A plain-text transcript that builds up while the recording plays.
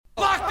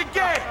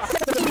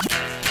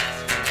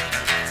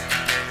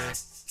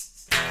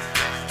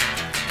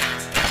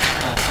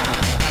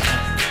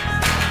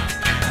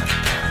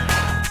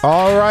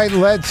All right,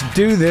 let's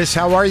do this.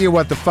 How are you,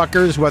 what the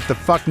fuckers? What the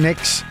fuck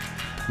nicks?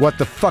 What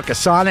the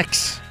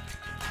fuckasonics?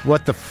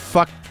 What the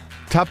fuck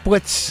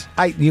tuplets?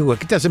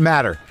 Look, it doesn't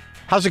matter.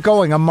 How's it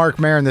going? I'm Marc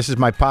Maron. This is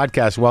my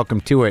podcast.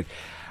 Welcome to it.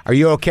 Are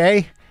you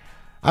okay?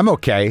 I'm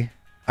okay.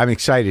 I'm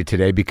excited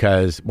today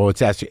because, well,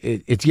 it's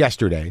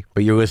yesterday,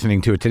 but you're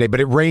listening to it today. But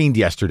it rained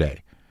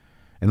yesterday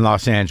in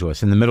Los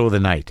Angeles in the middle of the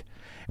night.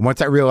 And once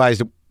I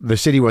realized the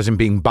city wasn't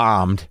being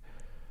bombed,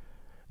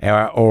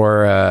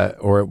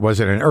 or it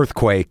wasn't an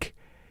earthquake.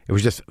 It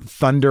was just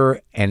thunder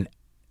and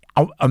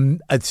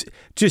it's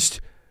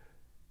just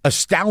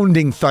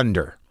astounding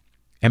thunder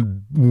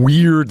and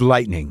weird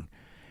lightning.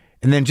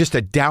 And then just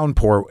a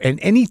downpour. And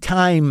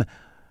anytime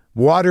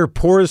water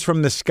pours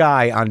from the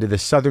sky onto the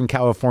Southern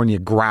California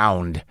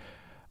ground,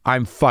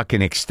 I'm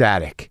fucking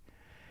ecstatic.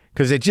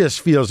 Because it just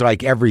feels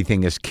like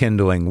everything is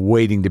kindling,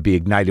 waiting to be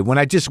ignited. When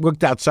I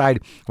looked outside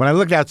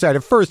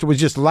at first, it was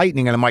just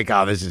lightning. And I'm like,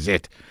 oh, this is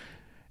it.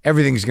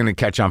 Everything's going to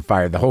catch on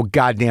fire. The whole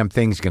goddamn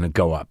thing's going to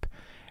go up.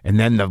 And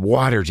then the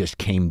water just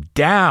came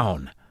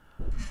down.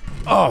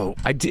 Oh,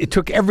 it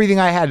took everything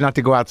I had not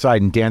to go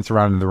outside and dance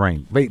around in the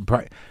rain.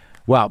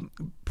 Well,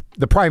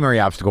 the primary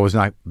obstacle was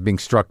not being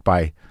struck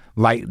by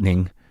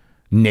lightning,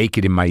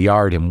 naked in my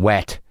yard and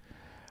wet.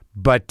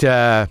 But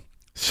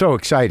so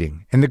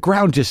exciting. And the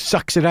ground just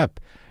sucks it up,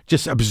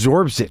 just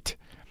absorbs it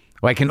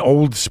like an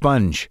old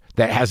sponge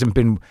that hasn't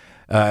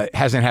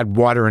had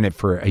water in it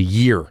for a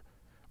year,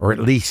 or at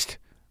least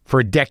for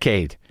a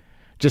decade.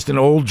 Just an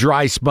old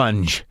dry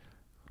sponge.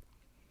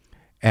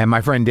 And my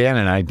friend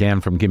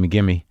Dan from Gimme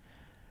Gimme,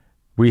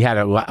 we had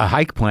a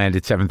hike planned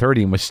at 7:30 and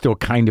it was still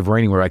kind of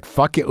raining. We're like,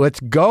 fuck it,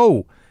 let's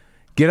go.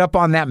 Get up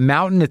on that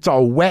mountain. It's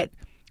all wet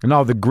and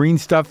all the green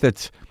stuff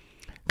that's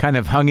kind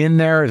of hung in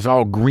there is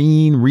all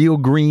green, real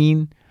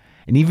green.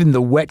 And even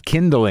the wet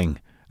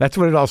kindling, that's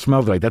what it all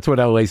smells like. That's what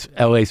LA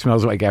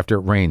smells like after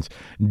it rains.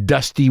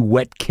 Dusty,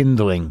 wet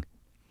kindling.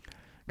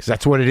 Because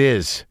that's what it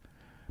is.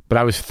 But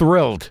I was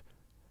thrilled.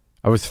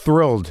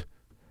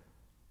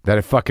 That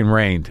it fucking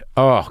rained.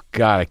 Oh,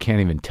 God, I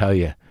can't even tell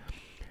you.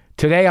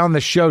 Today on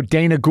the show,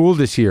 Dana Gould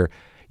is here.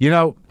 You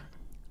know,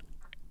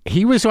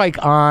 he was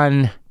like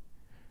on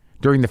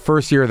during the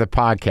first year of the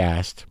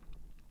podcast.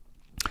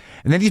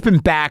 And then he's been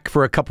back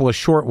for a couple of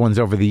short ones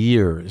over the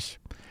years.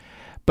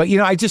 But, you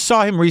know, I just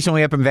saw him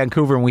recently up in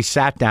Vancouver and we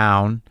sat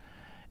down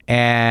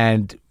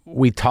and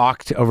we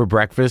talked over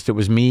breakfast. It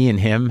was me and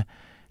him,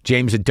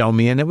 James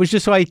Adomian. It was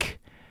just like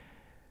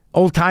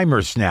old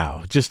timers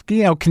now, just,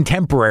 you know,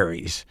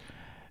 contemporaries.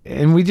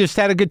 And we just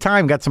had a good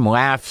time, got some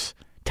laughs,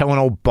 telling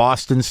old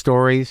Boston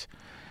stories.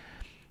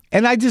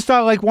 And I just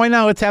thought, like, why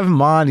not? Let's have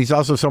him on. He's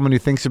also someone who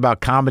thinks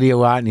about comedy a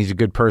lot, and he's a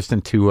good person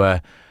to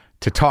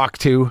talk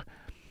to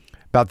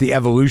about the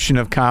evolution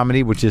of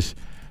comedy, which is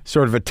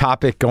sort of a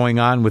topic going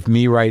on with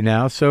me right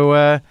now. So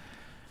I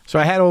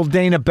had old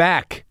Dana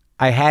back.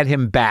 I had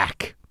him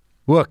back.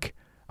 Look,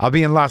 I'll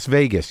be in Las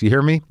Vegas. You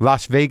hear me?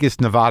 Las Vegas,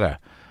 Nevada,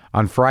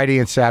 on Friday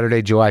and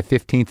Saturday, July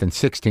 15th and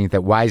 16th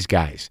at Wise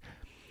Guys.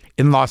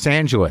 In Los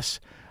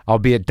Angeles, I'll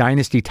be at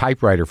Dynasty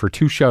Typewriter for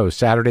 2 shows,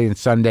 Saturday and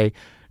Sunday,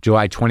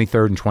 July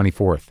 23rd and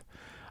 24th.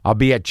 I'll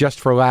be at Just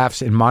for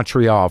Laughs in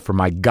Montreal for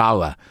my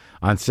gala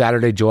on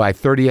Saturday, July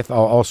 30th. I'll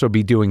also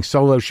be doing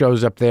solo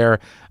shows up there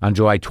on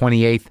July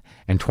 28th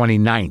and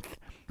 29th.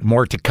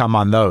 More to come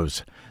on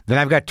those. Then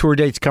I've got tour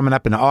dates coming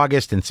up in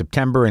August and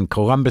September in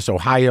Columbus,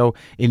 Ohio,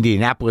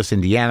 Indianapolis,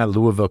 Indiana,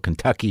 Louisville,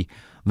 Kentucky,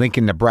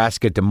 Lincoln,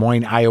 Nebraska, Des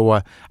Moines,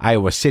 Iowa,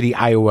 Iowa City,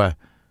 Iowa,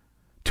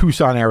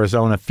 Tucson,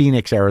 Arizona,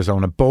 Phoenix,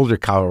 Arizona, Boulder,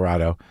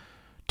 Colorado,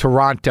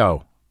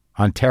 Toronto,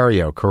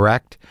 Ontario,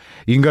 correct?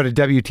 You can go to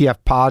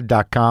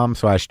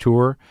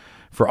WTFpod.com/tour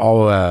for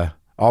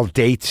all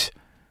dates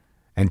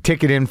and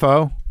ticket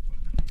info.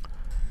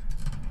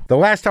 The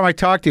last time I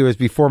talked to you was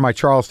before my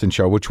Charleston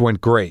show, which went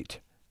great.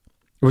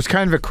 It was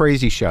kind of a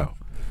crazy show,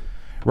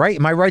 right?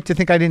 Am I right to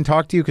think I didn't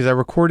talk to you? Because I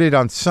recorded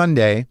on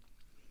Sunday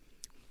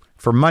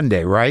for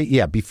Monday, right?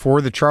 Yeah,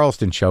 before the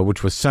Charleston show,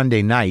 which was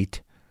Sunday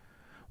night,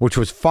 which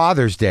was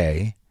Father's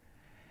Day,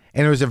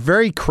 and it was a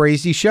very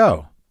crazy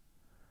show.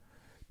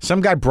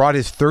 Some guy brought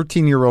his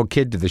 13-year-old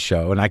kid to the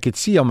show, and I could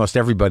see almost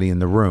everybody in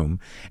the room,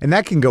 and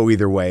that can go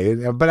either way.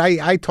 But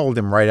I told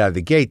him right out of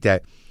the gate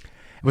that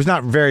it was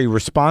not very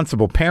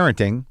responsible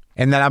parenting,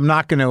 and that I'm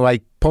not going to,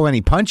 like, pull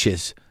any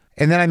punches.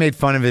 And then I made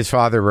fun of his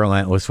father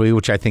relentlessly,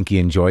 which I think he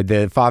enjoyed.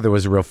 The father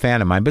was a real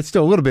fan of mine, but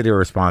still a little bit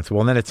irresponsible.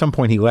 And then at some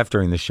point he left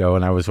during the show,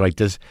 and I was like,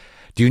 do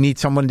you need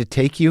someone to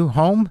take you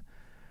home?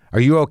 Are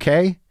you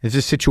okay? Is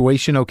this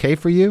situation okay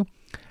for you?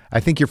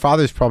 I think your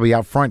father's probably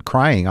out front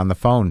crying on the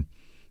phone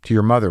to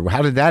your mother.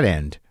 How did that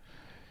end?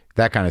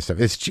 That kind of stuff.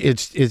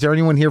 Is there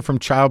anyone here from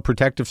Child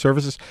Protective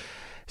Services?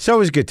 So it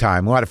was a good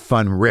time. A lot of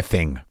fun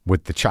riffing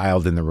with the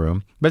child in the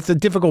room. But it's a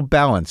difficult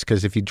balance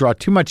because if you draw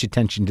too much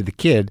attention to the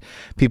kid,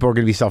 people are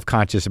going to be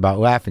self-conscious about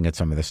laughing at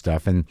some of the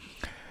stuff. And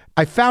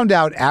I found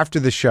out after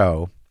the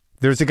show,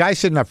 there's a guy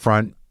sitting up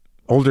front,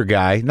 older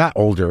guy, not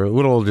older, a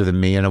little older than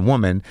me, and a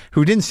woman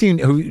who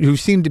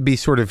seemed to be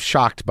sort of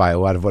shocked by a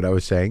lot of what I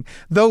was saying,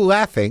 though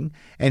laughing,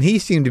 and he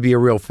seemed to be a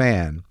real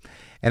fan.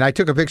 And I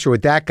took a picture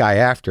with that guy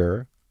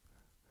after.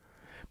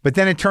 But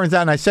then it turns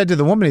out, and I said to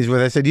the woman he's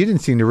with, I said, you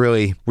didn't seem to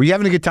really, were you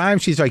having a good time?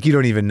 She's like, you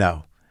don't even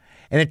know.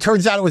 And it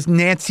turns out it was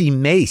Nancy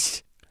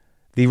Mace,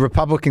 the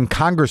Republican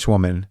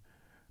congresswoman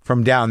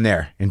from down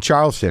there in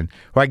Charleston,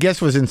 who I guess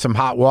was in some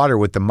hot water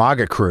with the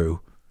MAGA crew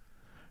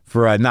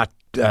for not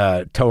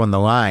towing the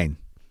line.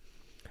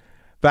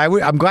 But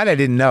I'm glad I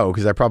didn't know,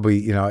 because I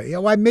probably,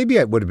 maybe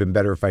it would have been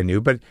better if I knew,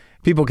 but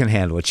people can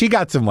handle it. She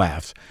got some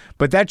laughs.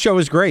 But that show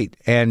was great.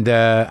 And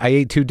I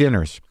ate 2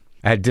 dinners.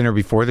 I had dinner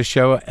before the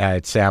show. I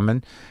had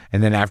salmon.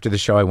 And then after the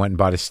show, I went and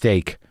bought a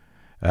steak,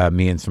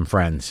 me and some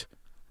friends.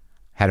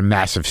 Had a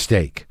massive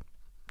steak.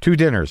 2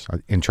 dinners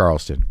in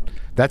Charleston.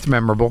 That's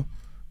memorable,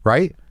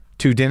 right?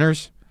 2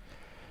 dinners.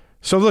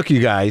 So look, you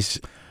guys,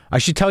 I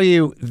should tell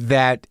you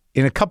that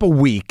in a couple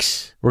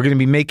weeks, we're going to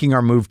be making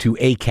our move to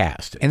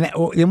Acast.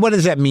 And what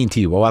does that mean to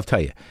you? Well, I'll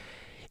tell you.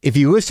 If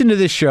you listen to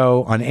this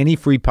show on any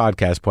free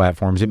podcast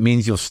platforms, it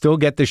means you'll still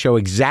get the show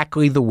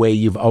exactly the way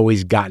you've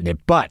always gotten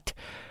it. But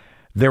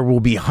there will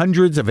be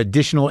hundreds of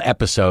additional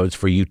episodes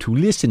for you to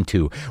listen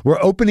to.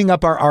 We're opening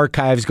up our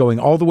archives going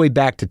all the way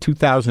back to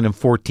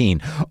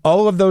 2014.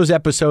 All of those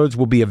episodes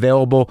will be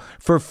available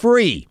for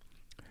free.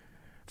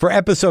 For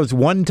episodes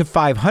 1 to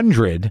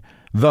 500,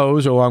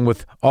 those, along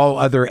with all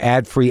other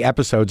ad-free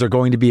episodes, are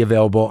going to be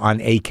available on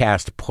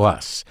Acast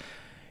Plus.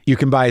 You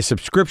can buy a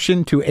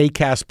subscription to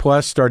Acast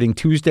Plus starting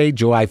Tuesday,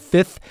 July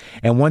 5th.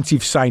 And once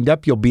you've signed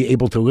up, you'll be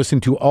able to listen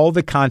to all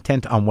the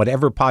content on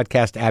whatever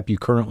podcast app you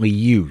currently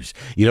use.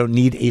 You don't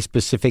need a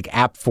specific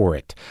app for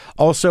it.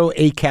 Also,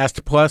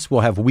 Acast Plus will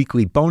have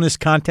weekly bonus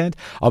content.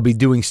 I'll be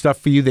doing stuff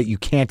for you that you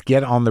can't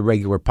get on the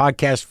regular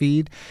podcast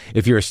feed.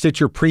 If you're a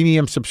Stitcher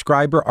Premium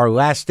subscriber, our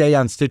last day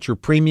on Stitcher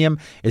Premium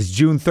is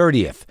June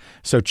 30th.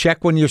 So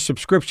check when your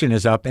subscription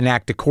is up and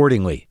act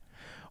accordingly.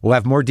 We'll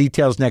have more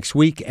details next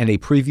week and a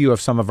preview of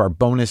some of our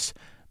bonus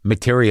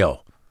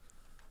material.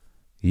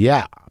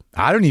 Yeah,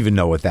 I don't even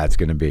know what that's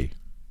going to be.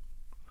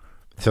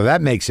 So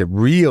that makes it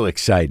real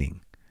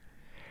exciting.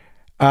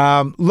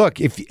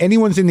 Look, if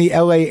anyone's in the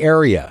LA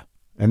area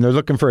and they're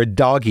looking for a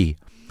doggy,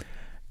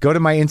 go to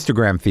my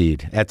Instagram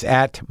feed. That's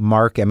at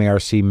Marc,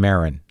 M-A-R-C,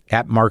 Maron,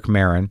 at Marc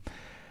Maron.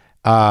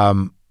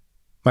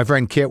 My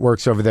friend Kit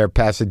works over there at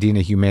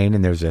Pasadena Humane,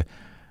 and there's a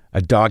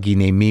doggy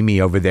named Mimi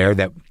over there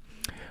that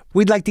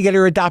we'd like to get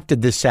her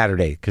adopted this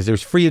Saturday, because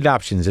there's free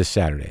adoptions this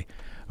Saturday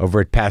over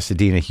at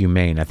Pasadena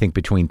Humane, I think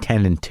between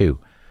 10 and 2.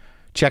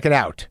 Check it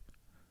out.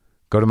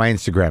 Go to my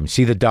Instagram.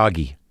 See the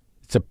doggy.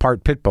 It's a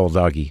part pit bull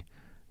doggy.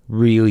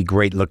 Really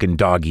great looking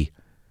doggy.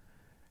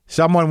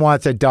 Someone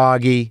wants a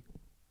doggy.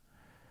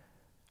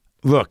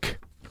 Look.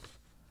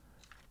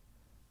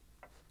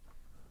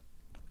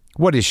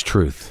 What is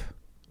truth?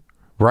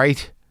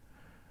 Right?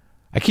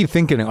 I keep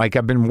thinking, like,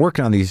 I've been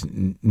working on these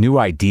new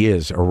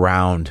ideas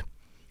around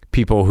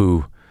people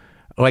who,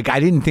 like, I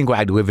didn't think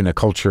I'd live in a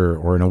culture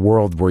or in a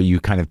world where you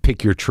kind of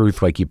pick your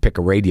truth like you pick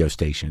a radio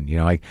station.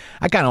 Like,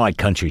 I kind of like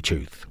country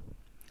truth.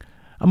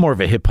 I'm more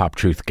of a hip hop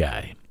truth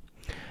guy.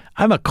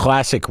 I'm a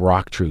classic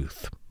rock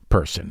truth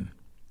person.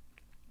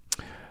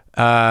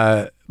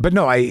 But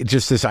no,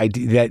 this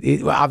idea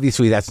that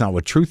obviously that's not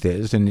what truth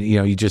is. And,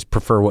 you just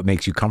prefer what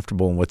makes you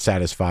comfortable and what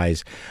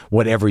satisfies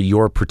whatever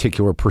your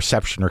particular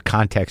perception or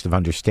context of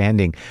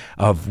understanding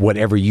of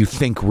whatever you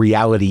think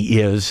reality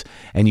is.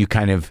 And you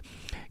kind of,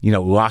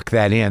 lock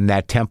that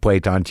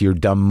template onto your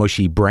dumb,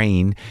 mushy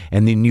brain.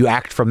 And then you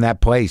act from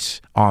that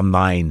place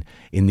online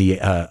in the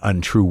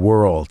untrue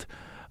world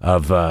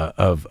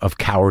of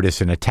cowardice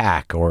and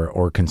attack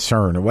or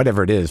concern or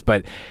whatever it is.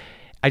 But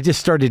I just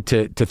started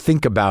to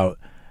think about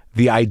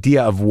the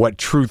idea of what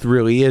truth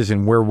really is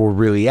and where we're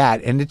really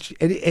at. And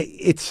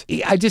it's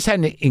I just had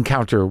an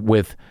encounter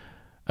with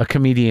a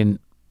comedian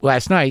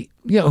last night,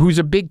 who's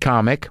a big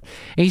comic,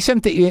 and he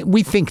said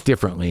we think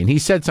differently. And he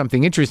said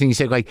something interesting. He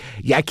said,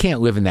 yeah, I can't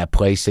live in that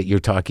place that you're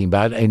talking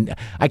about. And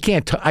I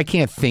can't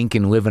think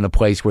and live in a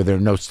place where there are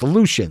no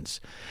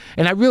solutions.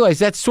 And I realized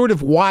that's sort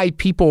of why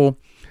people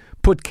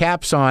put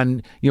caps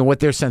on,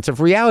 what their sense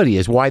of reality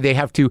is, why they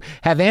have to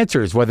have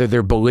answers, whether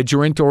they're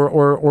belligerent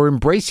or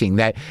embracing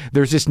that.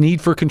 There's this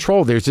need for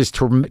control. There's this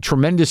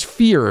tremendous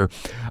fear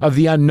of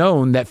the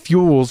unknown that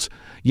fuels,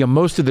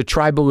 most of the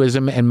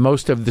tribalism and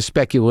most of the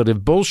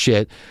speculative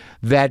bullshit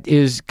that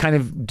is kind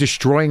of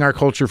destroying our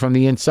culture from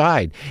the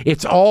inside.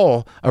 It's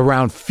all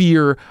around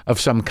fear of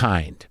some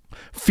kind,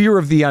 fear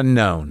of the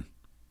unknown.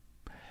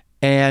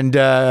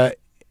 And,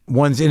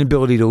 one's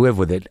inability to live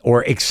with it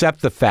or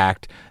accept the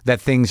fact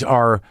that things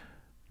are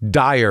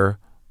dire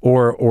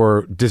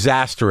or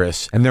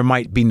disastrous and there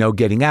might be no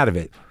getting out of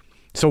it.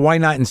 So why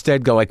not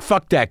instead go like,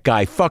 fuck that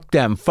guy, fuck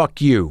them, fuck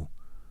you.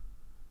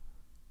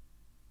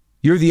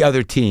 You're the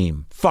other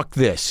team. Fuck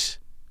this.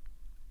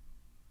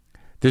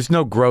 There's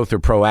no growth or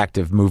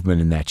proactive movement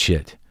in that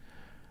shit.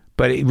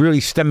 But it really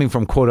stemming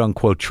from quote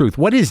unquote truth.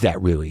 What is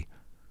that really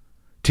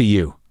to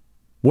you?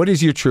 What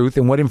is your truth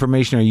and what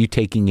information are you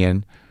taking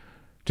in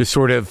to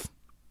sort of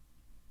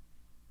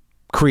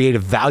create a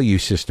value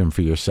system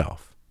for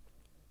yourself?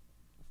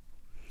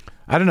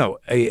 I don't know.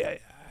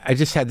 I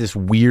just had this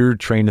weird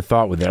train of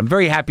thought with it. I'm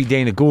very happy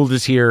Dana Gould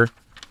is here.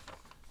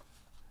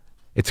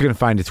 It's going to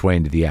find its way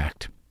into the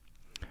act.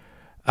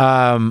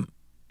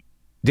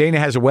 Dana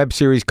has a web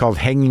series called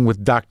Hanging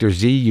with Dr.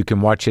 Z. You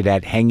can watch it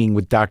at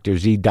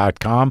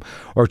hangingwithdrz.com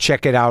or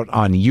check it out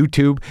on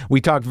YouTube. We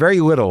talk very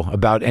little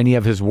about any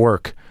of his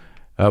work.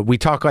 We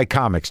talk like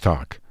comics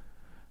talk.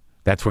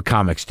 That's what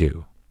comics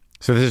do.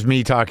 So this is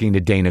me talking to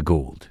Dana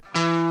Gould.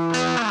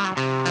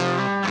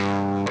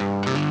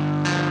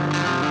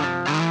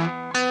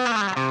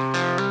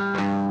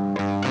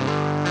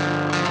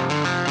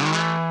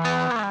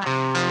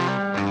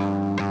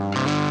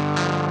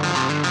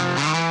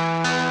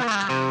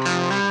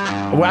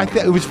 Well,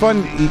 it was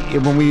fun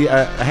when we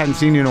I hadn't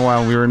seen you in a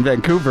while. We were in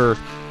Vancouver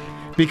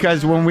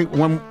because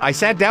when I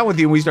sat down with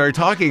you and we started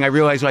talking, I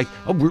realized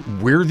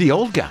we're the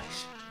old guys.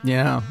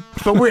 Yeah,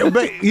 but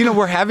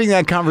we're having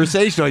that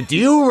conversation. Like, do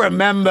you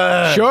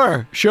remember?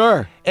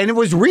 Sure. And it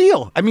was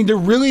real. I mean, there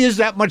really is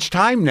that much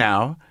time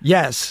now.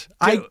 Yes,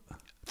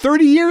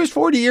 30 years,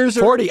 40 years?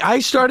 40. I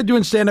started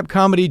doing stand-up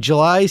comedy June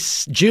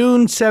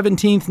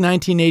 17th,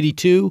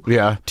 1982.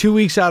 Yeah. 2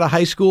 weeks out of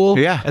high school.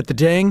 Yeah. At the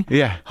Ding.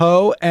 Yeah.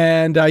 Ho.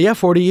 And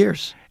 40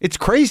 years. It's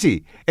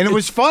crazy. And it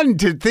was fun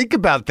to think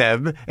about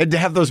them and to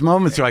have those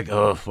moments like,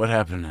 oh, what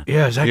happened?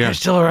 Yeah, is that guy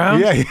still around?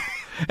 Yeah.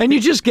 And you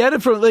just get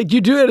it from, like,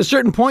 you do at a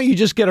certain point, you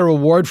just get a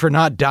reward for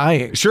not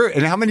dying. Sure.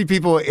 And how many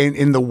people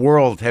in the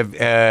world have,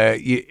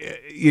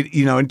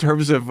 in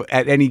terms of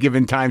at any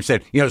given time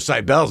said,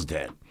 Seibel's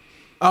dead?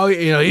 Oh,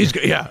 he's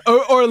yeah.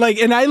 Or like,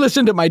 and I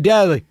listened to my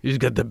dad, like, he's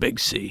got the big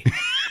C.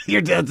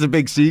 Your dad's the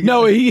big C?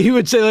 No, he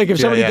would say, like, if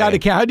somebody died of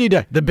cancer, how do you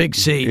die? The big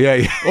C.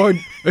 Yeah. Or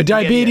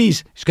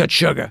diabetes, he's got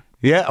sugar.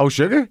 Yeah. Oh,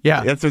 sugar?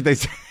 Yeah. That's what they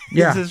say.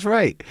 Yeah. That's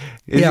right.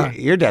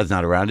 Your dad's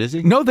not around, is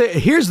he? No,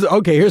 here's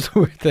the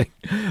weird thing.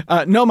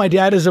 No, my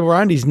dad is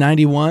around. He's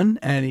 91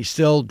 and he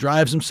still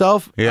drives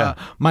himself. Yeah.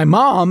 My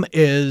mom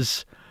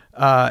is,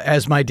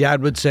 as my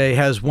dad would say,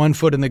 has one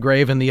foot in the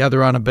grave and the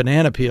other on a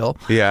banana peel.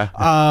 Yeah.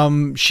 My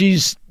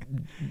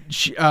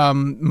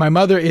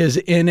mother is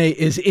in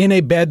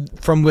a bed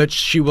from which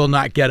she will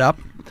not get up.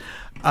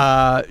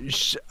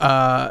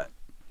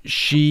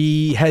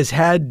 She has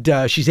had,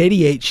 she's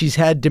 88. She's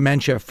had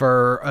dementia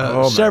for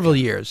several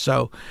years.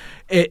 So,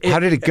 how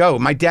did it go?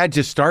 My dad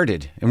just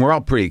started, and we're all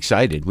pretty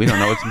excited. We don't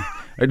know what's.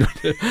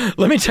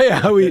 Let me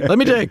tell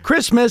you,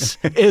 Christmas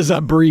is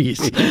a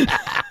breeze.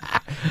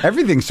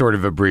 Everything's sort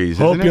of a breeze.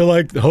 Hope you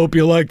like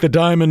the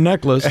diamond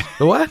necklace.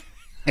 The what?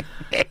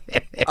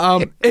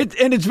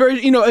 It's very,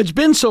 it's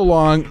been so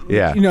long.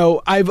 Yeah.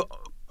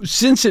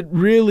 Since it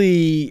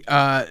really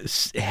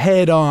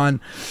head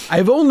on,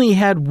 I've only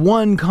had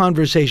one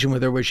conversation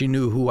with her where she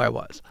knew who I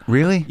was.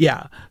 Really?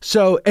 Yeah.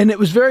 So, and it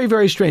was very,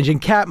 very strange.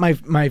 And Kat,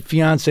 my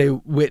fiance,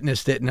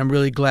 witnessed it, and I'm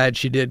really glad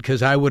she did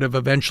because I would have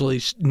eventually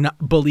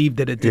not believed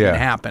that it didn't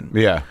happen.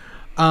 Yeah.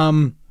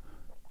 So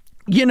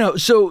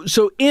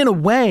in a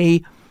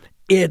way,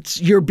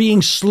 you're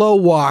being slow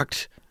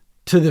walked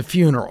to the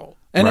funeral,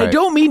 and right. I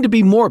don't mean to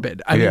be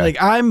morbid. I mean, like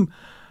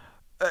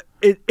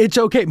it's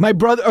okay. My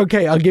brother.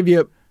 Okay, I'll give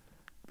you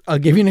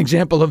an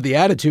example of the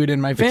attitude in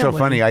my family. It's so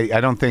funny.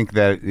 I don't think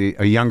that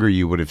a younger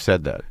you would have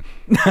said that.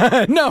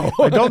 No.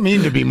 I don't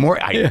mean to be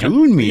more. I do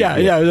mean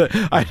Yeah.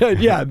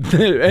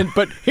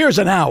 But here's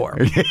an hour.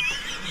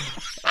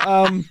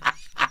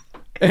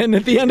 And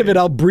at the end of it,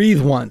 I'll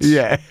breathe once.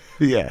 Yeah.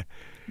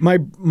 My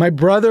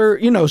brother,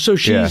 so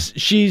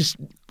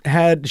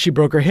she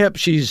broke her hip.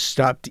 She's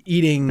stopped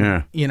eating,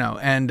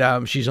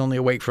 and she's only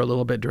awake for a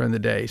little bit during the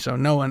day. So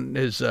no one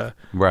is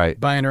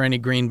buying her any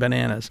green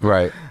bananas.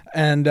 Right.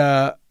 And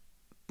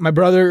my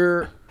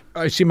brother,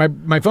 I see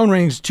my phone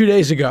rings 2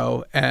 days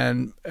ago,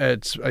 and I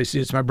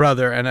see it's my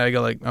brother, and I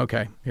go like,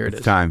 okay, here it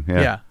is. Time.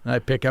 Yeah. Yeah. And I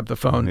pick up the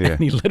phone, and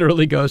he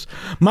literally goes,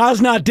 "Ma's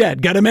not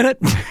dead. Got a minute?"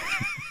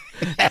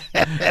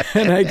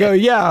 And I go,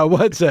 "Yeah,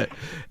 what's it?"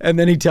 And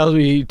then he tells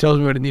me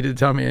what he needed to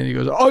tell me, and he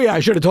goes, "Oh yeah, I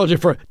should have told you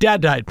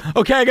Dad died.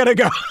 Okay, I gotta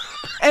go."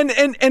 And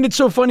it's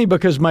so funny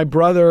because my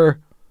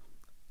brother,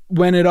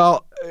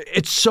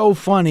 it's so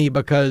funny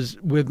because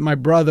with my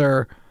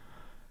brother,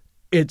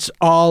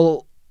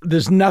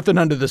 there's nothing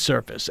under the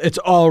surface. It's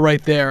all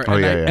right there.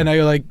 And I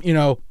go like,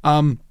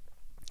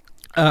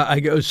 I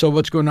go, "So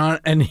what's going on?"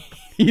 And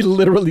he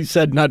literally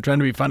said, not trying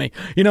to be funny,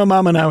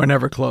 "Mom and I were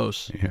never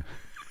close." Yeah.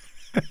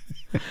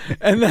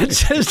 And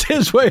that's just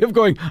his way of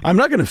going, "I'm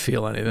not going to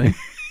feel anything."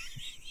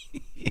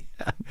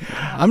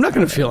 I'm not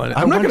going to feel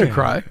anything. I'm not going to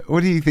cry.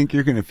 What do you think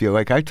you're going to feel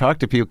like? I talk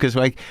to people because,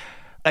 like,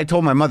 I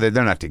told my mother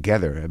they're not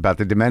together about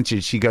the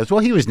dementia. She goes, "Well,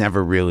 he was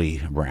never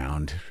really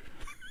around."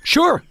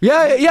 Sure.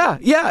 Yeah.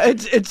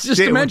 It's just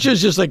dementia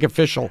is just like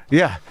official.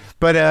 Yeah,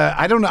 but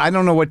I don't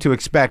know what to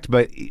expect.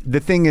 But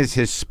the thing is,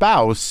 his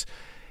spouse.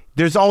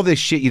 There's all this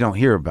shit you don't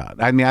hear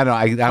about. I mean, I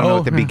don't know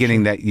at the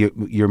beginning that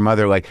your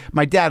mother, like,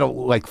 my dad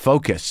will like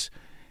focus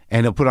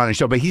and he'll put on a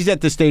show, but he's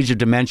at the stage of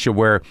dementia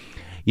where,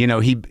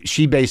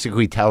 she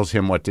basically tells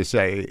him what to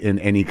say in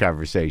any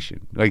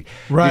conversation. Like,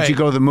 Did you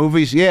go to the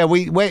movies? Yeah,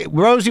 wait,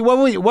 Rosie, what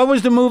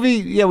was the movie?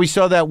 Yeah, we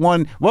saw that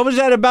one. What was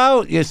that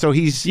about? Yeah, so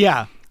he's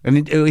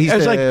And he's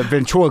the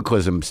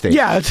ventriloquism stage.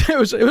 Yeah, it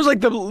was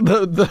like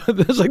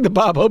the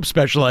Bob Hope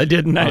special I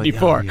did in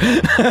 '94.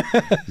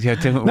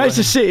 Nice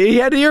to see. He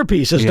had an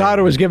earpiece. His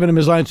daughter was giving him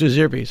his lines to his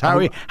earpiece. How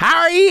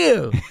are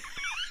you?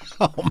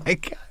 Oh my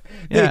God.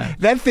 Yeah.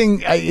 That thing,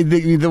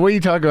 the way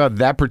you talk about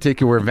that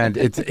particular event,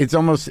 it's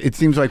almost, it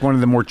seems like one of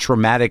the more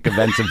traumatic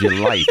events of your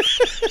life.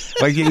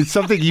 Like it's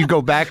something you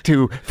go back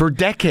to for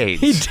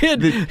decades. He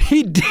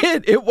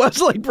did. It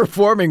was like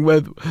performing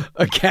with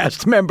a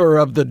cast member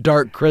of the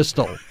Dark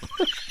Crystal.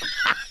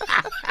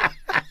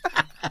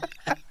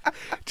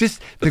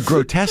 Just the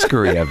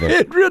grotesquerie of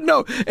it.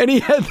 No, and he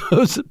had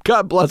those,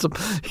 God bless him,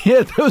 he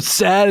had those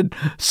sad,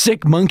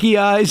 sick monkey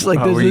eyes. Like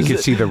where you could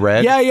see the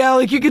red? Yeah,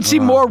 like you could see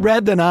more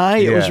red than I.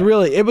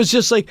 It was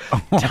just like,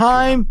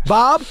 time,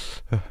 Bob,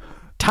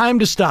 time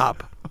to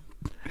stop.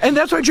 And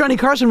that's why Johnny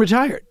Carson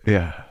retired.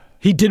 Yeah.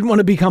 He didn't want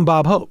to become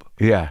Bob Hope.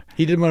 Yeah.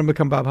 He didn't want to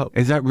become Bob Hope.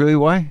 Is that really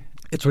why?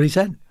 It's what he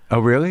said. Oh,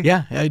 really?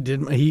 Yeah, I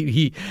did.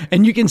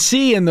 And you can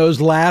see in those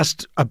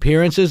last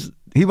appearances,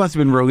 he must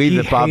have been relieved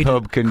that Bob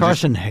Hope couldn't.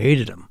 Carson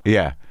hated him.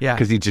 Yeah,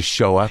 because he'd just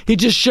show up. He'd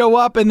just show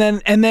up, and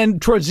then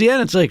towards the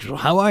end, it's like,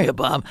 "How are you,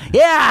 Bob?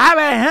 Yeah, how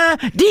about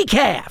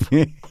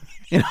decaf?"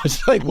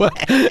 It's like what?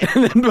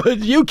 And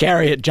then you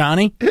carry it,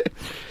 Johnny.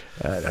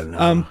 I don't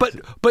know.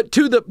 But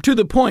to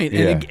the point,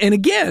 and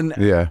again,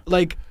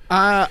 like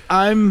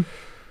I'm.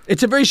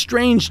 It's a very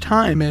strange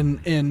time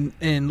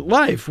in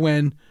life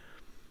when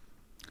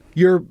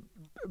your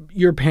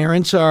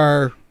parents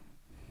are.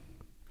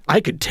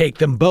 I could take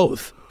them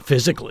both.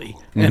 Physically,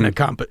 in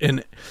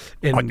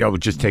I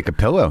would just take a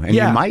pillow, and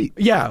you might,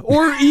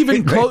 or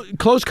even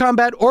close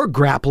combat or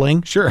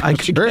grappling. Sure. You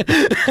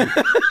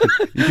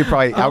could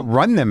probably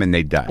outrun them, and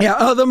they'd die. Yeah.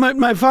 Although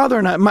my father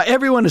and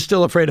everyone is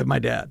still afraid of my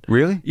dad.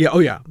 Really? Yeah. Oh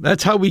yeah.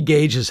 That's how we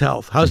gauge his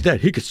health. How's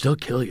Dad? He could still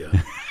kill you.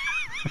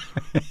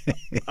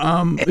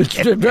 It's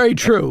very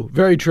true.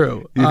 Very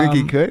true. You think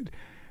he could?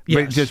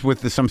 Yes. But just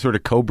with some sort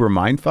of cobra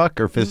mindfuck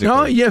or physically?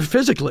 No, yeah,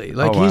 physically.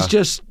 Like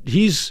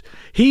he's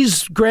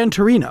Gran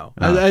Torino.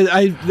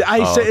 I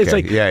say it's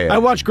like I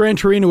watched Gran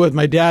Torino with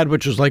my dad,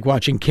 which was like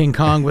watching King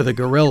Kong with a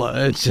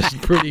gorilla. It's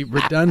just pretty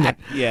redundant.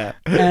 Yeah.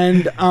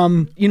 And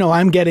I'm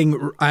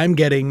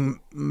getting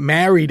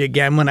married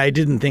again when I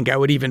didn't think I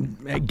would even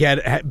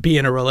be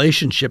in a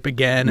relationship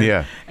again.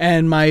 Yeah.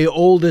 And my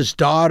oldest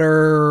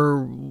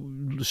daughter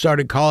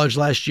started college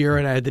last year,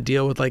 and I had to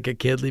deal with like a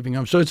kid leaving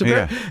home. So it's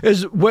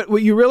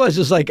what you realize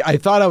is like I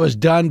thought I was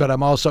done, but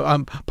I'm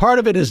also part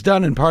of it is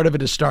done and part of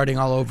it is starting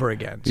all over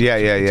again. So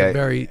it's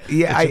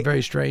a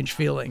very strange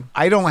feeling.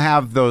 I don't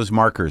have those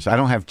markers. I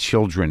don't have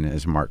children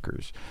as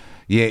markers.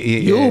 Yeah.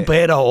 You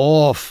better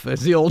off.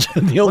 It's the old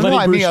well, no,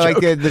 I mean,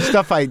 joke. like the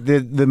stuff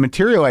the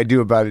material I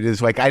do about it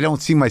is like I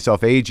don't see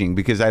myself aging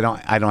because I don't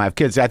have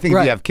kids. I think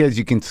if you have kids,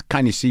 you can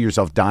kind of see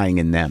yourself dying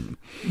in them.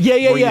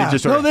 Yeah.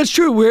 No, that's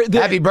true.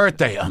 Happy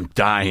birthday! I'm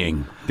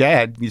dying,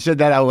 Dad. You said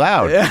that out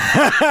loud.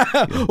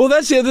 Well,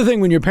 that's the other thing.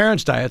 When your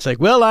parents die, it's like,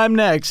 well, I'm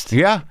next.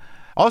 Yeah.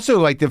 Also,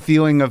 like the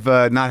feeling of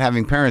not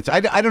having parents. I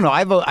don't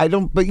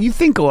know. But you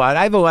think a lot.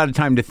 I have a lot of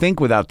time to think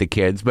without the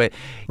kids. But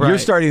you're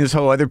starting this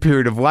whole other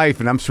period of life,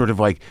 and I'm sort of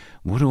like,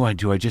 what do I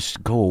do? I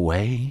just go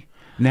away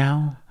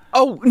now?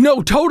 Oh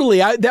no, totally.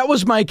 That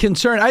was my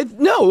concern.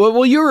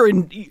 Well, you're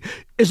in.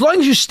 As long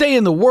as you stay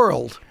in the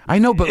world. I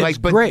know,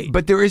 but great.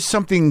 But there is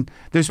something.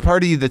 There's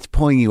part of you that's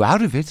pulling you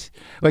out of it.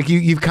 Like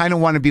you kind of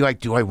want to be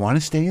like, do I want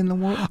to stay in the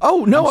world?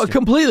 Oh no,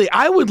 completely.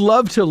 I would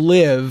love to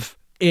live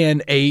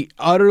in a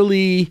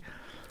utterly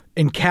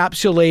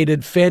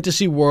encapsulated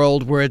fantasy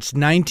world where it's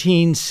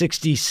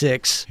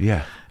 1966.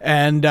 Yeah.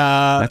 And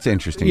that's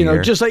interesting.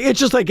 It's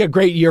just like a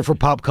great year for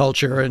pop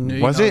culture.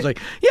 And was it? It's like,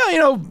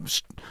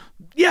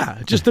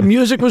 just the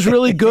music was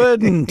really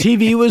good, and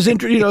TV was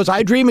interesting. It's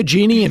I Dream of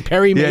Jeannie and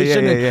Perry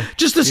Mason, and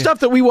just the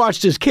stuff that we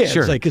watched as kids.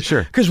 Sure,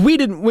 because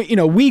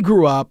we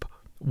grew up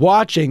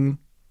watching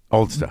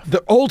old stuff.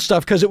 The old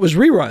stuff because it was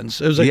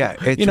reruns. It was like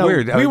it's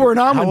weird. We weren't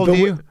on. How old are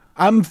you?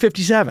 I'm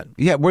 57.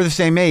 Yeah, we're the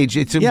same age.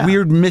 It's a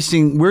weird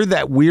missing. We're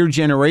that weird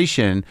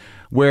generation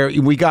where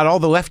we got all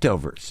the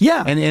leftovers.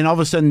 Yeah. And all of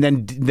a sudden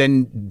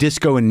then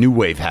disco and new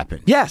wave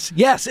happened. Yes,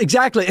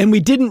 exactly. And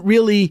we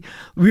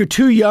were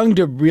too young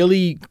to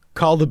really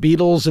call the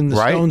Beatles and the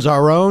Stones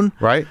our own.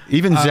 Right.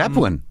 Even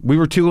Zeppelin. We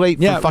were too late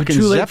for fucking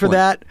Zeppelin. Too late for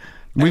that.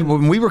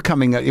 When we were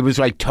coming up, it was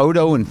like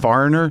Toto and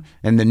Foreigner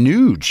and the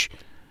Nuge.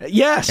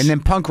 Yes. And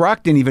then punk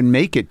rock didn't even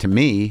make it to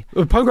me.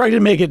 Punk rock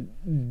didn't make it,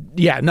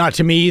 not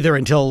to me either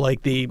until I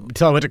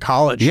went to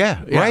college.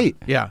 Yeah, right.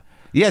 Yeah.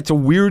 Yeah, it's a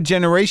weird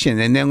generation.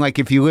 And then like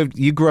if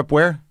you grew up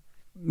where?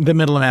 The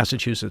middle of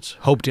Massachusetts,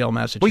 Hopedale,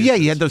 Massachusetts. Well, yeah,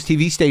 you had those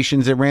TV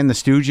stations that ran the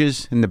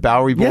Stooges and the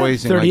Bowery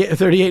Boys.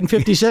 38 and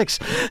 56.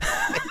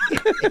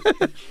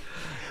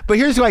 But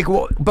here's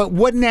but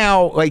what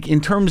now, like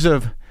in terms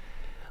of,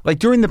 like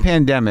during the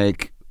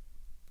pandemic,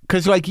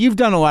 because like you've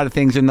done a lot of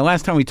things, and the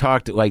last time we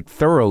talked like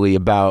thoroughly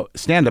about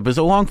stand-up was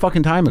a long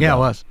fucking time ago. Yeah, it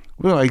was.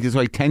 Well, like it's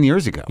like 10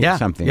 years ago or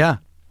something. Yeah.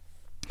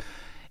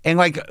 And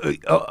like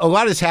a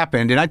lot has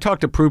happened, and I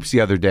talked to Proops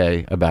the other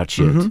day about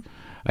shit. Mm-hmm.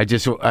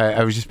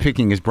 I was just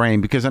picking his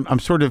brain because I'm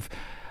sort of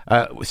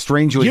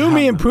Strangely, you,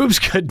 me, and Proops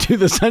could do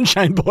the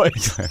Sunshine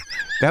Boys.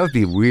 That would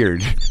be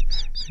weird.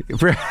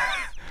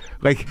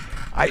 Like,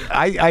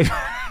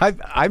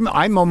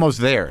 I'm almost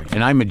there,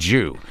 and I'm a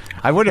Jew.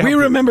 We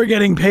remember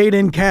getting paid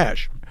in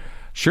cash.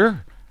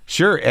 Sure,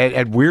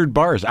 at weird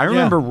bars. I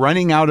remember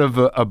running out of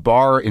a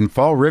bar in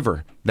Fall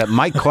River that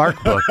Mike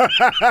Clark booked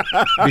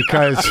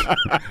because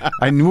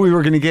I knew we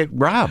were going to get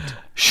robbed.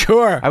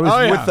 Sure.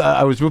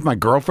 I was with my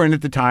girlfriend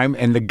at the time,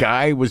 and the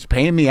guy was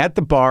paying me at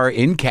the bar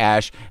in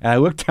cash, and I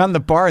looked down the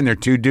bar, and there are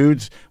two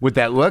dudes with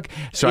that look.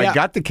 So I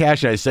got the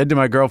cash, and I said to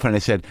my girlfriend, I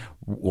said,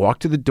 walk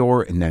to the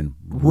door and then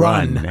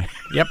run.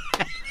 Yep.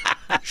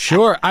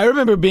 Sure. I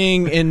remember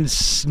being in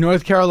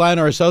North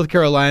Carolina or South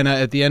Carolina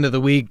at the end of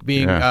the week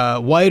being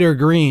white or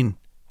green.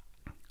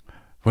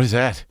 What is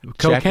that?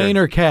 Cocaine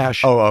or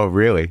cash? Oh,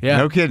 really? Yeah.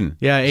 No kidding.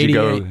 Yeah,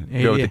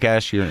 88. Go with the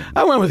cash?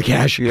 I went with the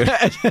cash.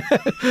 Yeah.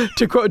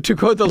 to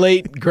quote the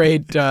late,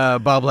 great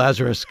Bob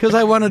Lazarus, because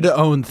I wanted to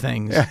own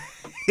things.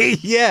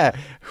 Yeah.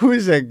 Who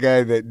is that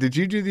guy did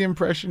you do the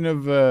impression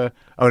of, oh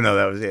no,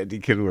 that was Andy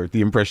Kidler, the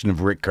impression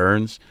of Rick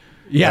Kearns?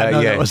 Yeah,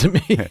 that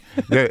wasn't me.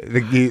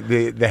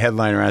 the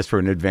headliner asked for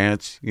an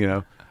advance,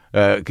 can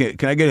I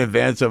get an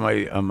advance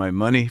on my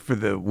money for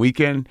the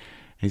weekend?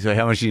 He's like,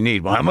 how much do you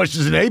need? Well, how much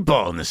is an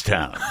 8-ball in this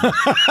town?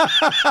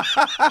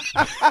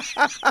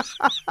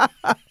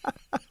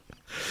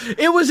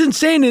 It was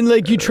insane. And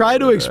like, you try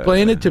to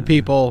explain it to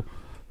people,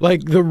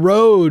 like the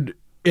road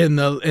in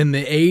the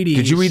 80s.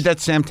 Did you read that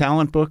Sam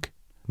Talent book?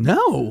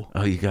 No.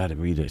 Oh, you got to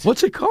read it.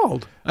 What's it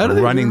called?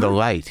 Running the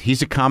Light.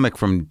 He's a comic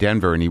from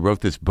Denver, and he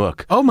wrote this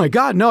book. Oh my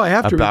God. No, I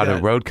have to read that. About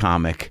a road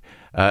comic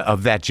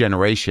of that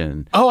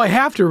generation. Oh, I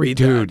have to read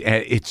that.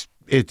 Dude,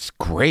 it's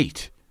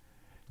great.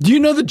 Do you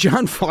know the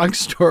John Fox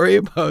story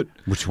about...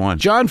 Which one?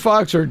 John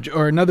Fox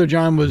or another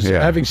John was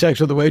having sex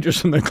with a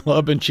waitress in the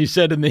club, and she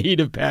said in the heat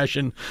of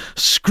passion,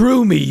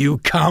 "Screw me, you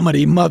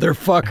comedy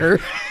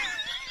motherfucker."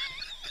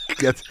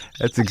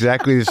 That's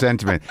exactly the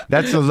sentiment.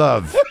 That's the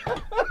love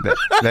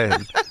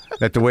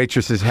that the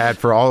waitresses had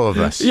for all of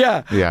us.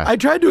 Yeah. I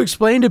tried to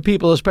explain to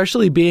people,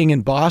 especially being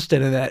in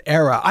Boston in that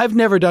era. I've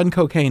never done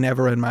cocaine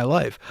ever in my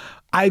life.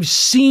 I've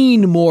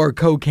seen more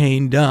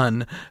cocaine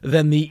done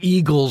than the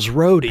Eagles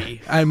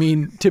roadie. I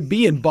mean, to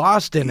be in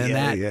Boston in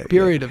that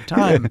period of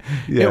time,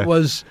 it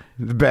was...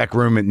 The back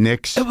room at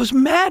Nick's. It was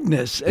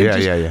madness.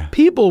 And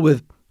people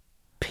with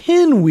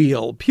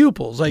pinwheel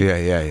pupils. Like,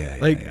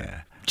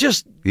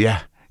 just...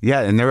 Yeah,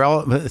 and they're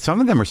all...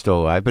 Some of them are still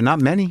alive, but not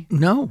many.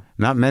 No.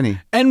 Not many.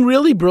 And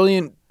really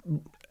brilliant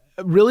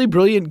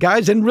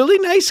guys and really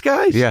nice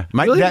guys. Yeah.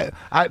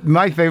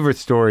 My favorite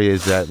story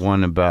is that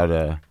one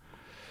about...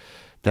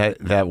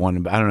 That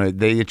one, I don't know.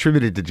 They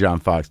attributed to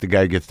John Fox. The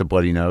guy gets the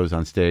bloody nose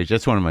on stage.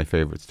 That's one of my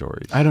favorite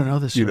stories. I don't know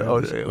this.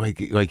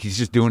 Like he's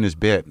just doing his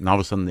bit, and all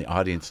of a sudden the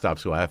audience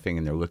stops laughing,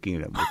 and they're looking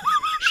at him with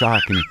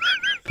shock, and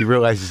he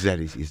realizes that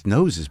his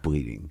nose is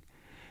bleeding,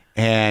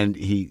 and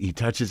he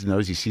touches his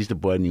nose. He sees the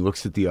blood, and he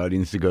looks at the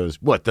audience and goes,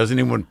 "What? Doesn't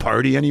anyone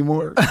party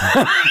anymore?"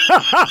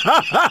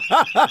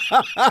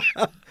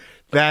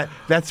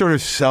 That sort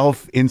of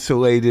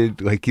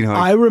self-insulated,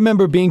 I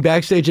remember being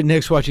backstage at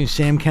Nick's watching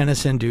Sam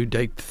Kinison do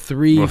like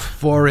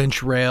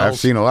 4-inch rails. I've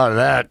seen a lot of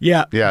that.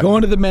 Yeah. Go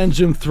into the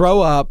men's room,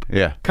 throw up,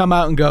 come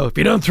out and go, if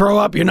you don't throw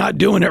up, you're not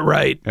doing it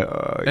right.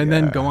 And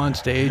then go on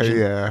stage.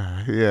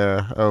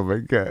 Yeah. Oh, my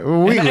God.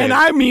 And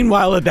I,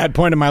 meanwhile, at that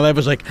point in my life,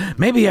 was like,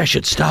 maybe I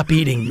should stop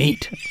eating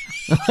meat.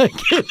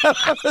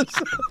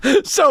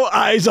 So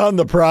eyes on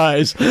the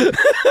prize.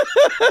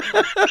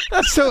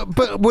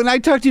 But when I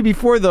talked to you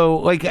before,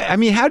 though,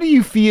 how do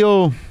you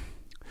feel?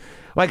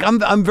 Like,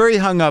 I'm very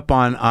hung up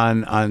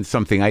on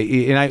something.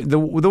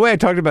 The way I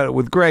talked about it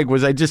with Greg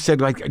was I just said,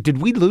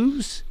 did we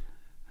lose?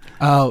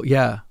 Oh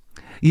yeah.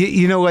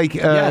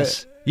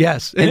 Yes.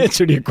 In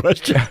answer to your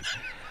question.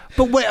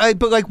 But what are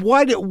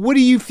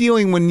you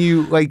feeling when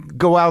you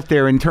go out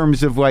there in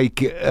terms of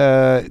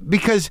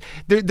because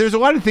there's a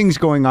lot of things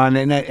going on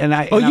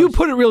you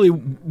put it really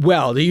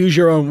well, to use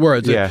your own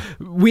words. Yeah.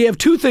 We have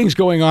two things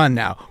going on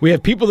now. We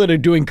have people that are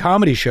doing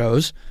comedy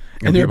shows,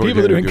 and there are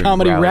people that are doing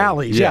comedy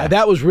rallies. Yeah,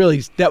 that was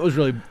really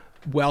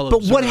well But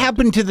observed. what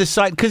happened to the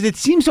side? Because it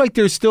seems like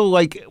there's still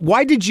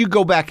why did you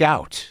go back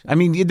out? I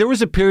mean, there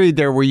was a period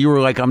there where you were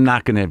like, I'm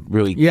not going to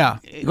really. Yeah.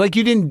 You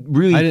didn't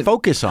really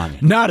focus on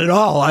it. Not at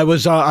all. I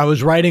was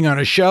writing on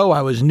a show.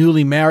 I was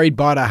newly married,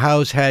 bought a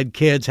house, had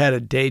kids, had a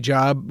day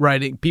job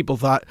writing. People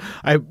thought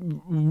I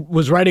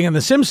was writing on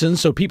The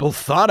Simpsons, so people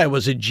thought I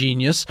was a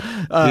genius.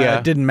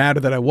 It didn't matter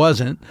that I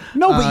wasn't.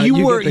 No, but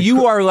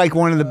you are like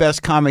one of the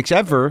best comics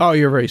ever. Oh,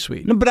 you're very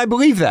sweet. No, but I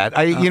believe that.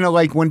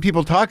 When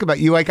people talk about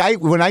you,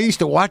 when I used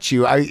to watch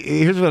you,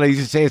 here's what I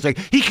used to say. It's like,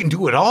 he can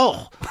do it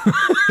all.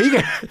 he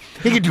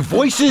can do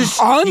voices.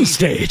 On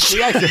stage.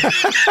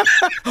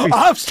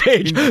 Off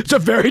stage. It's a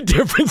very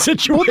different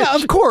situation. Well,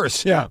 of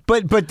course. Yeah.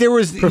 But there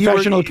was...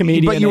 Professional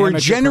comedian. But you were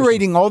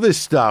generating all this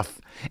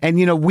stuff. And,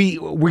 you know, we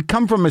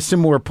come from a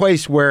similar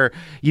place where,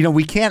 you know,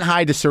 we can't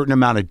hide a certain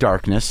amount of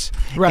darkness.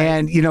 Right.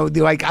 And, you know,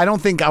 like, I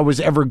don't think I was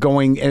ever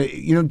going,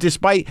 you know,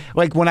 despite,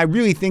 like, when I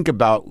really think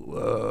about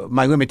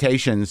my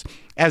limitations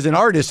as an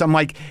artist, I'm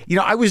like, you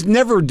know, I was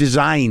never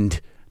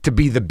designed to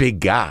be the big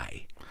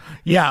guy.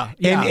 Yeah.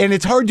 And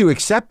it's hard to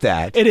accept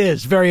that. It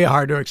is very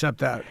hard to accept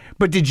that.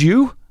 But did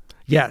you?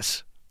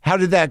 Yes. How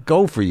did that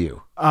go for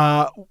you?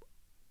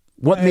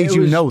 What made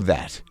you know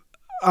that?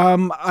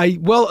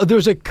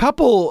 There's a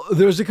couple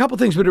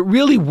things, but it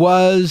really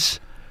was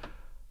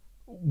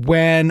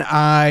when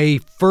I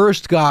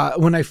first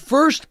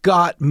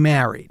got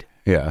married.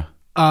 Yeah.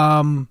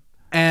 And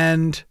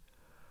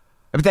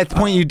at that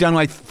point, you'd done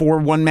like 4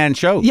 one-man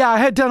shows. Yeah, I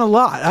had done a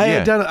lot. I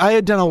had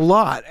done a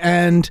lot,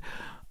 and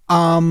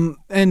a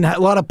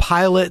lot of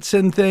pilots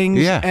and things.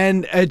 Yeah.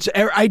 And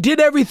I did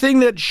everything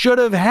that should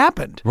have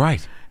happened.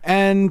 Right.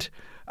 And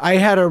I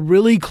had a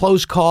really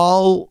close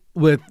call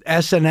with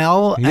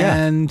SNL,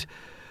 and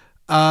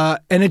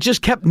it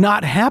just kept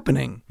not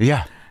happening.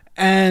 Yeah.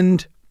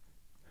 And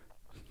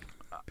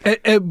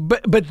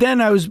but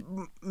then I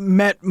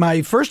met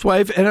my first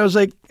wife, and I was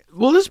like,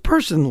 well, this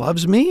person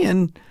loves me,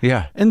 and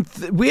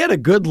we had a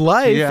good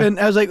life, and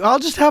I was like, I'll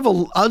just have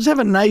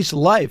a nice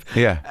life.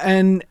 Yeah.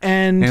 And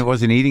it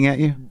wasn't eating at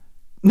you?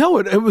 No,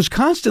 it was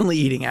constantly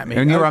eating at me.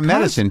 And you're on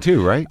medicine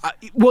too, right?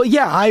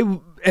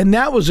 And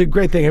that was a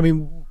great thing. I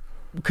mean,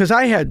 because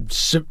I had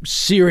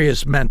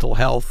serious mental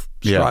health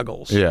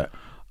struggles. Yeah.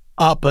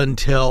 Up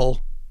until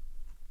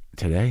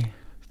today.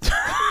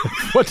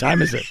 What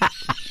time is it?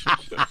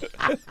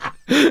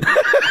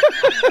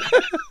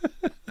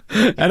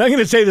 And I'm going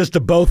to say this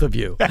to both of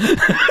you.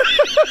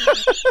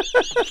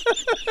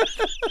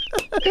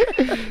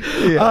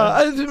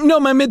 No,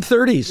 my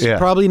mid-30s,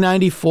 probably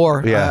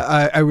 94.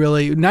 Yeah. I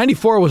really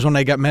 94 was when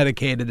I got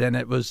medicated, and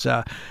it was.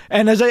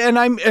 I'm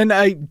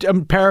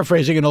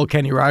paraphrasing an old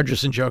Kenny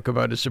Rogerson joke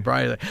about his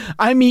sobriety.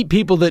 I meet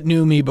people that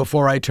knew me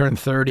before I turned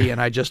 30,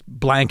 and I just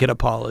blanket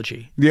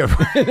apology. Yeah,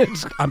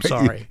 I'm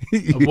sorry.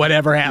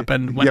 Whatever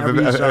happened. Whenever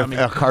you saw me.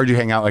 A card you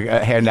hand out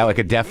like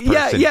a deaf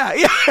person. Yeah.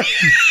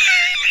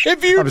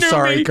 If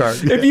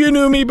you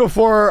knew me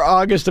before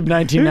August of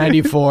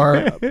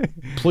 1994,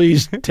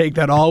 please take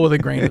that all with a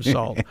grain of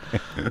salt.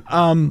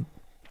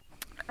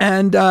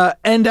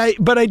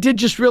 But I did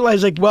just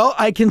realize, like, well,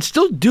 I can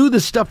still do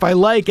the stuff I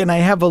like, and I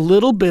have a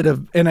little bit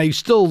of, and I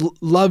still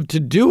love to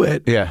do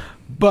it. Yeah.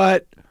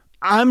 But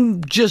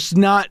I'm just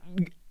not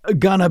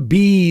gonna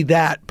be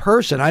that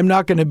person. I'm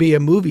not gonna be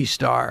a movie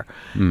star.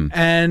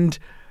 And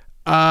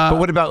but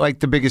what about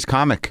like The Biggest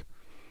Comic?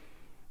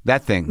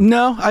 That thing.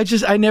 No, I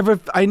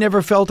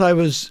never felt I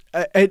was.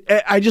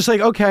 I just like,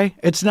 okay,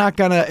 it's not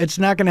gonna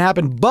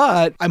happen.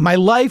 But my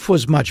life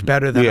was much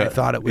better than I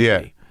thought it would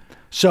be.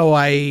 So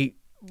I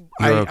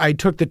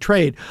took the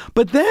trade.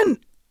 But then,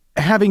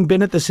 having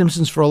been at the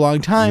Simpsons for a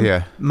long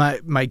time,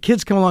 my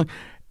kids come along.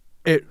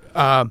 It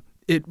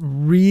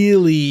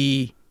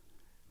really,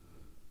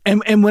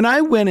 and when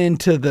I went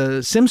into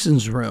the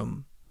Simpsons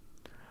room,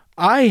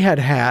 I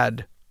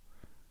had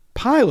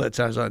pilots.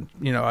 I was on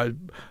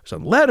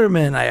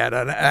Letterman. I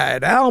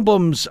had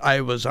albums.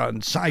 I was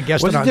on. I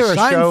guess on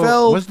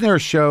Seinfeld. Wasn't there a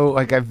show?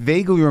 Like, I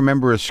vaguely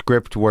remember a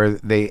script where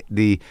that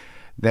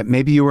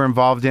maybe you were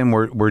involved in,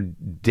 where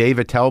Dave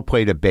Attell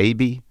played a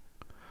baby.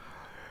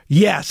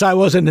 Yes, I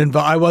wasn't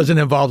involved. I wasn't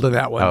involved in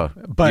that one. Oh,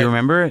 but do you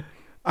remember it?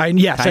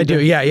 Yes, I do.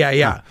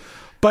 Yeah. Huh.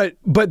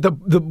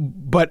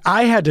 But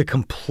I had to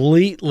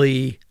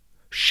completely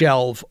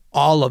shelve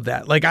all of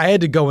that. Like, I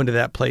had to go into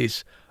that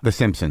place. The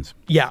Simpsons.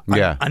 Yeah.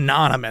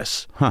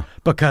 Anonymous. Huh.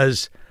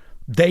 Because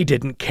they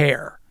didn't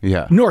care.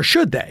 Yeah. Nor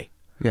should they.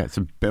 Yeah, it's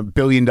a $1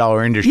 billion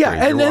industry.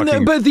 Yeah,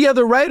 but the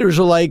other writers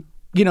are like,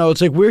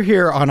 it's like, we're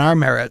here on our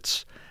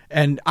merits.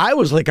 And I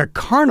was like a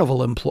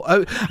carnival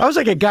employee. I was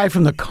like a guy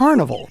from the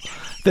carnival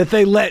that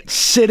they let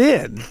sit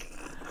in.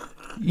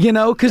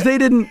 Because they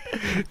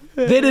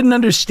didn't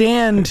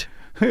understand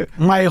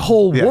my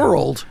whole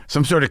world.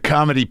 Some sort of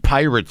comedy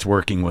pirates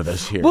working with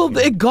us here. Well,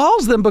 it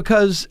galls them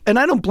because, and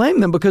I don't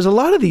blame them, because a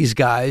lot of these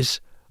guys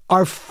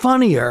are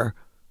funnier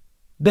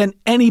than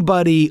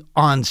anybody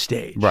on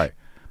stage. Right.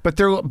 But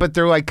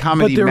they're like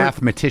comedy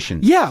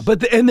mathematicians. Yeah, but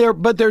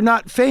they're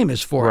not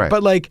famous for it.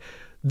 But like,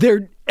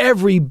 they're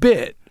every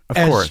bit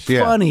as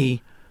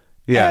funny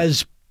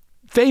as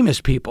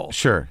famous people.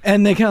 Sure.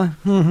 And they kind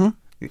of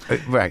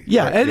right.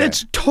 Yeah, and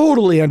it's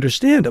totally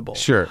understandable.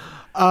 Sure.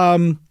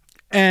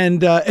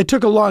 And it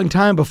took a long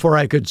time before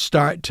I could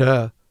start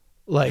to,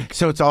 like.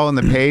 So it's all on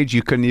the page.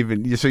 You couldn't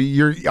even. So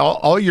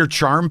all your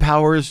charm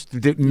powers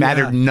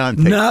mattered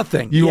nothing.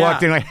 Nothing. You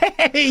walked in like,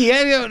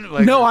 hey,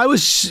 like, no, I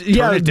was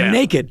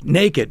naked.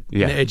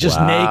 Yeah, just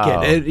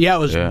naked. It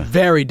was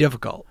very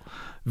difficult.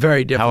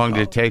 Very difficult. How long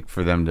did it take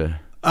for them to?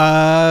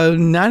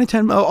 9 to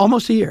 10,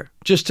 almost a year.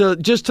 Just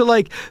to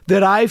like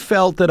that. I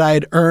felt that I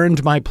had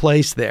earned my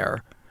place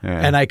there.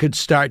 and I could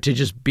start to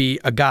just be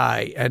a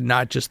guy and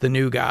not just the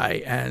new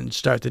guy and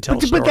start to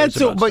tell stories about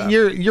stuff. But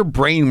your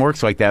brain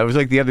works like that. It was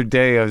like the other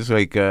day I was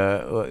like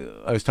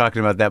I was talking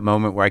about that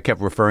moment where I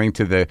kept referring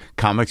to the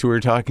comics we were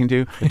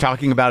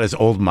talking about as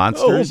old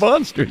monsters. Old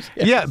monsters.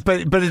 Yes. Yeah,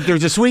 but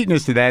there's a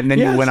sweetness to that, and then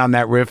you went on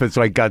that riff. It's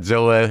like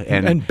Godzilla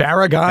and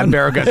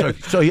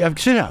Baragon. So you have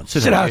sit down.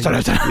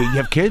 You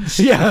have kids?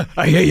 Yeah,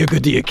 I hear you're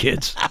good to your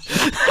kids.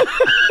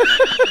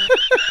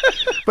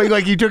 But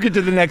like you took it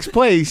to the next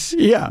place,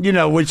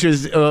 which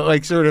is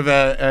like sort of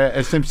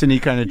a Simpson-y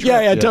kind of trip.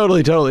 Yeah,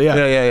 totally,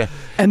 yeah.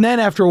 And then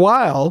after a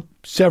while,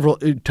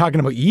 talking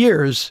about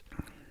years,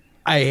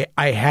 I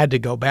had to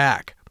go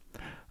back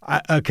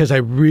because I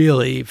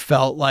really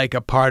felt like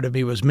a part of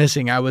me was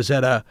missing. I was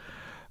at a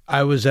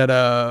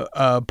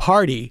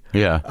party,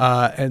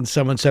 and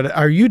someone said,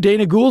 "Are you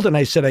Dana Gould?" And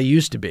I said, "I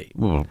used to be."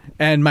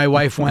 And my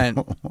wife went,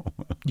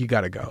 "You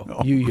got to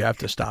go. You have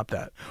to stop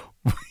that."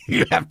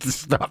 You have to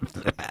stop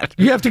that.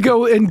 You have to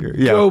go and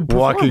go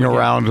walking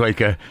around like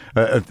a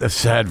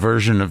sad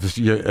version of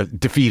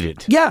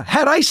defeated. Yeah.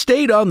 Had I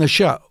stayed on the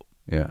show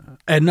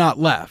and not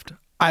left,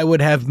 I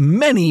would have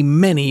many,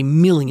 many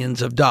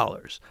millions of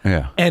dollars.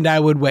 Yeah. And I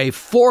would weigh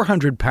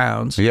 400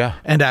 pounds. Yeah.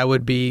 And I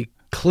would be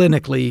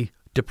clinically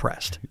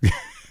depressed.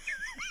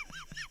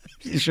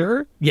 You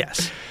sure?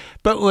 Yes.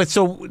 But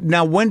so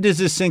now when does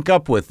this sync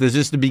up with? Is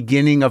this the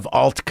beginning of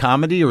alt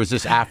comedy or is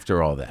this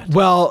after all that?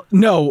 Well,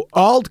 no,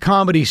 alt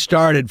comedy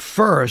started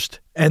first,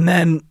 and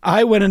then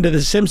I went into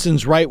The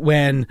Simpsons right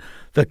when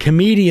the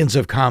comedians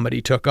of comedy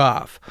took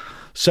off.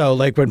 So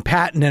like when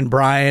Patton and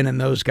Brian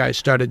and those guys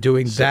started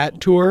doing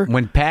that tour.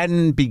 When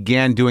Patton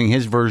began doing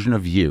his version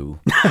of you.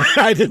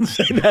 I didn't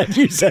say that.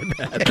 You said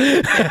that.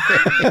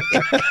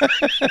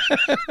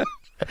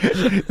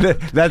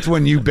 That's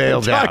when you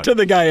bailed out. Talk to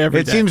the guy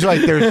every day. It seems like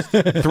there's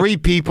 3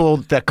 people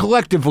that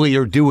collectively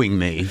are doing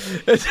me.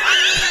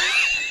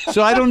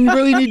 So I don't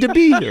really need to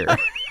be here.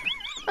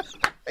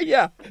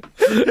 Yeah.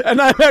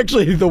 And I'm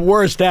actually the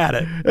worst at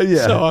it.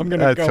 Yeah. So I'm going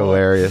to go. That's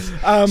hilarious.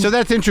 So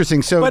that's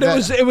interesting. So but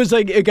it was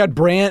like it got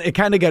branded. It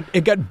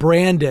got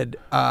branded.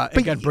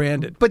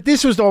 But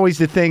this was always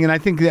the thing, and I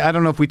think I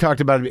don't know if we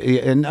talked about it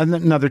in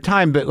another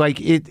time, but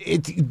like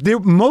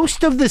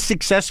most of the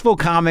successful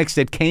comics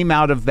that came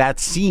out of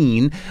that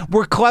scene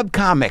were club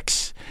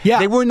comics. Yeah.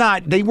 They're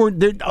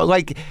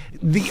like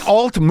the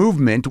alt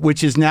movement,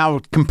 which is now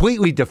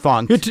completely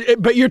defunct.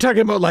 But you're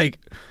talking about like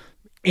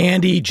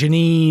Andy,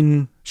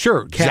 Janine,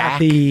 sure,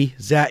 Kathy,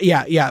 Zach,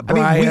 Brian.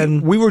 I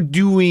mean, we were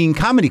doing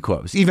comedy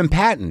clubs, even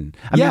Patton.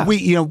 I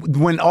mean,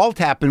 when alt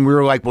happened, we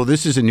were like, well,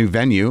 this is a new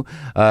venue,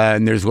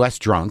 and there's less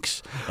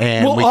drunks,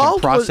 and we can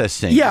process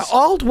things. Yeah,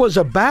 alt was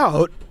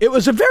it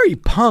was a very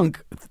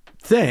punk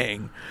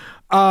thing.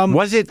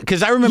 Was it?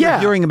 Because I remember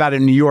hearing about it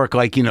in New York,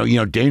 like,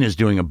 Dana's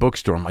doing a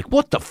bookstore. I'm like,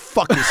 what the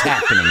fuck is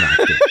happening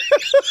out there?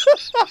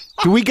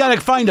 Do we got to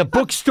find a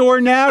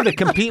bookstore now to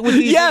compete with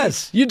these?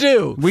 Yes, you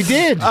do. We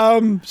did.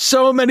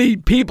 So many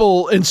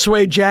people in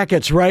suede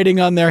jackets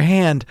writing on their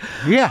hand.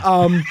 Yeah.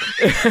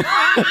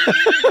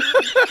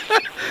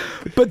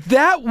 But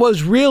that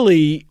was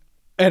really,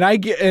 a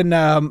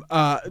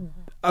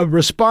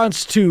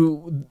response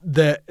to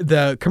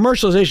the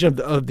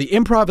commercialization of the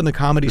improv and the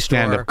comedy store.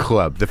 Stand-up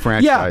club, the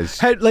franchise.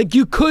 Yeah,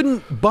 you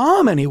couldn't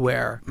bomb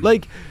anywhere.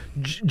 Like,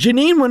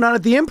 Janine went on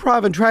at the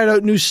improv and tried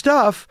out new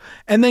stuff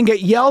and then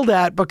get yelled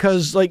at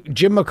because like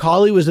Jim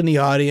McCauley was in the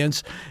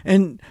audience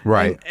and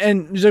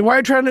he's like, why are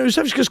you trying to do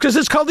stuff? Because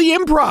it's called the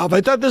improv.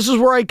 I thought this is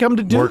where I come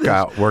to do work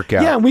out.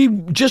 Yeah, we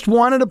just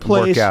wanted a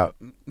place. Work out.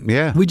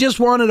 Yeah. We just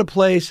wanted a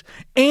place.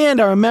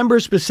 And I remember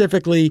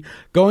specifically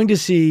going to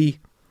see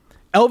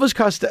Elvis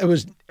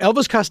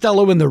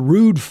Costello and the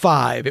Rude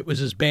Five. It was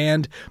his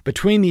band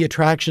Between the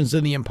Attractions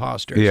and the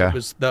Imposters. Yeah. It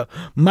was the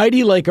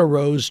Mighty Like a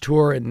Rose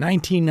tour in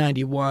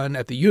 1991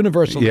 at the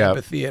Universal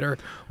Amphitheater,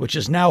 which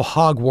is now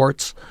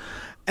Hogwarts.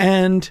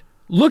 And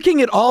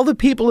looking at all the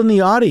people in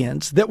the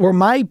audience that were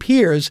my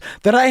peers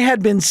that I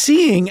had been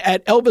seeing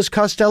at Elvis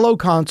Costello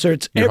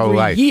concerts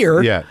every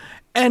year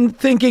and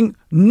thinking,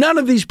 none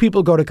of these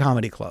people go to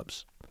comedy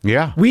clubs.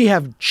 Yeah. We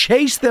have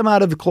chased them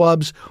out of the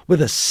clubs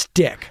with a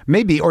stick.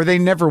 Maybe, or they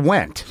never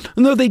went.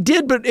 No, they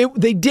did, but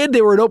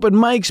they were at open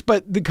mics,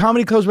 but the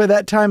comedy clubs by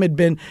that time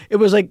it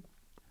was like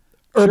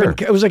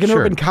an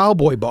urban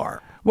cowboy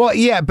bar. Well,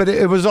 yeah, but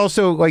it was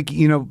also like,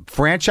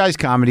 franchise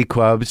comedy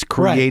clubs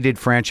created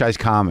franchise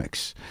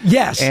comics.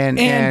 Yes.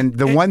 And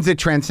the ones that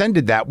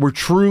transcended that were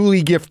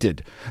truly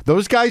gifted.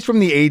 Those guys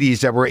from the 80s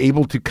that were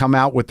able to come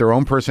out with their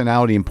own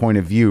personality and point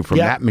of view from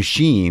that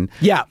machine.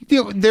 Yeah.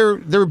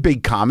 They're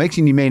big comics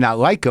and you may not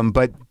like them,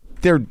 but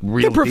they're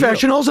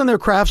professionals and they're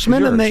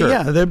craftsmen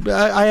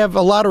I have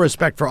a lot of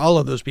respect for all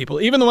of those people,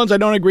 even the ones I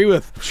don't agree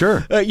with.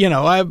 Sure.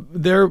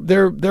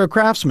 They're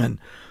craftsmen.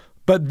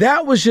 But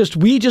that was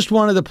we just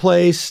wanted a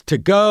place to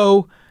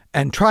go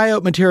and try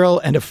out material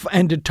and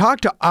to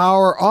talk to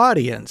our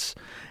audience.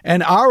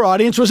 And our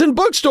audience was in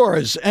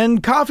bookstores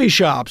and coffee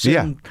shops.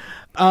 And,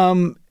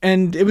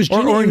 And it was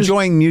or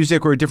enjoying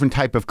music or a different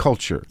type of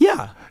culture.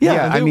 Yeah.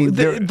 I mean,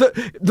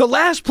 the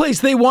last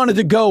place they wanted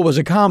to go was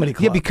a comedy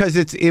club. Yeah, because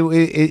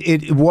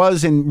it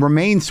was and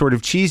remains sort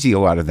of cheesy. A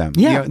lot of them.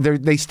 Yeah,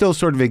 they still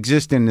sort of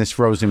exist in this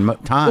frozen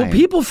time. Well,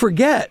 people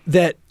forget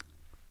that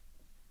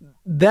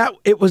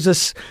it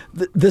was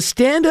the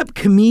stand-up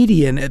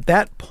comedian at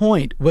that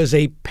point was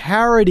a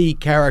parody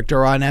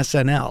character on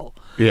SNL.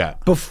 Yeah.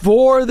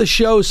 Before the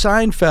show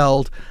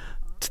Seinfeld,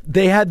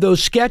 they had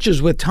those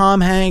sketches with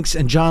Tom Hanks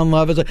and John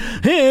Lovitz. Like,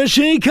 here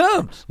she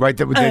comes, right?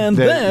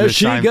 There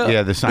she goes.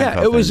 Yeah, the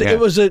Seinfeld.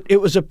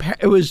 Yeah,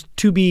 it was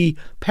to be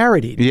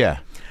parodied. Yeah,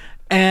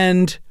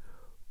 and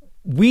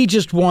we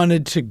just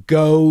wanted to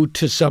go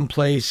to some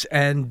place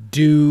and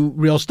do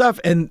real stuff.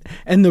 And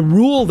the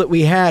rule that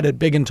we had at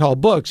Big and Tall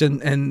Books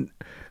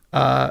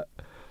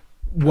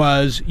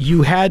was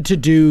you had to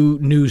do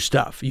new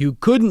stuff. You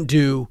couldn't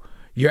do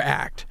your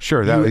act.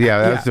 Sure.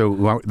 That's the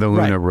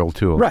Luna rule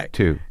too. Right.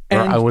 Too.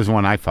 Or it was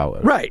one I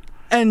followed. Right.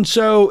 And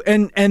so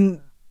and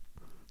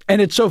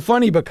it's so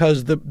funny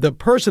because the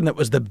person that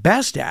was the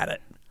best at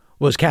it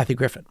was Kathy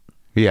Griffin.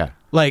 Yeah.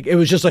 Like, it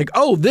was just like,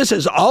 oh, this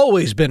has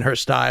always been her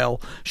style.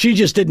 She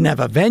just didn't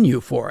have a venue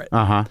for it.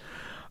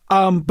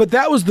 But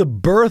that was the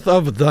birth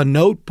of The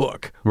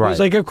Notebook. Right. It was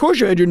like, of course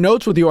you had your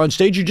notes with you on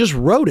stage. You just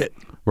wrote it.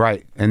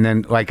 Right. And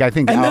then, like, I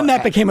think... And then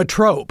that became a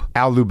trope.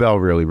 Al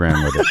Lubell really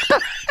ran with it.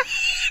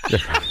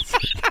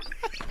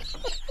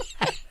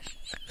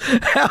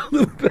 Al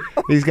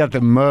Lubell. He's got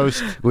the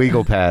most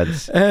legal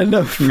pads. And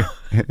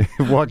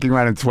walking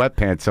around in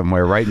sweatpants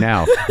somewhere right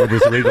now with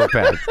his legal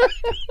pads.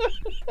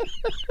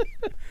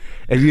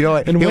 And you know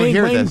what? And he'll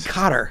hear Wayne this.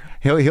 Cotter.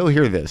 He'll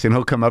hear this, and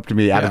he'll come up to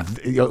me out of.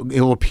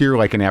 He'll appear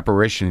like an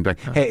apparition. And be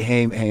like,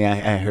 hey!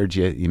 I heard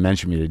you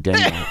mentioned me today.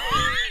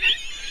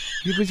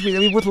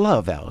 With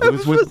love, Al. It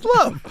was with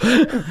love.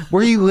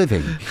 Where are you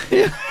living?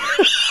 Yeah.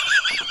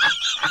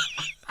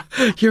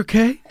 You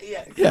okay?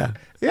 Yeah.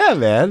 Yeah,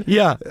 man.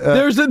 Yeah.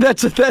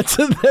 That's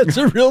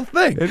a real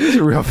thing. It is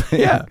a real thing.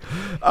 Yeah.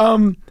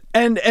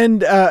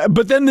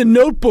 But then The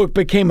Notebook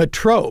became a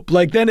trope.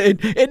 Like, then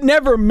it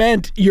never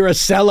meant you're a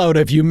sellout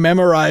if you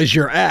memorize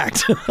your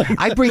act.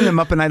 I bring them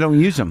up and I don't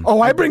use them.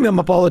 Oh, I bring them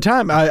up all the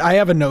time. I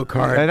have a note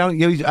card. I don't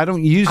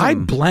use them. I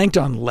blanked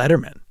on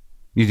Letterman.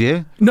 You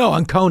did? No,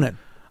 on Conan.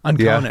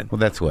 Conan. Well,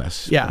 that's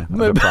less. Yeah.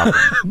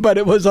 But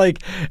it was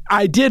like,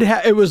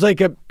 it was like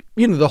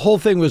the whole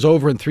thing was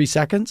over in 3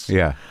 seconds.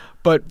 Yeah.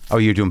 But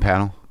you're doing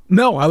panel?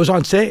 No, I was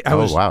on stage. I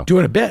was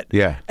doing a bit.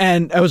 Yeah.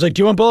 And I was like,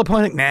 do you want bullet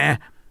point? Like, nah.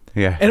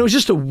 Yeah. And it was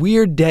just a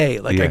weird day.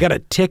 Like, I got a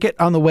ticket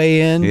on the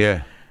way in.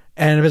 Yeah.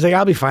 And it was like,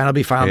 I'll be fine. I'll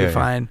be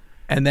fine.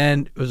 And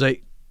then it was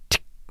like,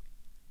 tick.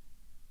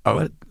 Oh.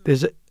 What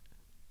is it?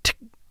 Tick.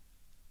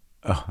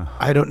 Oh.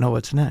 I don't know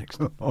what's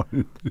next.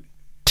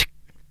 Tick.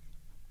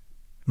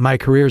 My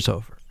career's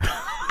over.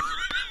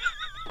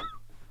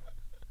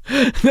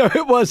 No,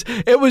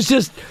 it was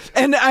just,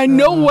 and I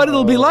know what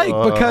it'll be like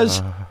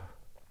because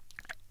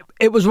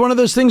it was one of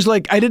those things.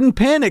 Like, I didn't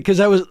panic because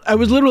I was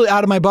literally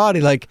out of my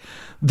body. Like,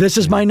 this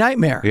is my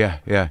nightmare.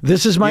 Yeah.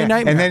 This is my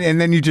nightmare. And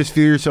then you just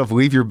feel yourself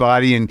leave your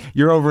body, and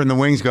you're over in the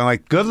wings, going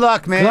like, "Good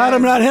luck, man." Glad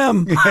I'm not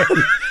him.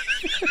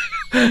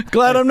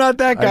 Glad I'm not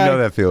that guy. I know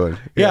that feeling.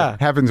 Yeah. It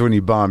happens when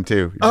you bomb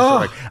too. You're just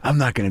like, I'm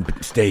not going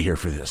to stay here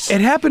for this.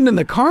 It happened in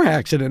the car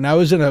accident. I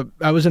was in a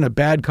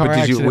bad car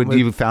accident.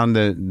 You found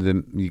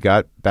you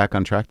got back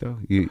on track though?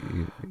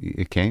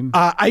 It came?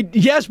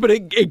 Yes, but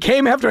it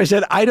came after I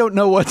said, I don't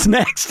know what's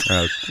next.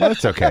 Well,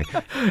 that's okay.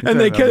 And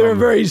they were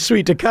very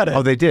sweet to cut it.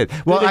 Oh, they did.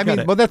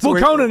 Well, that's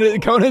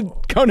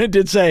Conan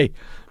did say,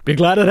 be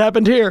glad it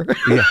happened here.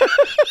 Yeah.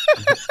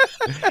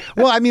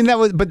 Well,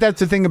 but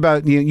that's the thing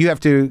about, you have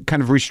to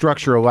kind of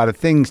restructure a lot of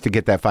things to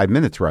get that 5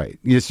 minutes right.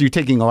 You're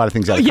taking a lot of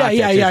things out of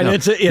context. Yeah.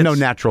 There's no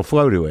natural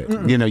flow to it.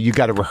 Mm-mm. You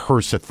got to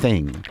rehearse a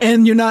thing.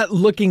 And you're not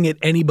looking at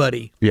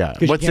anybody. Yeah.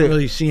 Because you can't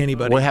really see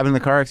anybody. What happened in the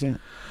car accident?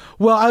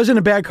 Well, I was in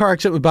a bad car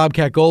accident with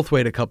Bobcat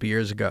Goldthwait a couple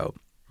years ago.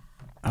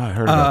 Oh, I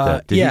heard about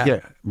that. Did you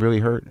get really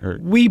hurt? Or?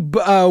 We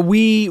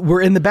were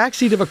in the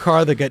backseat of a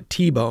car that got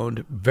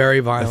T-boned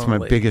very violently. That's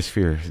my biggest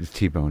fear, is the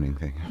T-boning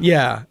thing.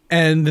 Yeah,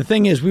 and the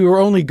thing is, we were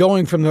only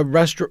going from the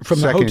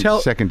the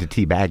hotel. Second to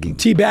teabagging.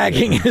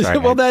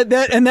 Teabagging. Well,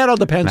 that all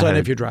depends on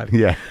if you're driving.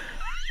 Yeah,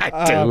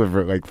 I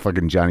deliver like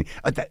fucking Johnny.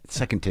 That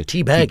second to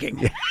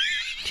teabagging.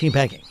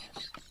 Teabagging.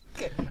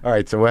 All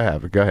right, so what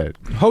happened? Go ahead.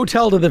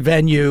 Hotel to the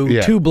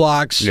venue, 2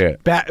 blocks. Yeah.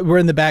 We're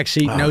in the back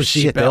seat, no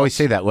seatbelts. They always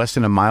say that, less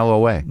than a mile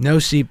away. No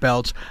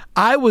seatbelts.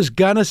 I was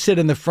gonna sit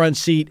in the front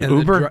seat. And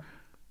Uber?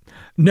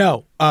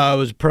 No, it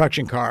was a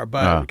production car,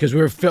 but because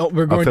we were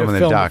going to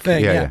film the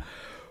thing. Yeah.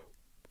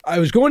 I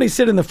was going to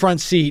sit in the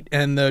front seat,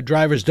 and the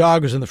driver's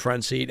dog was in the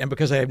front seat. And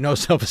because I have no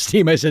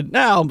self-esteem, I said, "No,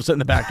 I'll sit in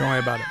the back. Don't worry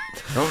about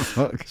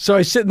it." So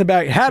I sit in the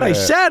back. Had I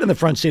sat in the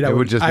front seat, I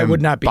would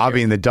not be Bobby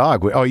here. And the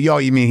dog. Oh,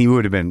 you mean he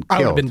would have been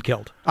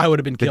killed? I would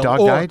have been killed. The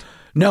dog died?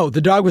 No,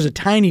 the dog was a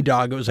tiny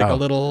dog. It was like a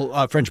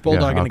little French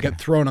bulldog, and it got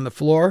thrown on the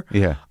floor.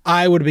 Yeah.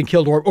 I would have been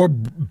killed or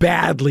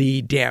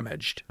badly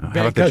damaged. How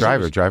about the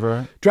driver? Driver,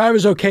 right?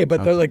 Driver's okay,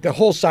 but the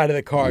whole side of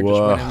the car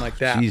just went in like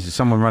that. Jesus,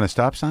 someone run a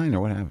stop sign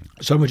or what happened?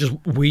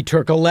 We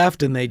took a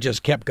left, and they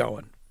just kept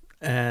going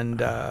and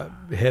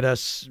hit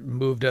us,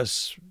 moved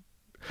us.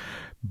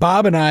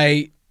 Bob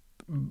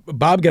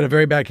got a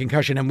very bad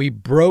concussion, and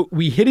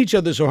we hit each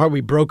other so hard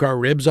we broke our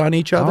ribs on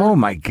each other. Oh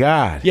my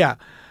God. Yeah.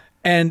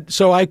 And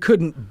so I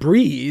couldn't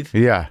breathe.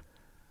 Yeah.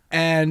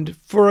 And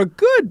for a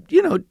good,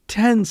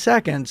 10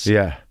 seconds,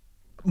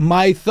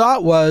 my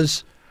thought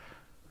was,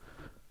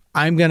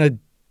 I'm going to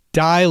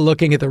die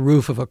looking at the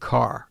roof of a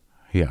car.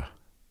 Yeah.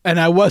 And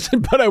I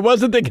wasn't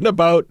thinking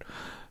about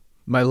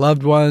my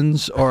loved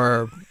ones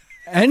or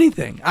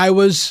anything. I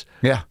was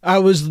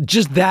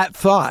just that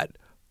thought.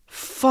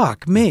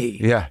 Fuck me.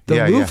 Yeah.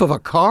 The roof of a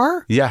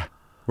car? Yeah.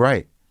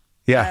 Right.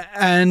 Yeah.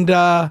 And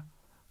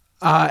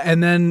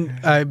then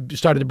I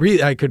started to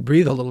breathe. I could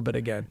breathe a little bit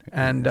again.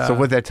 And so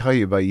what'd that tell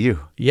you about you?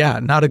 Yeah,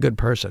 not a good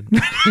person.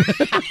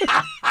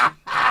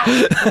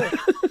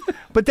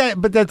 But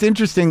that's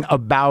interesting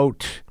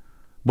about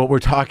what we're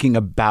talking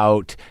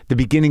about, the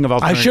beginning of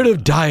alternative. I should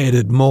have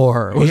dieted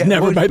more. It was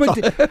never my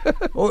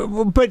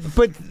thought.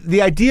 But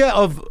the idea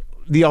of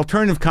the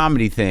alternative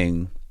comedy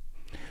thing,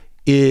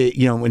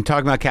 when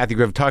talking about Kathy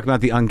Griffin, talking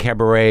about the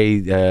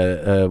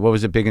Uncabaret, what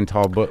was it, Big and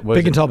Tall Books?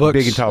 Big and Tall Books.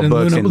 Big and Tall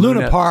Books.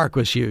 Luna Park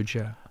was huge,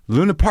 yeah.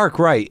 Luna Park,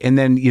 right. And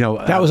then,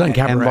 that was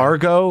Uncabaret. And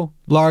Largo,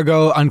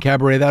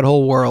 Uncabaret, that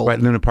whole world. Right,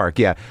 Luna Park,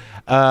 yeah.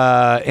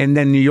 And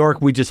then New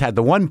York, we just had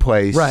the one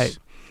place. Right.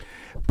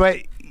 But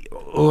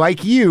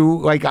like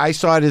I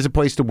saw it as a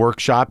place to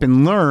workshop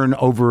and learn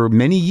over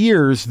many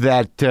years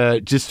that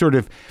just sort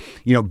of,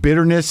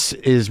 bitterness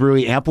is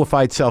really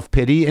amplified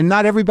self-pity, and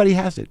not everybody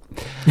has it.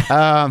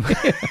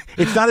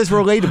 It's not as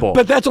relatable.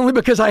 But that's only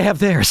because I have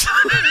theirs.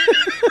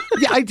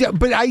 Yeah,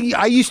 but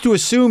I used to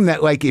assume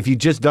that, like, if you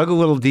just dug a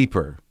little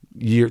deeper,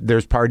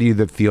 there's part of you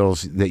that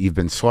feels that you've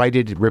been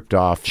slighted, ripped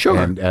off, sure,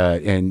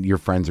 and your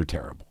friends are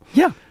terrible.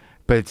 Yeah.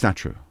 But it's not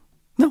true.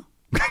 No.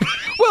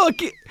 Well,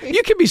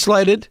 you can be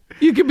slighted.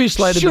 You can be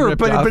slighted. Sure, and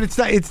ripped off. But it's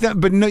not. It's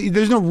not. But no,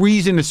 there's no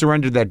reason to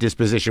surrender that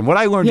disposition. What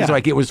I learned is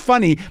it was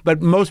funny,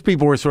 but most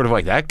people were sort of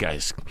like, that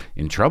guy's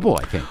in trouble,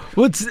 I think.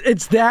 Well,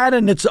 it's that,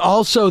 and it's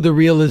also the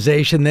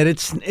realization that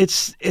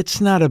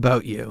it's not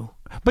about you.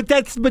 But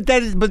that's what I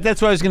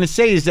was going to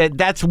say, is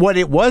that's what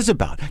it was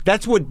about.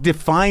 That's what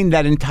defined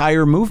that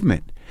entire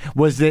movement,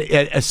 was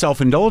a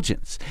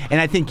self-indulgence.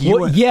 And I think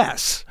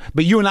yes.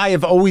 But you and I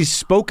have always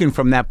spoken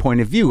from that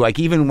point of view. Like,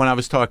 even when I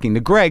was talking to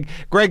Greg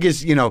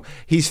is,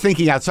 he's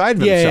thinking outside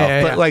of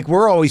himself. But like,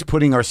 we're always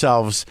putting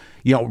ourselves,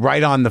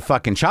 right on the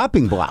fucking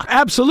chopping block.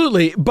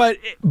 Absolutely. But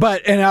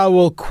and I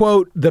will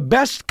quote the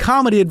best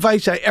comedy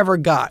advice I ever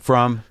got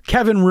from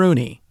Kevin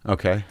Rooney.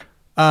 Okay.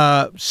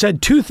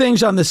 Said two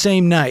things on the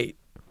same night.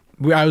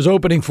 I was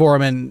opening for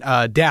him in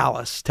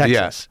Dallas,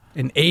 Texas,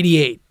 in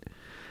 '88.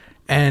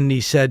 And he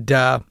said,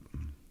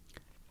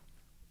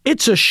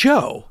 it's a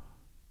show.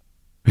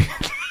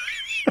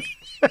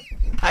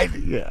 I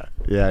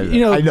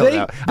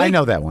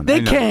know that one.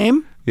 They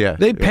came. Yeah.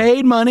 They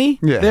paid money.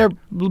 Yeah.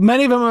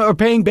 Many of them are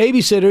paying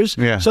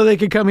babysitters so they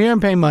could come here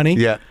and pay money.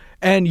 Yeah.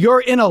 And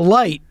you're in a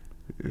light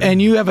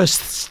and you have a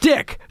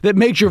stick that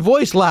makes your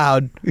voice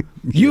loud.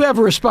 You have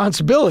a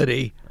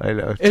responsibility. I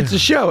know. It's a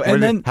show.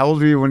 And then, how old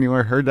were you when you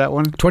heard that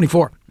one?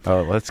 24.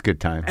 Oh, well, that's a good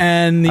time.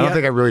 And I don't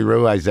think I really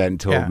realized that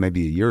until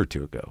maybe a year or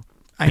two ago.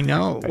 I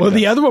know. Well,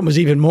 the other one was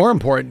even more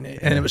important,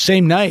 and it was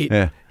same night.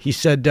 Yeah. He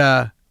said,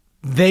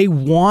 they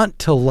want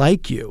to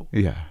like you.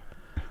 Yeah.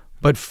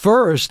 But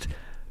first,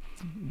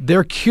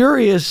 they're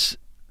curious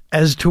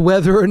as to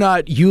whether or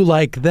not you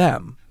like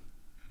them.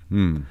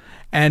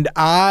 And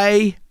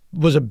I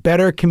was a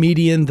better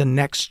comedian the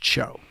next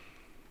show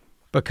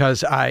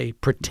because I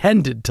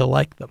pretended to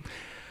like them.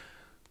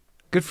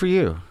 Good for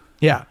you.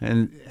 Yeah.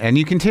 And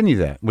you continue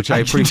that, which I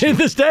appreciate. To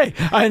this day.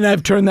 And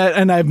I've turned that,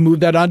 and I've moved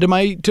that on to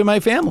my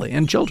family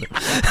and children.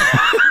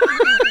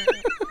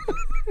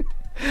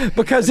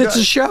 Because it's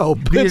a show.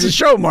 It's a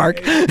show,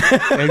 Mark. And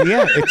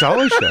it's all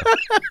a show.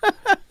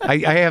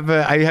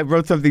 I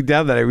wrote something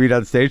down that I read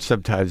on stage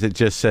sometimes. It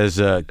just says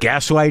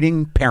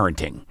gaslighting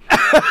parenting.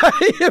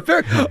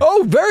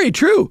 Very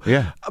true.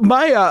 Yeah.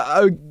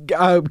 My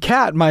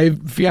Kat, my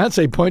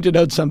fiance, pointed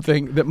out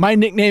something that my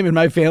nickname in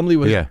my family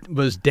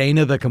was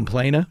Dana the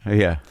Complainer.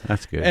 Yeah,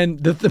 that's good. And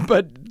the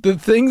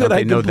thing that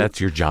I know that's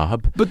your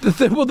job. But the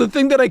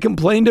thing that I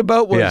complained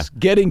about was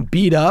getting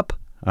beat up.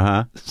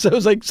 Uh-huh. So it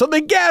was like, so they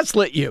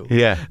gaslit you.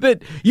 Yeah.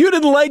 That you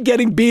didn't like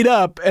getting beat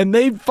up, and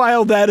they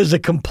filed that as a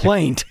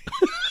complaint.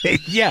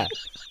 Yeah.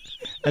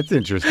 That's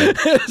interesting.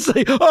 It's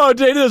like, oh,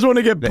 Dana doesn't want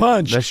to get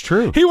punched. That's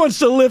true. He wants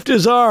to lift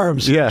his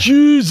arms. Yeah.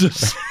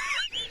 Jesus.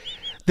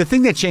 The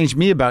thing that changed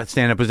me about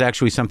stand-up was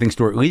actually something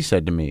Stuart Lee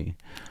said to me,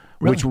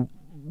 which,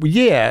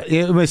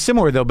 it was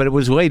similar though, but it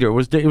was later.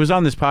 It was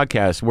on this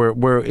podcast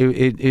where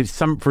it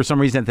for some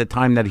reason at the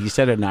time that he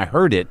said it and I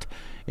heard it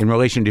in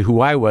relation to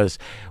who I was,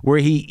 where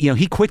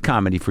he quit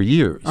comedy for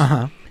years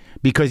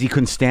because he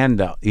couldn't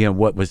stand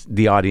what was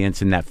the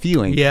audience and that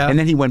feeling. Yeah. And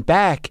then he went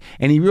back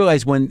and he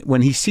realized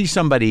when he sees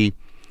somebody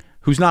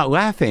who's not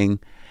laughing,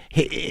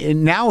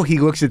 now he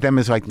looks at them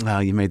as like, "Oh,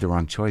 you made the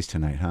wrong choice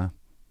tonight, huh?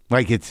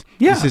 Like this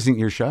isn't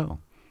your show.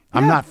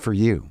 I'm not for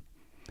you,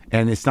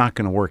 and it's not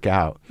going to work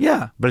out."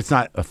 Yeah, but it's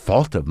not a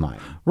fault of mine.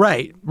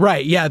 Right.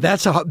 Yeah,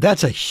 that's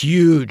a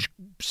huge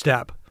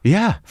step.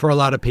 Yeah, for a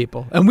lot of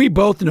people, and we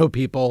both know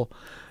people.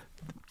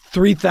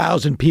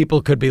 3,000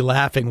 people could be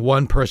laughing,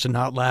 one person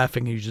not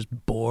laughing, and you just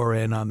bore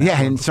in on that. Yeah,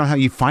 and somehow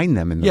you find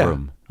them in the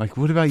room. Like,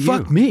 what about you?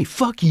 Fuck me,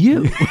 fuck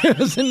you.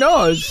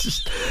 No, it's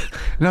just...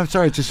 No, I'm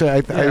sorry. It's just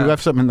I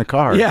left something in the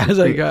car. Yeah, it's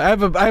like I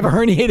have a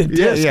herniated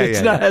disc.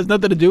 Has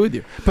nothing to do with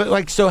you. But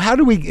like, so how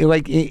do we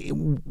like?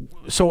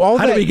 So all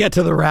how do we get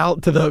to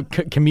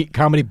the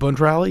comedy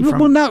Bund rally?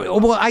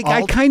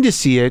 I kind of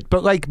see it,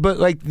 but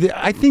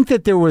I think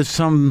that there was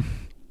some.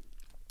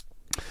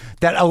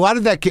 That a lot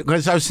of that,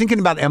 because I was thinking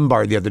about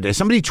Embar the other day.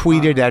 Somebody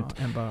tweeted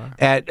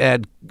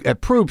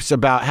at Proops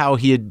about how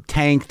he had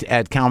tanked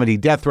at Comedy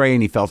Death Ray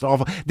and he felt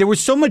awful. There was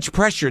so much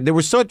pressure. It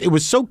was so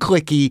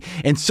clicky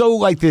and so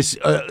like this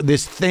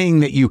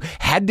thing that you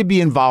had to be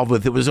involved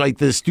with. It was like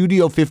the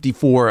Studio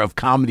 54 of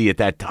comedy at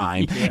that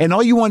time, and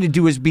all you wanted to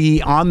do was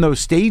be on those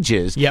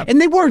stages. Yep. And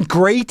they weren't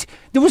great.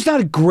 There was not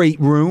a great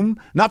room,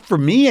 not for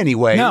me,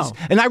 anyways. No.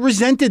 And I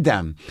resented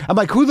them. I'm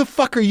like, who the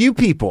fuck are you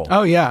people?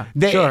 Oh yeah,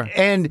 sure.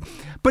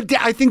 But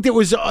I think it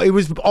was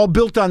all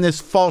built on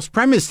this false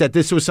premise that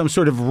this was some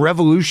sort of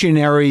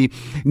revolutionary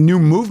new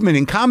movement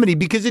in comedy,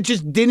 because it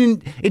just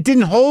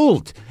didn't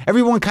hold.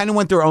 Everyone kind of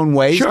went their own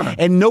way,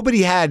 and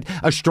nobody had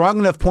a strong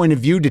enough point of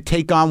view to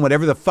take on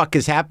whatever the fuck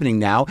is happening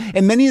now.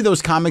 And many of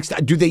those comics,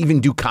 do they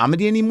even do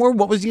comedy anymore?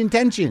 What was the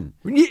intention?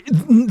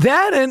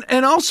 That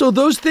and also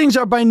those things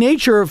are by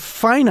nature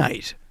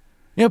finite.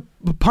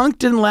 Punk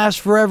didn't last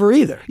forever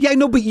either. Yeah, I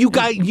know, but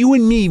you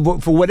and me,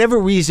 for whatever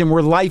reason,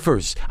 were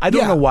lifers. I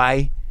don't know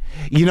why.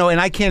 And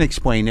I can't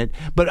explain it,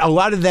 but a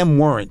lot of them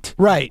weren't.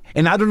 Right.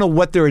 And I don't know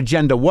what their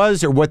agenda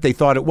was or what they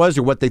thought it was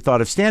or what they thought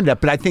of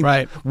stand-up, but I think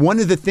one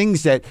of the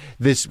things that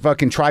this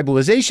fucking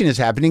tribalization is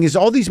happening is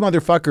all these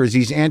motherfuckers,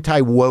 these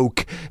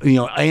anti-woke,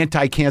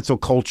 anti-cancel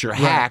culture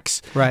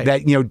hacks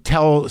that,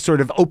 tell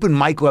sort of open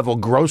mic level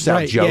gross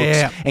out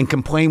jokes and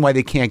complain why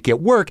they can't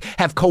get work,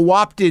 have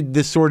co-opted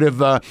this sort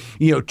of,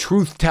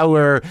 truth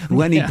teller,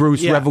 Lenny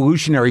Bruce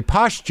revolutionary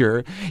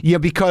posture,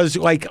 because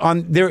like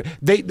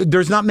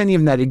there's not many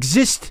of them that exist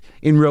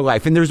in real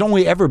life, and there's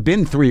only ever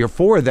been 3 or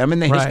 4 of them in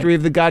the history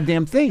of the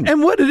goddamn thing.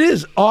 And what it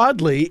is,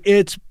 oddly,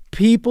 it's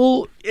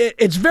people.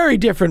 It's very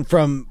different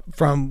from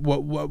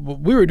what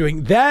we were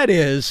doing. That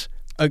is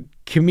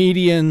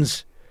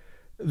comedians.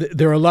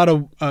 There are a lot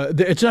of.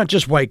 It's not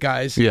just white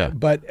guys. Yeah.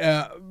 But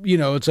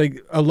it's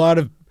like a lot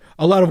of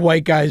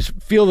white guys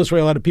feel this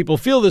way. A lot of people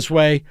feel this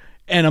way,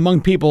 and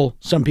among people,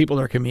 some people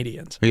are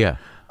comedians. Yeah.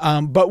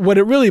 But what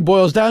it really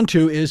boils down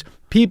to is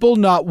people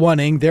not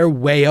wanting their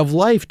way of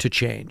life to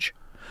change.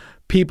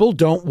 People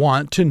don't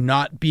want to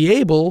not be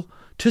able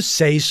to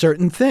say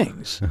certain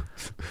things.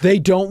 They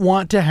don't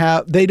want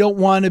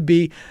to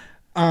be,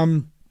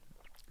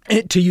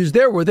 to use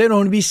their word, they don't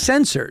want to be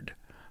censored.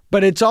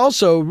 But it's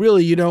also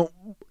really, you don't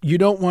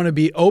want to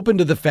be open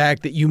to the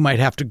fact that you might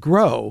have to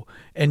grow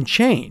and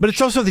change. But it's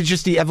also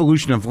just the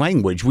evolution of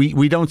language.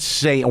 We don't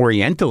say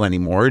Oriental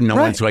anymore. No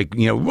one's like,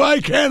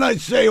 why can't I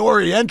say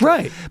Oriental?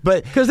 Right.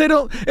 But because they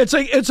don't. It's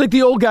like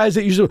the old guys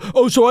that used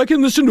to. So I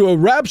can listen to a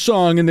rap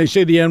song and they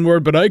say the N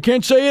word, but I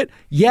can't say it.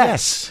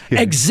 Yes.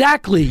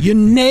 Exactly. You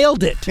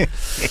nailed it.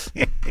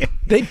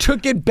 They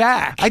took it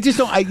back. I just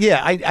don't.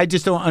 I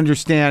just don't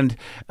understand.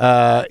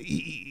 I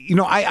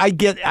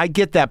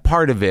get that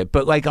part of it,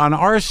 but like on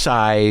our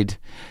side.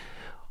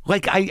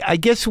 Like, I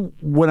guess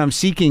what I'm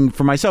seeking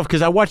for myself,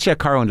 because I watched that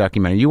Carlin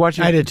documentary. You watched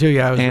it? I did too,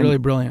 yeah. It was really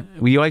brilliant.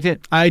 You liked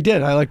it? I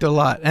did. I liked it a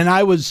lot. And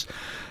I was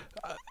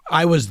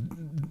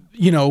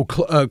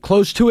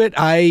close to it.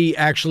 I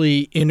actually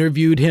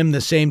interviewed him the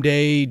same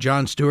day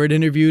Jon Stewart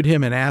interviewed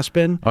him in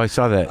Aspen. Oh, I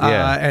saw that,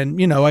 yeah.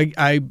 And,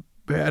 I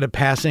had a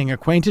passing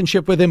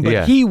acquaintanceship with him,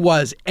 but he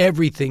was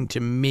everything to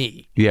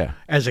me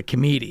as a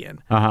comedian.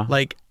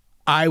 Like,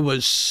 I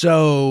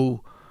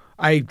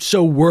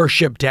so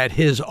worshipped at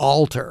his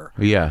altar.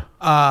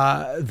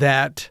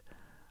 That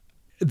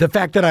the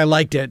fact that I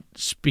liked it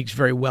speaks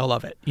very well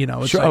of it.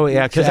 It's sure.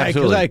 Because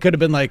I could have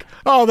been like,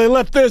 oh, they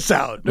left this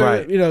out.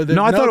 Right. I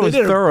thought it was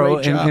thorough,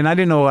 and I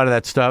didn't know a lot of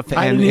that stuff.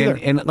 I didn't either.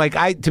 And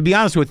like to be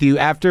honest with you,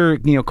 after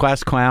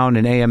Class Clown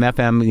and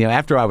AM/FM,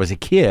 after I was a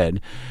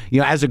kid,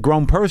 as a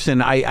grown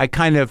person, I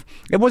kind of,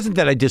 it wasn't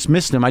that I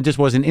dismissed him. I just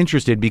wasn't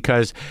interested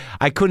because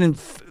I couldn't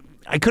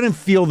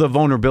feel the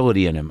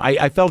vulnerability in him.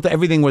 I felt that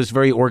everything was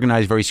very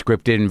organized, very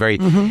scripted, and very.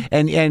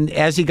 And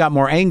as he got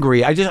more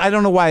angry, I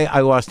don't know why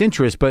I lost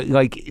interest. But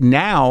like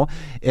now,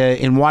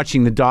 in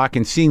watching the doc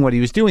and seeing what he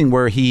was doing,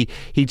 where he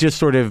just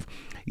sort of.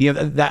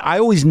 That I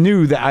always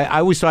knew that I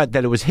always thought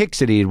that it was Hicks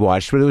that he had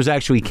watched, but it was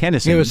actually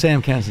Kennison. It was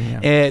Sam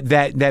Kennison,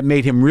 yeah. That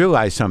made him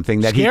realize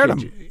something that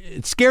him.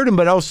 It scared him,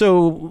 but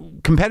also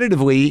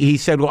competitively, he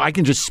said, "Well, I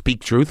can just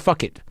speak truth.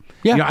 Fuck it."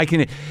 You know, I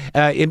can,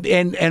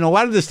 and a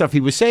lot of the stuff he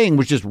was saying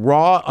was just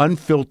raw,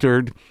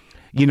 unfiltered,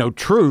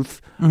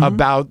 truth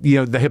about,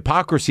 the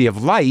hypocrisy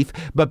of life.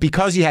 But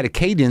because he had a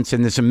cadence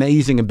and this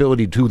amazing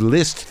ability to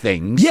list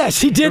things. Yes,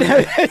 he did.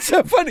 It's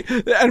so funny.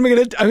 I'm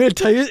going to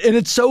tell you, and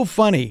it's so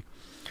funny.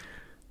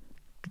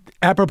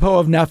 Apropos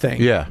of nothing.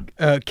 Yeah.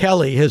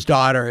 Kelly, his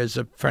daughter, is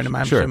a friend of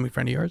mine. Sure. I'm a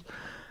friend of yours.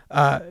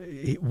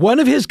 One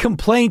of his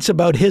complaints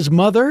about his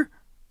mother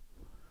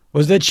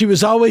was that she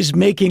was always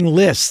making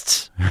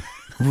lists.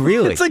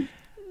 Really? It's like,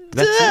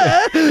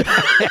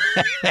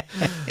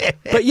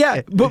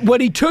 but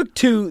what he took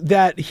to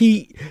that,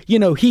 he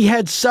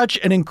had such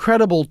an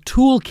incredible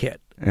toolkit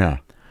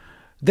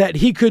that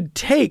he could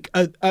take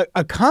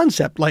a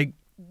concept like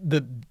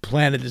the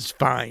planet is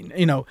fine,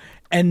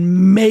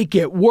 and make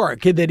it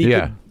work. That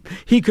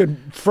he could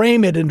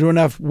frame it into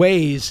enough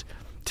ways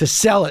to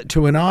sell it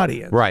to an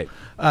audience. Right.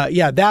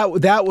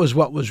 That was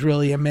what was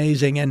really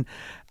amazing. And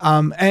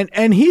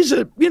he's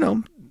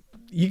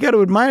you got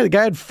to admire the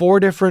guy had 4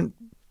 different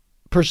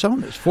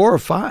personas, 4 or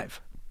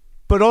 5.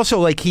 But also,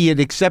 like, he had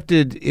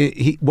accepted,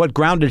 what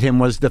grounded him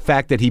was the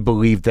fact that he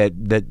believed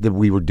that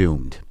we were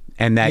doomed.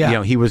 And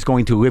that, he was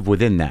going to live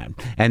within that.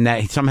 And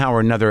that somehow or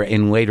another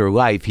in later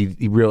life,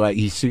 he realized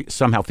he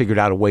somehow figured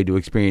out a way to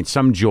experience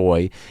some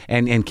joy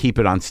and keep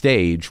it on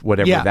stage,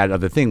 whatever that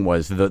other thing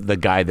was, the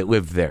guy that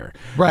lived there.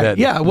 Right.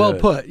 Well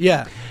put.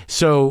 Yeah.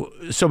 So,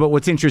 but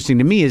what's interesting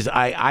to me is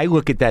I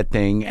look at that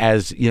thing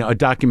as, a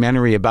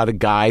documentary about a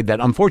guy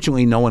that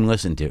unfortunately no one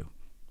listened to.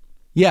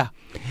 Yeah.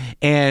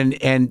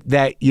 And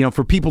that,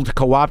 for people to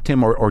co-opt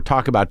him or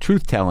talk about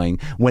truth-telling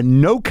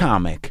when no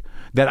comic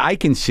that I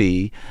can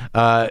see,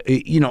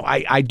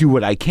 I do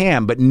what I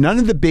can, but none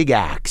of the big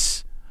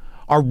acts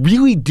are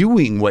really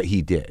doing what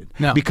he did.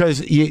 No. Because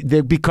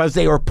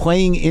they are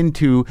playing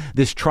into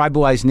this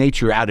tribalized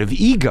nature out of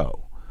ego.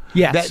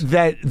 Yes.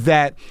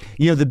 That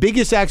the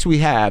biggest acts we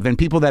have and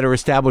people that are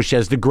established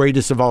as the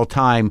greatest of all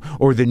time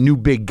or the new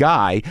big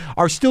guy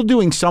are still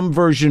doing some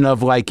version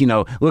of like,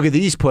 look at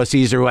these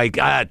pussies or like,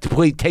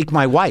 please take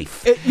my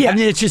wife. I mean,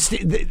 it's just,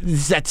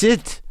 that's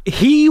it.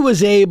 He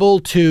was able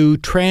to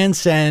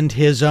transcend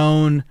his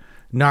own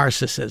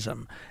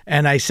narcissism.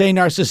 And I say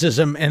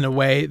narcissism in a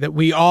way that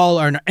we all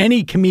are.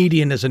 Any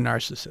comedian is a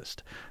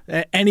narcissist.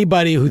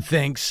 Anybody who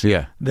thinks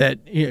that,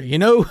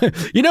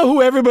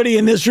 who everybody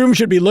in this room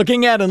should be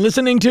looking at and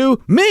listening to?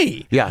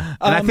 Me. Yeah.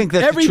 And I think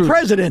that's every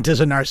president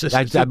is a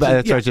narcissist. That's what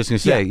I was just going to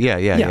say.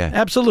 Yeah.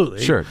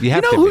 Absolutely. Sure. You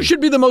know who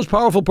should be the most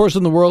powerful person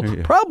in the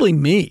world? Probably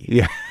me.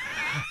 Yeah.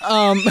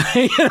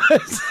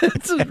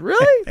 It's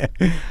really?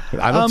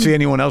 I don't see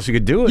anyone else who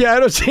could do it. Yeah, I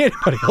don't see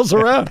anybody else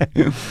around.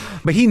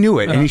 But he knew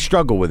it, and he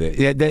struggled with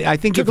it. I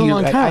think Took a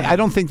long time. I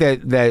don't think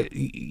that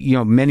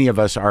many of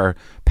us are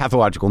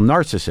pathological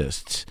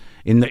narcissists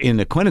in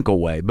the clinical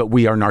way, but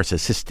we are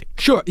narcissistic.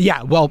 Sure.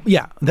 Yeah. Well,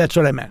 yeah. That's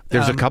what I meant.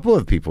 There's a couple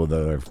of people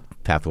that are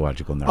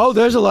pathological narcissists. Oh,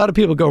 there's a lot of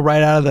people go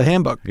right out of the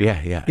handbook.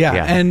 Yeah.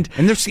 And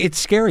it's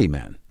scary,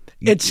 man.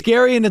 It's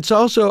scary, and it's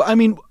also. I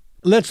mean,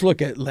 let's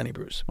look at Lenny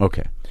Bruce.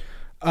 Okay.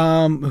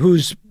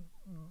 Who's,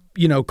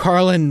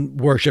 Carlin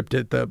worshipped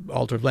at the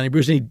altar of Lenny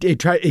Bruce, and he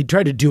tried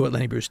to do what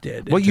Lenny Bruce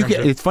did. Well,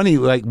 it's funny,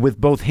 like with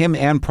both him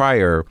and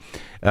Pryor,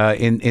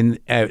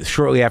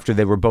 shortly after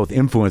they were both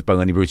influenced by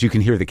Lenny Bruce, you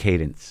can hear the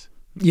cadence.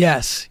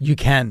 Yes, you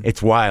can.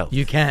 It's wild.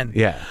 You can.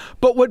 Yeah.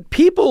 But what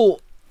people,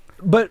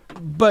 but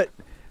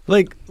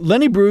like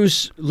Lenny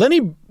Bruce,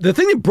 the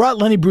thing that brought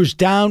Lenny Bruce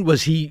down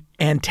was he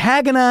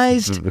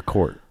antagonized the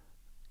court.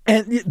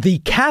 And the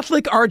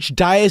Catholic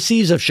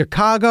Archdiocese of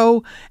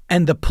Chicago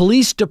and the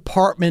police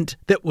department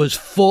that was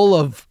full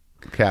of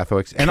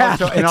Catholics. And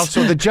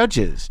also the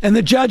judges. And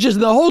the judges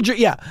and the whole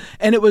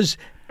and it was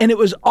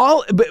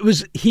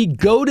he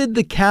goaded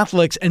the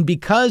Catholics, and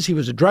because he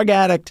was a drug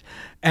addict,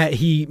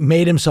 he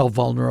made himself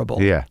vulnerable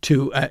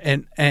to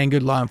and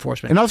angered law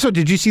enforcement. And also,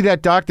 did you see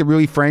that doc that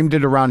really framed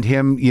it around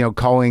him,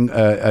 calling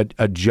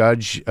a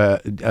judge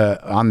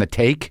on the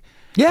take?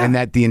 Yeah. And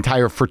that the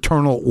entire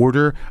fraternal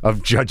order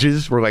of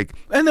judges were like,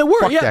 and they were,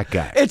 fuck that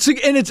guy. It's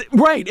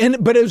right.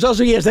 But it was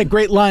also, he has that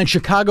great line,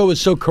 Chicago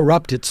is so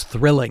corrupt, it's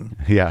thrilling.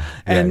 Yeah.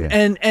 And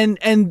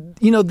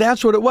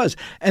that's what it was.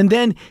 And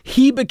then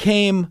he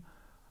became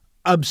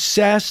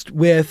obsessed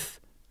with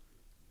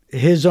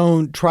his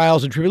own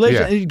trials and tribulations.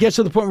 Yeah. And he gets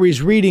to the point where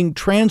he's reading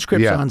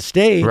transcripts on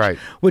stage,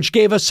 which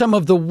gave us some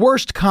of the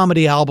worst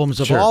comedy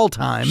albums of all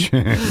time.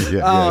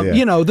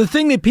 The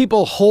thing that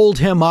people hold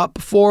him up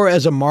for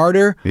as a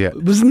martyr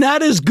was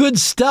not as good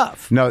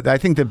stuff. No, I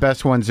think the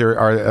best ones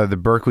are the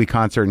Berkeley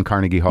concert in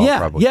Carnegie Hall,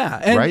 probably. Yeah,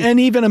 and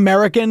even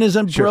American is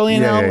a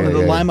brilliant album,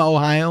 the Lima,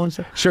 Ohio and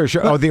stuff. Sure.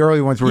 But, the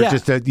early ones were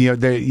just,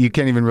 you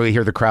can't even really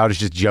hear the crowd.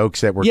 It's just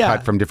jokes that were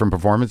cut from different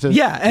performances.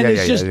 Yeah, and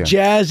it's just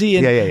jazzy.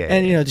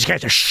 And these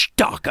guys are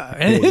stalker.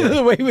 And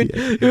the way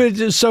it was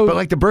just so. But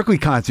like the Berkeley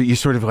concert, you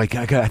sort of like,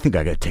 I think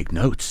I got to take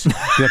notes.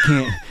 I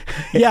can't.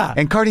 Yeah.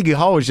 And Carnegie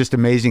Hall was just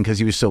amazing because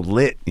he was so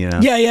lit, Yeah.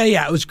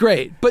 It was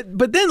great.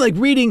 But then like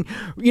reading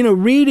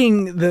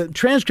the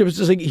transcripts,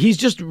 it's like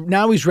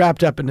he's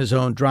wrapped up in his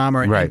own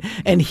drama. Right.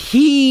 And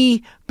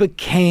he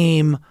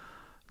became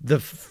the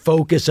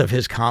focus of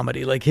his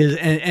comedy, like his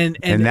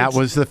and that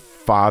was the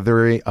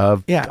father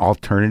of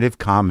alternative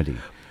comedy.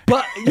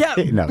 But yeah,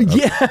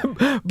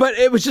 but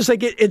it was just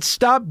like it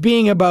stopped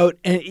being about,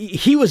 and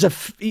he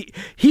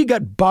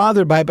got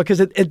bothered by it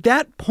because at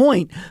that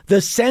point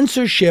the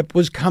censorship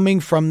was coming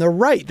from the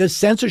right. The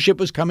censorship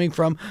was coming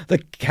from the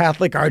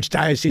Catholic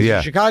Archdiocese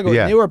of Chicago,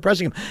 and they were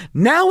oppressing him.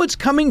 Now it's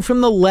coming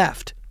from the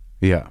left.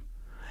 Yeah.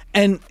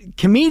 And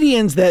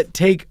comedians that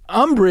take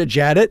umbrage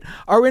at it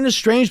are in a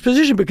strange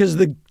position because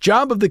the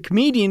job of the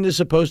comedian is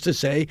supposed to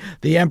say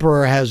the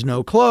emperor has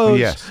no clothes.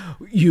 Yes.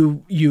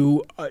 You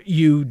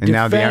and defend,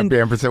 now the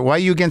emperor said, "Why are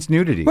you against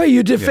nudity?" Well,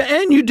 you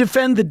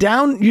defend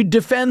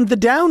the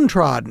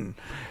downtrodden.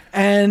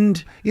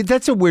 And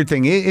that's a weird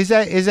thing. Is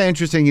that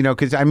interesting? You know,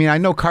 because I mean, I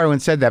know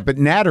Carlin said that, but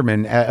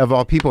Natterman, of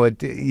all people, had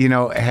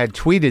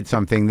tweeted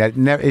something that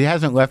it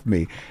hasn't left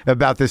me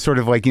about this sort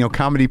of like,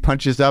 comedy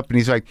punches up, and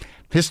he's like,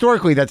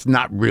 historically, that's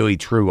not really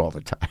true all the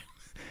time.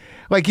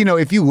 Like,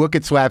 if you look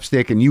at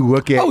slapstick and you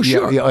look at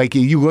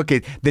you look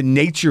at the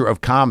nature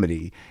of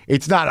comedy,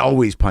 it's not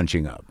always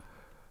punching up.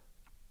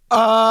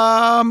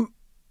 I'm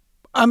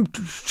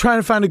trying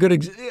to find a good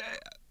example.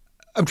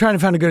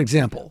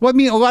 Well, I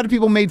mean, a lot of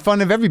people made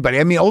fun of everybody.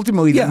 I mean,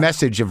 ultimately, the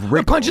message of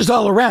Rick punches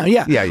all around.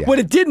 Yeah. What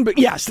it didn't, but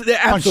yes,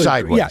 absolutely. Punch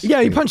sideways. Yeah.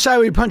 You punch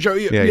sideways. You punch.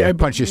 You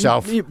punch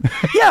yourself. It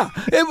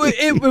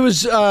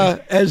was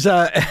as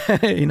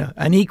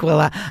an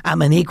equal.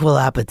 I'm an equal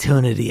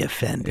opportunity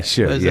offender.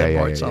 Sure.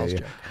 Yeah.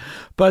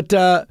 But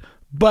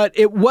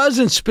it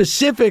wasn't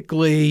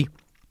specifically.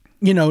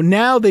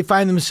 Now they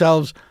find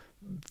themselves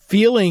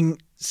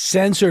feeling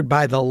censored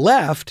by the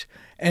left,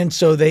 and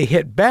so they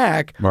hit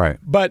back. Right.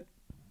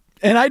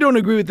 And I don't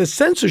agree with the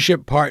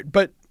censorship part,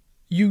 but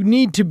you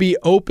need to be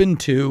open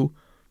to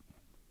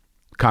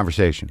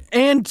conversation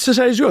and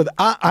society's growth.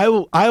 I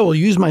will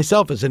use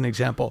myself as an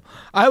example.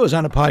 I was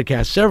on a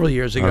podcast several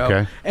years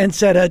ago and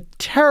said a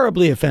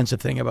terribly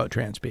offensive thing about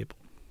trans people,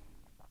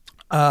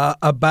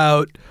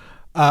 about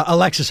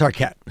Alexis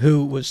Arquette,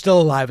 who was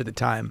still alive at the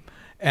time,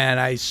 and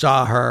I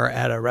saw her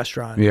at a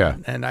restaurant. Yeah.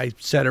 And I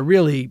said a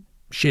really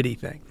shitty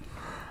thing.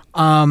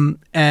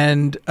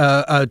 And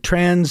a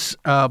trans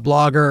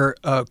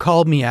blogger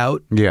called me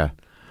out. Yeah.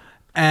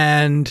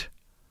 And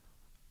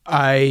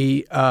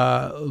I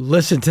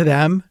listened to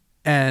them,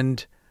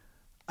 and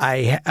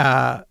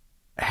I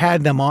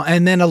had them on.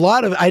 And then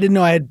I didn't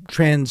know I had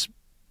trans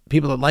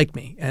people that liked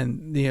me.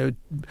 And, a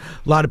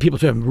lot of people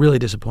too, I'm really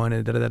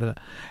disappointed.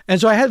 And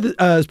so I had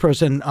this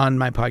person on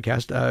my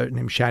podcast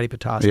named Shadi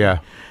Patasi. Yeah.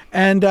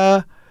 And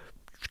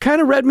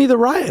kind of read me the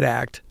riot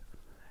act.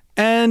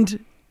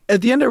 And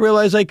at the end, I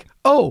realized, like,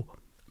 oh,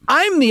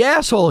 I'm the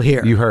asshole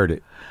here. You heard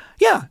it.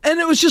 Yeah. And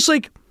it was just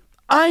like,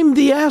 I'm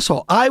the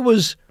asshole. I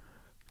was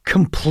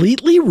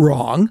completely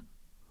wrong.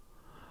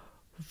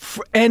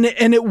 And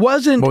it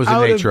wasn't. What was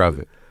the nature of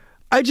it?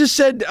 I just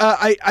said,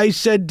 I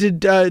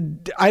said,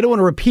 I don't want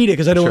to repeat it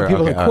because I don't want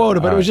people to quote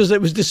it, but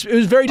it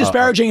was very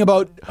disparaging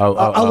about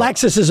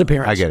Alexis's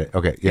appearance. I get it.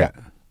 Okay. Yeah.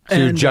 So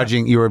you're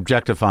judging, you were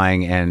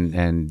objectifying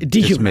and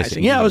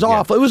dehumanizing. Yeah, it was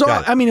awful. It was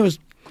all, I mean,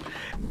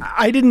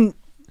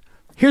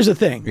 here's the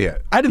thing. Yeah.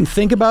 I didn't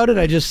think about it.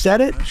 I just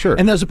said it. Sure.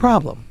 And there's a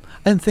problem.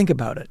 I didn't think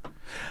about it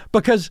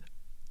because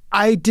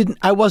I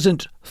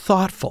wasn't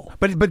thoughtful.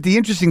 But the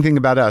interesting thing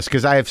about us,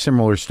 because I have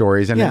similar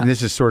stories, and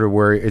this is sort of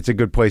where it's a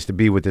good place to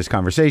be with this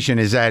conversation,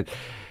 is that,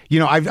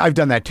 I've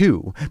done that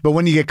too. But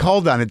when you get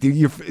called on it,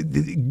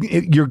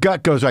 your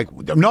gut goes like,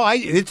 no,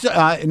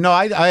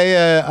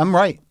 I'm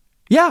right.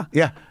 Yeah.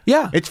 Yeah.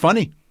 Yeah. It's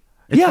funny.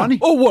 It's funny.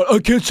 Oh, what? I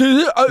can't say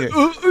that. I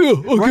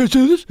can't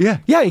say this. Yeah.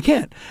 Yeah, you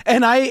can't.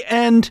 And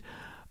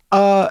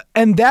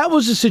that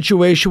was a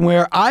situation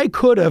where I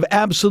could have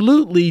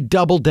absolutely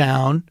doubled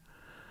down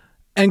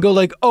and go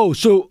like, oh,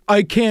 so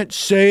I can't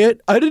say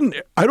it. I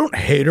don't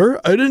hate her.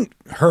 I didn't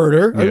hurt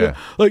her. Yeah.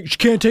 Like, she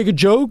can't take a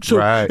joke. So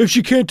if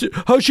she can't,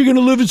 how's she going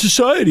to live in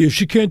society if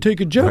she can't take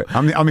a joke?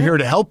 Right. I'm here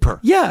to help her.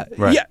 Yeah.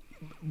 Right. Yeah.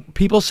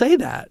 People say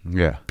that.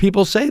 Yeah.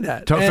 People say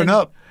that. Toughen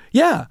up.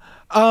 Yeah.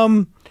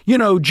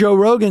 Joe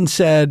Rogan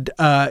said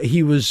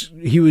he was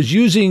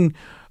using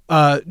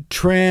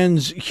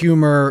trans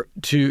humor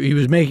he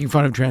was making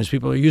fun of trans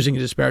people or using a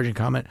disparaging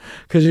comment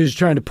because he was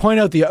trying to point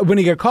out when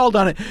he got called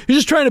on it, he was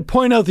just trying to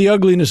point out the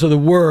ugliness of the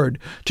word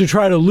to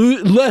try to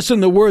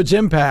lessen the word's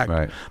impact.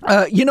 Right.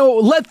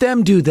 Let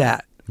them do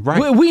that.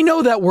 Right. We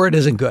know that word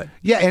isn't good.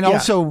 Yeah, and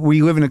also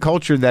we live in a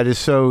culture that is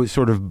so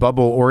sort of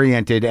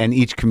bubble-oriented, and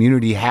each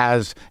community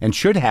has and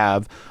should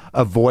have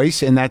a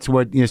voice, and that's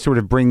what sort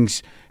of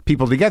brings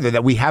people together,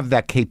 that we have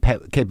that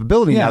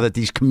capability now that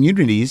these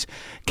communities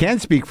can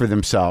speak for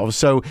themselves.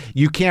 So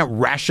you can't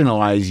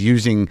rationalize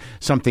using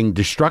something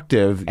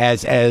destructive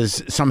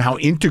as somehow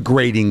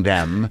integrating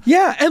them.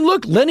 Yeah, and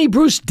look, Lenny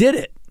Bruce did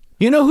it.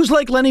 You know who's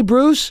like Lenny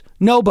Bruce?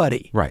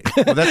 Nobody. Right.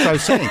 Well, that's what I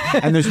was saying.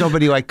 And there's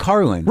nobody like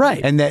Carlin. Right.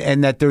 And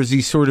that there's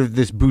these sort of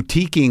this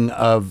boutiquing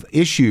of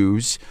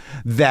issues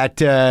that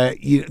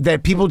that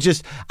people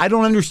just, I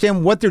don't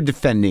understand what they're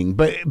defending,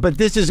 but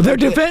this is they're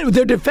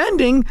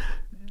defending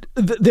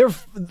they're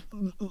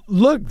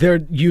look,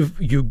 they're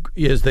you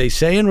as they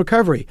say in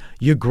recovery,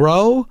 you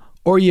grow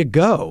or you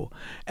go.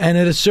 And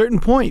at a certain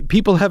point,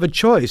 people have a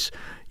choice.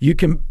 You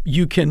can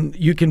be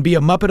a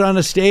Muppet on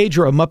a stage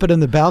or a Muppet in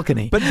the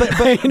balcony. But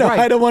you know, right.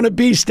 I don't want to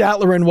be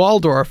Statler and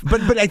Waldorf.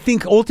 But I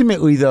think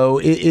ultimately though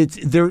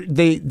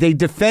they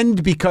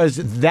defend because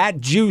that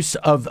juice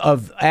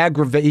of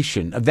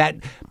aggravation, of that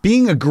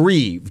being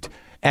aggrieved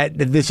at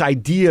this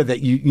idea that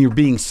you're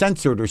being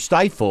censored or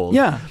stifled,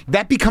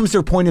 that becomes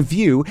their point of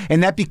view,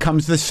 and that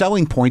becomes the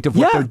selling point of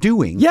what they're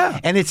doing. Yeah,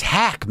 and it's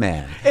hack,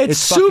 man. It's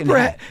super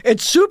hack.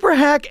 It's super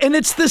hack, and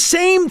it's the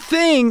same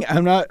thing.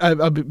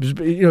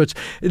 It's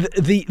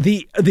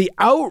the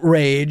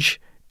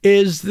outrage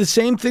is the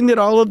same thing that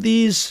all of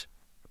these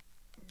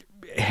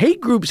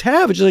hate groups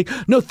have. It's like,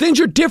 no,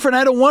 things are different.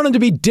 I don't want them to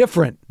be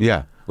different.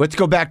 Yeah. Let's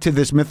go back to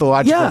this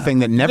mythological thing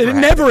that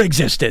never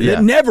existed.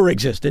 It never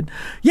existed.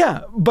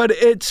 Yeah, but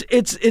it's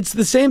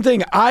the same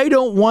thing. I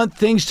don't want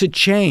things to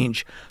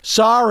change.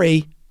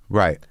 Sorry.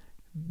 Right.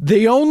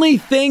 The only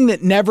thing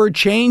that never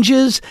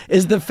changes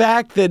is the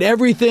fact that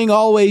everything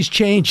always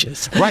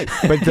changes. Right.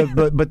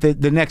 But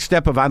the next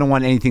step of I don't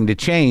want anything to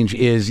change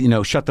is,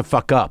 shut the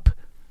fuck up.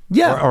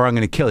 Yeah. Or I'm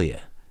going to kill you.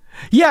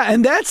 Yeah,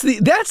 and that's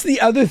the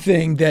other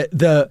thing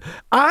that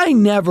I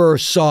never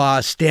saw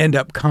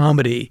stand-up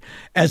comedy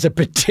as a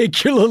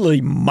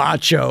particularly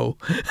macho,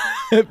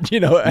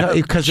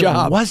 because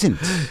job. It wasn't.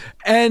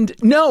 And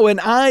no, and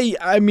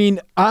I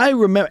mean, I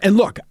remember, and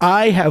look,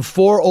 I have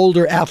 4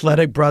 older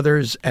athletic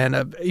brothers,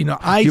 and Do you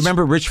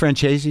remember Rich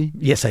Francesi?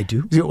 Yes, I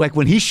do. Like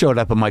when he showed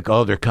up, I'm like,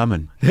 oh, they're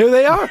coming. Here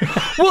they are.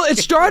 Well, it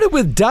started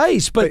with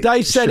Dice, but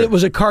Dice said it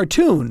was a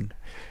cartoon.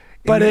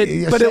 But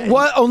it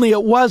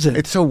wasn't.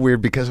 It's so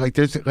weird because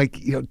there's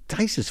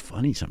Dice is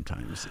funny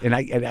sometimes, and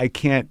I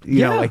can't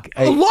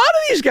a lot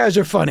of these guys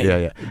are funny.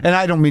 Yeah. And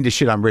I don't mean to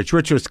shit on Rich.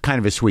 Rich was kind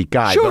of a sweet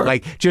guy, sure.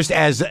 But just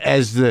as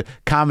the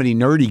comedy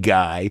nerdy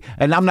guy,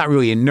 and I'm not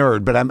really a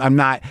nerd, but I'm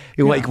not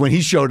when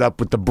he showed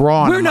up with the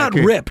brawn. We're not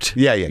ripped.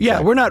 Yeah,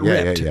 exactly. We're not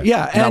ripped.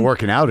 Yeah, and not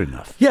working out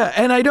enough. Yeah,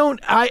 and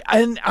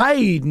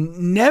I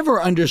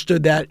never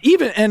understood that.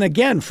 Even and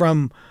again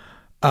from.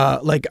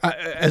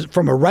 As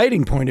from a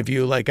writing point of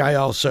view, I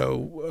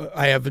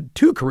have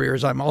 2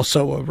 careers. I'm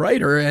also a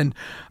writer, and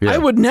I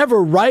would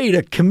never write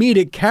a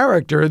comedic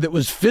character that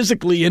was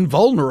physically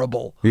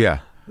invulnerable. Yeah.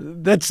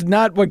 That's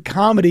not what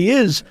comedy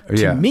is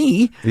to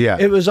me. Yeah.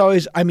 It was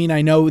always, I mean,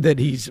 I know that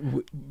he's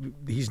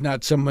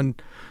not someone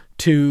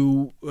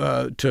to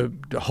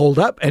hold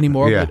up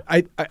anymore, but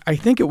I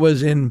think it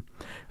was in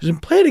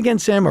Play It Again,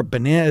 Sam, or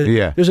Banana.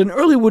 Yeah. There's an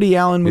early Woody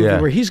Allen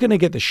movie where he's going to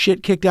get the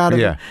shit kicked out of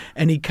him,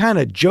 and he kind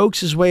of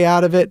jokes his way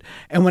out of it.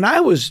 And when I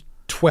was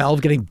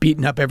 12, getting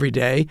beaten up every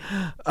day,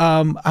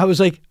 I was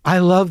like, I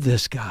love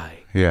this guy.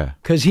 Yeah.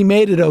 Because he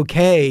made it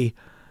okay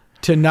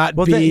to not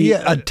be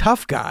a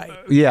tough guy.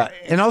 Yeah.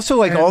 And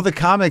also all the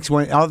comedy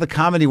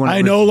when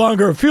I no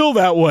longer feel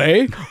that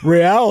way.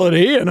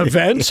 Reality and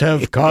events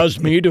have caused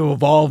me to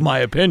evolve my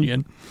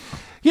opinion.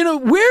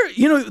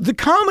 The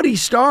comedy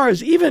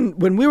stars, even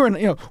when we were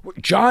in,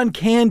 John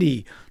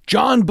Candy,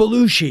 John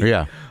Belushi.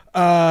 Yeah.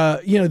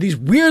 These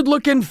weird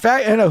looking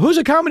who's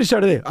a comedy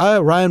star today?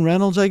 Ryan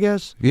Reynolds, I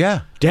guess.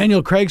 Yeah.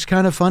 Daniel Craig's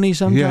kind of funny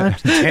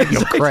sometimes. Yeah.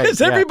 Daniel Craig.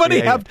 Does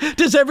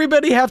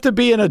everybody have to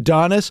be an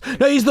Adonis?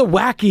 No, he's the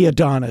wacky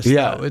Adonis.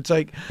 Yeah. Though. It's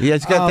like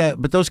it's got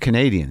that. But those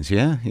Canadians,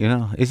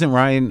 isn't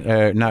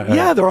Ryan? Not.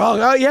 Yeah, they're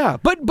all. Yeah,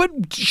 but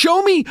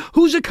show me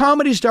who's a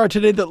comedy star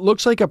today that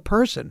looks like a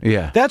person.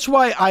 Yeah. That's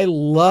why I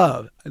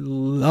loved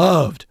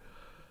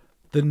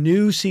the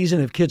new season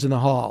of Kids in the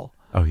Hall.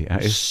 Oh yeah,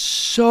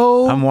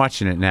 I'm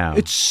watching it now.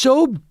 It's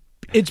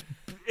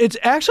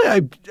actually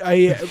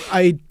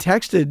I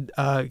texted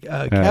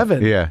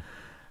Kevin. Yeah.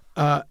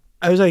 I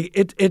was like,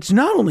 it's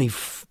not only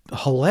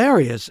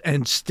hilarious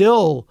and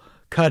still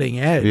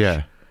cutting edge.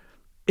 Yeah.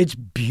 It's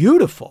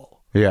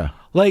beautiful. Yeah.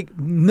 Like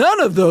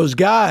none of those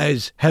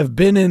guys have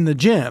been in the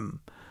gym.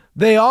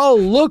 They all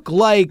look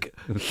like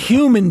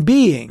human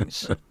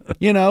beings.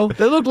 They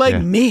look like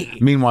me.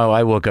 Meanwhile,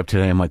 I woke up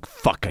today. I'm like,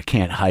 fuck, I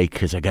can't hike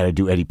because I got to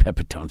do Eddie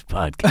Pepitone's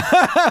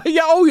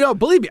podcast.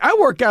 Believe me, I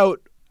work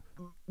out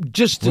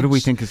just. What do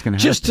we think is going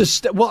to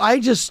happen? I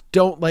just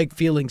don't like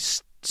feeling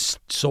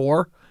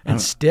sore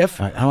and stiff.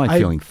 I don't like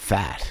feeling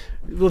fat.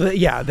 Well,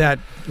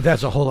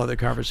 that's a whole other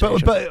conversation.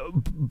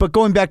 But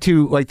going back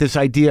to this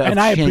idea of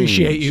I change.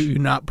 appreciate you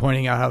not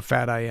pointing out how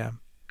fat I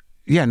am.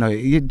 Yeah, no,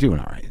 you're doing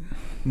all right.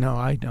 No,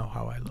 I know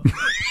how I look.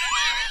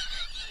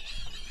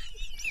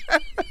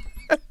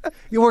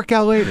 You work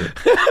out later.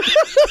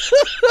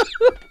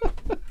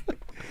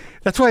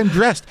 That's why I'm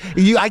dressed.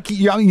 You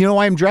know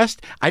why I'm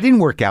dressed? I didn't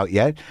work out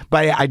yet,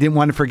 but I didn't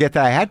want to forget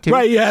that I had to.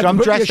 Right, yeah. So I'm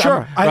dressed. Yeah,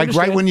 sure. Like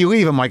right when you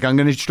leave, I'm like, I'm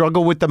going to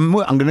struggle with I'm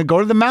going to go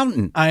to the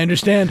mountain. I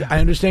understand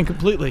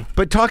completely.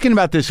 But talking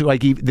about this,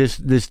 like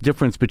this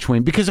difference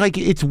between, because like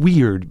it's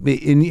weird,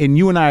 and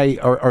you and I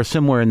are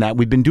similar in that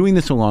we've been doing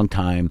this a long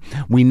time.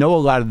 We know a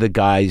lot of the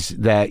guys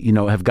that, you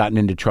know, have gotten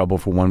into trouble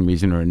for one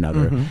reason or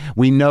another. Mm-hmm.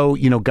 We know,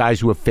 you know, guys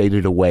who have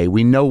faded away.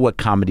 We know what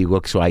comedy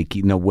looks like,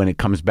 you know, when it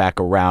comes back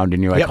around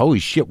and you're like, holy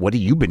shit, what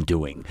have you been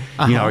doing?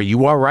 You know, are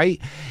you all right?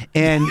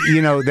 And,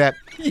 you know, that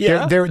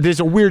there's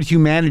a weird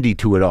humanity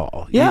to it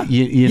all. Yeah.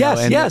 You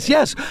know,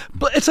 yes.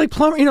 But it's like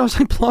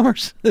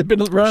plumbers. They've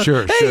been around.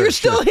 Hey, you're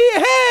still here.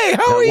 Hey,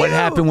 how are you? What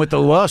happened with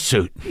the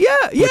lawsuit? Yeah.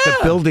 With the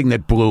building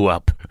that blew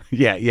up.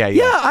 Yeah.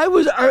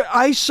 Yeah,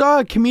 I saw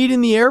a comedian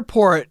in the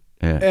airport.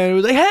 Yeah. And it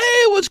was like,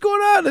 hey, what's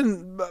going on?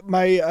 And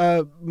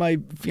my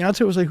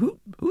fiance was like,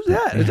 who's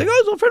that? It's like,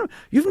 oh, it's a friend.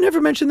 You've never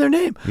mentioned their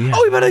name. Yeah.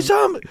 Oh, but I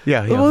saw him.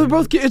 Yeah. Well, we're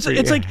both. It's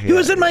like he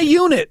was in my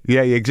unit.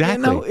 Yeah,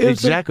 exactly. You know,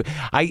 exactly.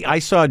 Like, I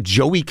saw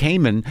Joey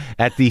Kamen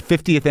at the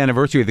 50th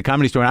anniversary of the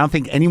Comedy Store. And I don't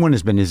think anyone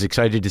has been as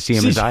excited to see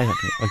him as I have.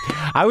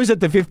 Like, I was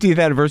at the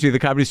 50th anniversary of the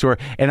Comedy Store,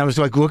 and I was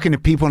like looking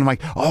at people, and I'm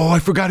like, oh, I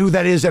forgot who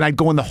that is, and I'd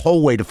go in the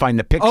hallway to find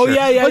the picture. Oh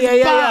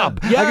yeah, Bob.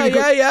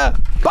 Yeah.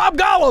 Bob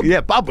Gould. Yeah,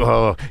 Bob.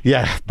 Oh,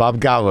 yeah, Bob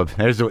Gould.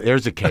 There's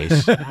a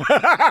case.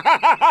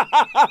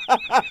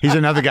 He's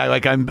another guy.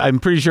 Like I'm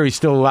pretty sure he's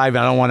still alive.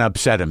 And I don't want to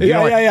upset him.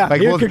 Yeah.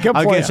 Like,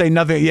 I'm gonna say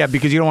nothing. Yeah,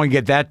 because you don't want to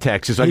get that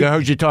text. It's like I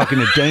heard you talking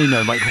to Dana.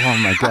 I'm like, oh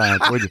my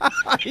god,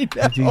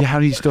 how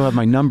do you still have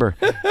my number?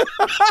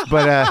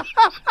 But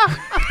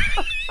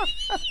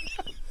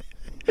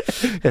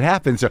it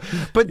happens.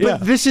 But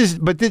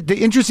the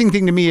interesting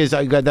thing to me is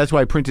that's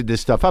why I printed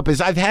this stuff up.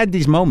 Is I've had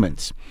these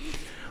moments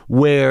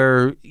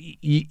where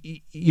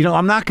you know,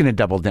 I'm not going to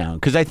double down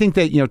because I think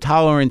that, you know,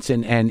 tolerance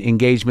and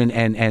engagement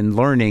and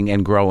learning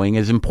and growing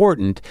is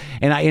important.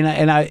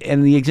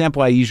 And the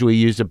example I usually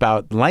use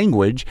about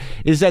language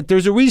is that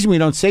there's a reason we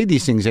don't say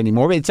these things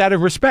anymore. It's out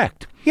of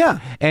respect. Yeah.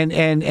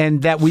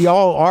 And that we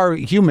all are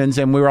humans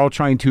and we're all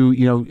trying to,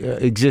 you know,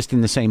 exist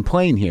in the same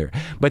plane here.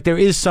 But there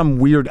is some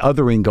weird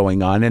othering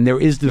going on, and there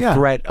is the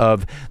threat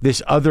of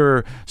this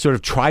other sort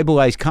of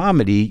tribalized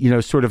comedy, you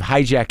know, sort of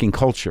hijacking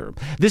culture.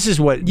 This is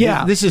what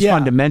this is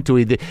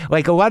fundamentally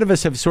like a lot of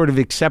us have sort of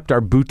accept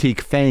our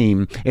boutique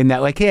fame in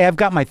that, like, hey, I've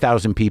got my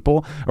 1,000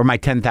 people or my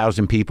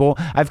 10,000 people.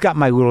 I've got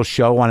my little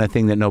show on a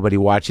thing that nobody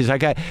watches.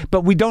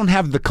 But we don't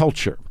have the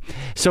culture.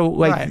 So,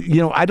 like,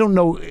 you know, I don't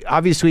know.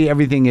 Obviously,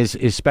 everything is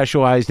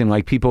specialized, and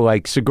like people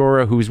like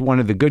Segura, who's one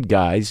of the good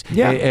guys,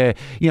 you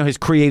know, has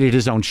created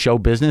his own show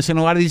business, and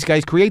a lot of these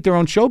guys create their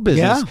own show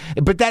business.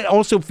 Yeah. But that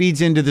also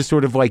feeds into the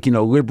sort of like, you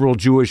know, liberal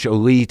Jewish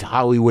elite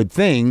Hollywood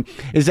thing,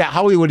 is that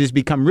Hollywood has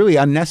become really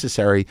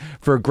unnecessary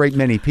for a great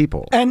many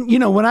people. And you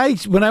know, when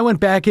I went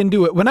back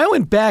into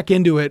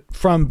it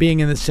from being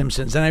in The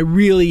Simpsons, and I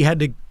really had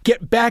to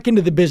get back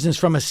into the business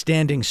from a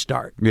standing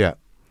start. Yeah.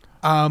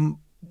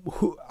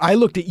 I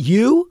looked at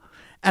you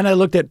and I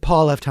looked at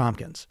Paul F.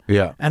 Tompkins.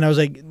 Yeah. And I was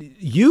like,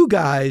 you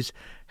guys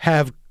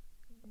have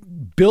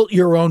built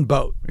your own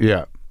boat.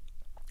 Yeah.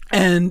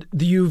 And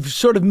you've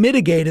sort of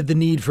mitigated the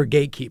need for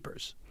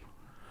gatekeepers.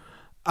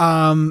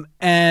 And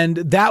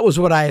that was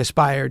what I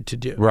aspired to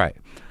do. Right.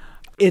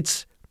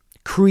 It's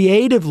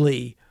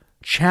creatively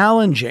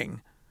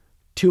challenging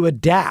to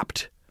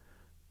adapt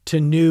to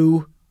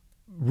new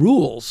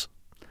rules.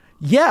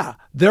 Yeah,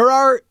 there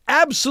are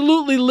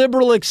absolutely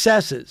liberal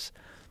excesses.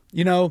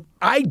 You know,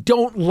 I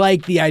don't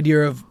like the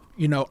idea of,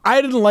 you know,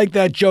 I didn't like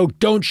that joke,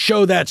 don't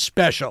show that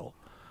special.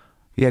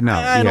 Yeah, no.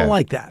 I don't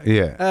like that.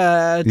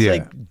 Yeah. It's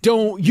like,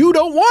 you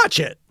don't watch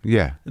it.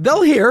 Yeah.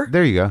 They'll hear.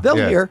 There you go.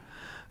 They'll hear.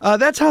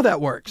 That's how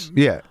that works.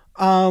 Yeah.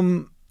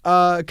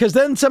 Because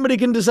then somebody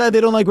can decide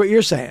they don't like what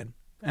you're saying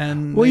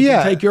and they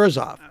can take yours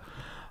off.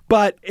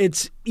 But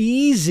it's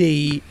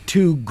easy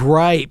to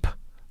gripe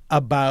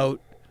about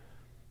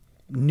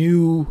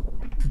new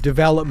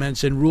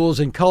developments and rules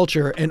and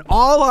culture, and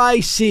all I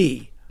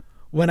see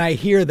when I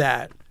hear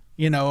that,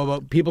 you know,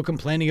 about people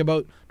complaining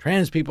about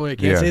trans people, you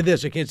can't say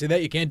this, you can't say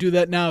that, you can't do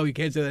that now, you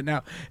can't say that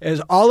now,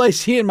 is all I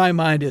see in my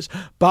mind is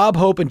Bob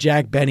Hope and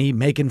Jack Benny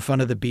making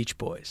fun of the Beach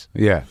Boys.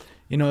 Yeah.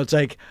 You know, it's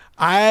like,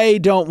 I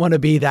don't want to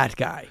be that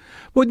guy.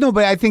 Well, no,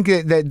 but I think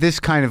that this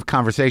kind of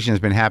conversation has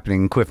been happening,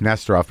 and Cliff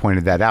Nestoroff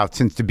pointed that out,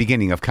 since the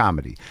beginning of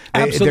comedy.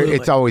 Absolutely.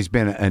 It's always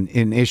been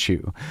an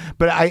issue.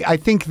 But I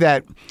think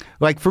that,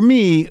 like, for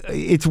me,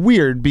 it's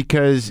weird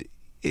because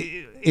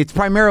it's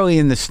primarily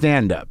in the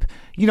stand-up.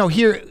 You know,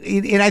 here,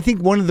 and I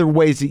think one of the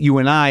ways that you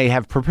and I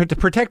have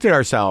protected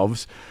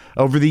ourselves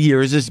over the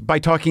years is by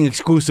talking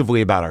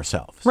exclusively about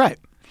ourselves. Right.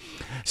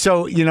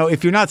 So, you know,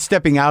 if you're not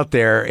stepping out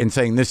there and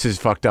saying this is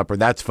fucked up or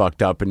that's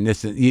fucked up and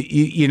this,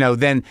 you know,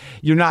 then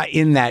you're not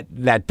in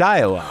that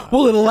dialogue.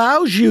 Well, it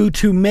allows you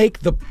to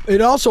it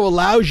also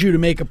allows you to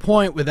make a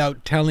point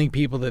without telling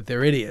people that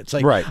they're idiots.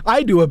 Like,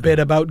 I do a bit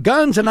about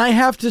guns and I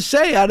have to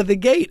say out of the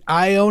gate,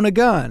 I own a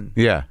gun.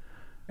 Yeah.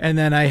 And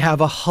then I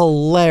have a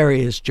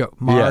hilarious joke.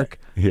 Mark.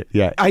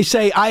 Yeah. I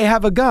say I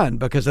have a gun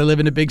because I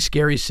live in a big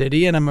scary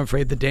city and I'm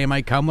afraid the day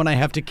might come when I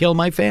have to kill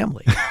my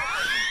family.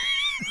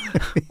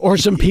 Or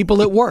some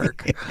people at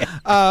work.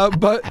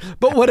 But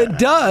what it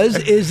does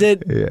is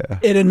it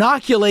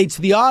inoculates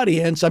the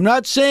audience. I'm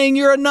not saying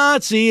you're a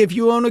Nazi if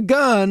you own a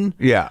gun.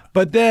 Yeah.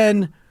 But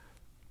then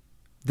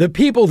the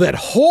people that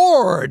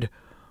hoard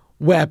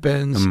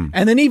weapons,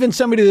 and then even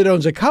somebody that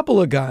owns a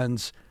couple of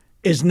guns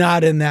is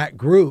not in that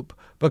group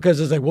because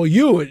it's like, well,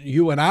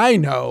 you and I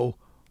know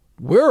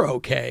we're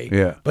okay.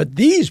 Yeah. But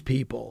these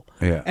people.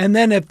 Yeah. And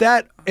then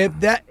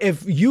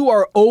if you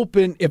are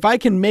open, if I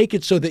can make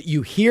it so that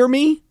you hear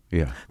me,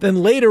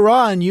 then later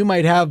on you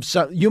might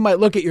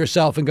look at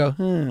yourself and go,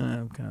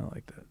 I'm kind of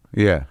like that.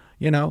 Yeah.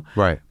 You know?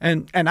 Right.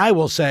 And I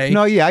will say,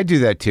 no, yeah, I do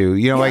that too.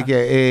 You know,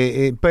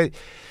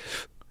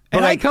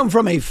 but I come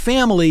from a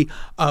family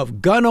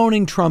of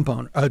gun-owning Trump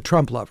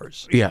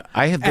lovers. Yeah,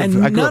 I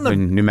grew up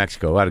in New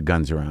Mexico. A lot of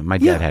guns around. My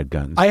dad had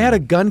guns. I had a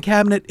gun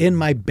cabinet in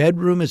my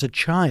bedroom as a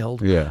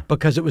child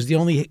because it was the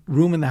only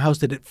room in the house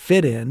that it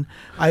fit in.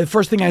 The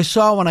first thing I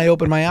saw when I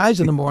opened my eyes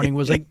in the morning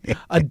was like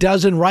a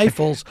dozen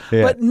rifles.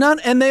 But none,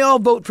 and they all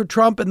vote for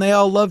Trump and they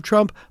all love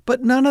Trump,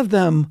 but none of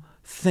them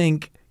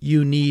think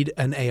you need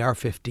an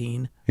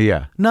AR-15.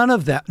 Yeah. None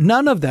of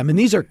them. And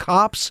these are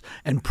cops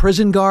and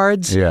prison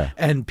guards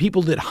and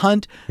people that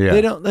hunt. Yeah.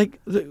 They don't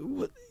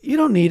you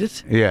don't need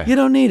it. Yeah. You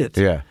don't need it.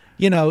 Yeah.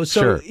 You know,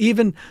 so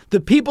even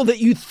the people that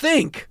you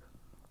think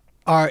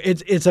are,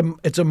 it's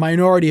a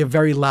minority of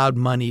very loud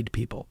moneyed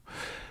people.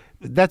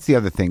 That's the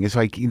other thing. It's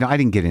like, you know, I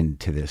didn't get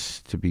into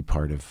this to be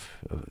part of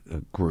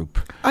a group.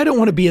 I don't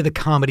want to be in the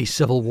comedy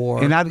civil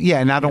war. And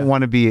I don't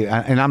want to be,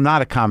 and I'm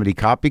not a comedy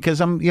cop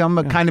because I'm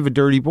a kind of a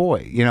dirty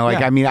boy. You know,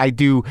 I mean, I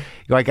do,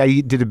 like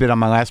I did a bit on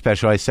my last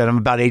special. I said I'm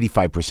about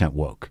 85%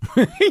 woke.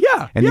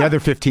 And the other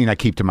 15 I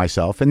keep to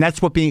myself. And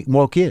that's what being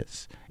woke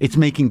is. It's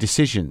making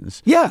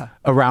decisions.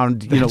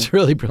 Around, you know. It's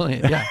really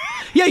brilliant.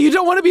 Yeah, you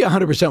don't want to be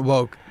 100%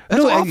 woke.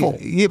 That's awful.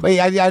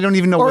 I don't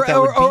even know what that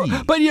would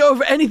be. But, you know,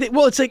 for anything,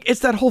 well, it's like, it's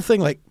that whole thing,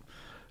 like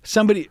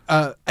somebody,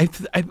 I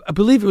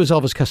believe it was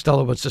Elvis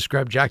Costello once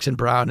described Jackson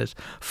Browne as,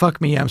 fuck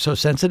me, I'm so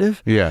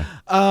sensitive. Yeah.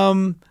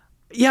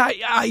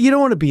 You don't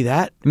want to be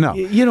that. No.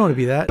 You don't want to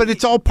be that. But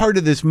it's all part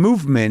of this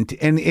movement.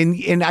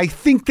 And I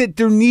think that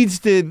there needs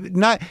to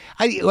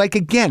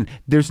again,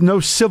 there's no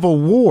civil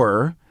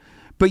war.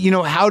 But, you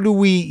know, how do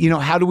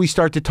we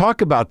start to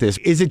talk about this?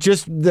 Is it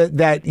just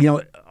that you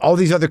know, all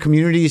these other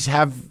communities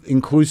have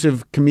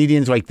inclusive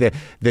comedians, like the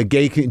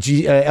gay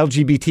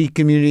LGBT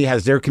community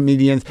has their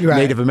comedians,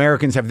 Native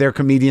Americans have their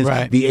comedians,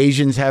 the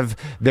Asians have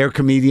their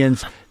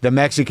comedians, the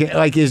Mexican,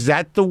 like, is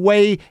that the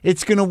way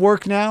it's going to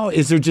work now?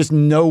 Is there just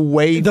no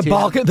way the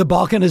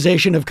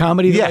balkanization of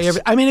comedy? Yes.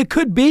 I mean, it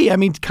could be. I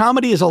mean,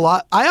 comedy is a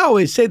lot. I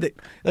always say that,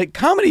 like,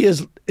 comedy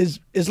is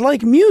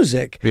like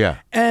music. Yeah.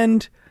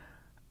 And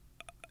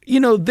you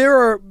know, there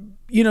are,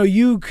 you know,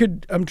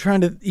 I'm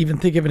trying to even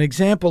think of an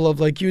example of,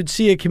 like, you'd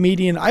see a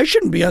comedian. I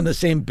shouldn't be on the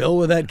same bill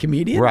with that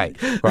comedian. Right.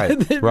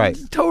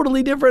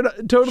 Totally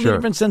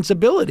different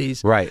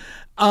sensibilities. Right.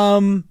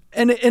 And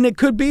it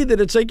could be that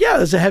it's like,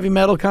 there's a heavy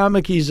metal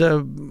comic. He's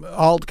a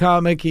alt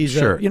comic. He's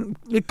you know,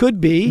 it could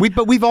be.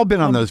 But we've all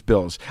been on those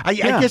bills. I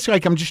guess,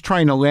 like, I'm just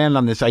trying to land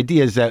on this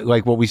idea is that,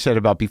 like, what we said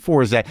about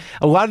before is that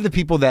a lot of the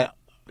people that,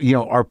 you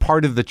know, are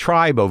part of the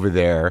tribe over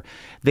there,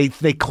 they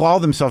call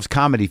themselves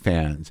comedy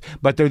fans,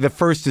 but they're the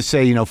first to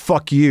say, you know,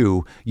 fuck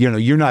you, you know,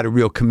 you're not a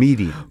real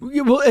comedian.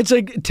 Well, it's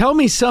like, tell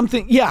me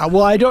something. Yeah,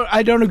 well, I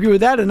don't agree with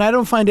that, and I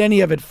don't find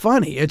any of it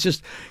funny. It's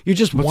just, you're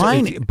just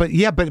whining. But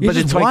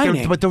it's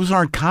whining. But those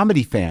aren't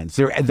comedy fans.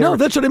 No,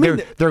 that's what I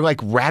mean. They're like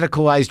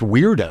radicalized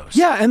weirdos.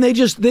 Yeah, and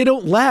they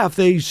don't laugh.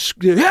 They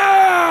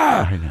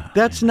I know.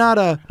 That's not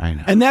a. I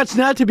know. And that's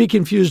not to be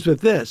confused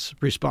with this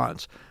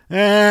response.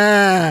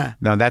 No,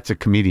 that's a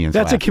comedian's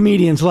laugh. That's a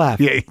comedian's laugh.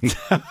 Yeah.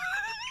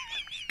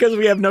 Because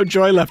we have no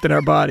joy left in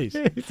our bodies.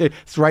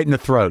 It's right in the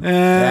throat.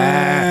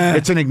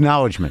 It's an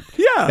acknowledgement.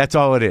 Yeah. That's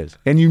all it is.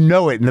 And you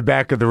know it in the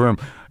back of the room.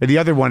 And the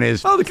other one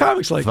is... Oh, the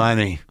comic's like...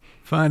 Funny.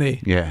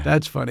 Yeah.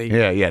 That's funny.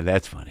 Yeah,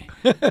 that's funny.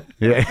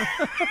 Yeah.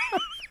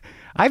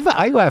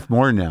 I laugh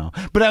more now.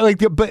 But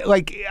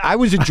I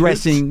was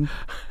addressing...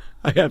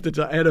 I have to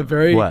tell I had a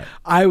very... What?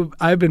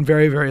 I've been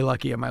very, very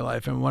lucky in my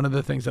life. And one of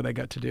the things that I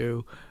got to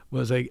do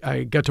was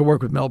I got to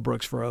work with Mel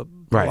Brooks for a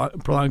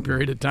prolonged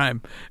period of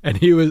time. And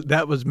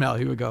that was Mel.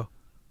 He would go,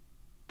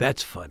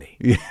 that's funny.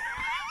 Yeah.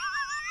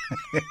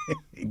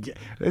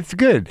 That's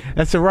good.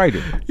 That's a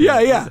writer.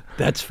 Yeah.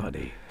 That's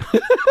funny.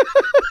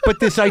 But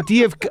this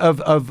idea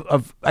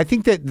of I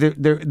think that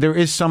there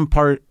is some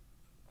part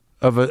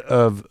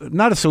of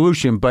not a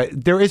solution, but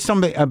there is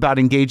something about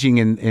engaging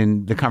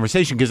in the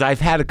conversation, because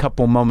I've had a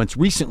couple moments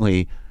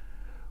recently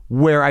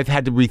where I've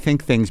had to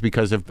rethink things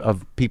because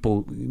of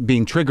people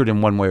being triggered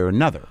in one way or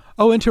another.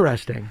 Oh,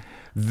 interesting.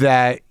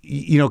 That,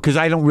 you know, because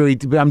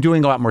I'm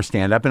doing a lot more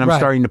stand-up, and I'm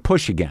starting to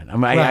push again.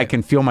 I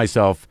can feel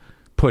myself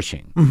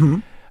pushing.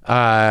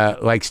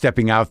 Mm-hmm. Like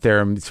stepping out there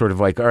and sort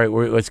of like, all right,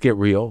 let's get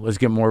real. Let's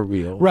get more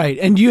real. Right.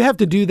 And you have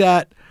to do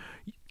that.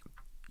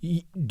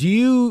 Do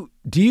you,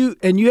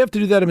 and you have to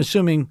do that, I'm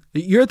assuming,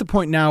 you're at the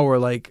point now where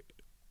like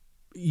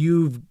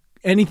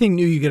anything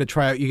new you got to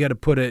try out, you got to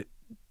put it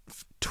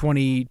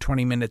 20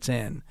 minutes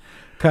in.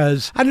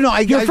 Because I don't know.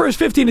 Your first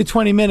 15 to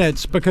 20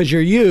 minutes, because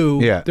you're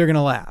they're going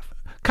to laugh.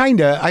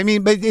 Kinda. I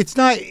mean, but it's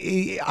not.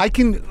 I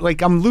can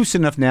I'm loose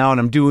enough now, and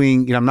I'm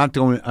doing. I'm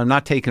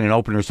not taking an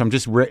opener, so I'm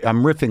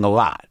riffing a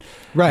lot.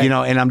 Right.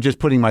 And I'm just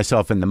putting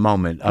myself in the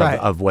moment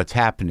of what's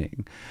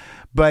happening.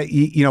 But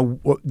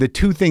the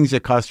two things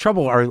that cause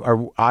trouble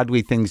are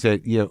oddly things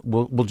that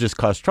will just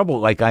cause trouble.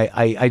 Like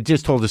I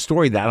just told a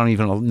story that I don't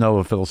even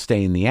know if it'll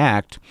stay in the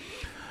act.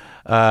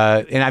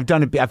 And I've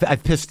done it.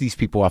 I've pissed these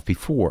people off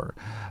before,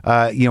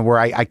 where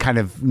I kind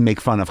of make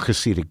fun of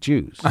Hasidic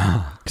Jews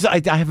because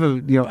I have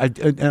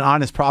an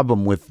honest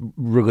problem with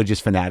religious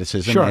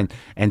fanaticism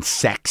and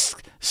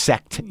sect,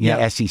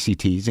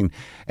 SECTs, and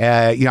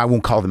I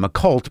won't call them a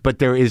cult, but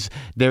they're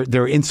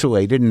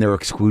insulated and they're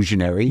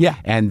exclusionary,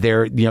 and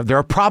there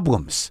are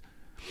problems.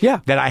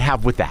 That I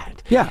have with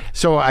that.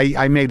 So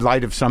I made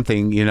light of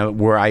something,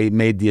 where I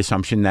made the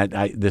assumption that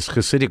this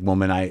Hasidic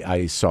woman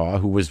I saw,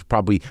 who was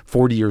probably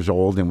 40 years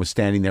old and was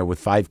standing there with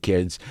 5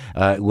 kids,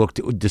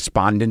 looked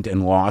despondent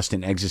and lost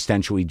and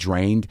existentially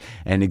drained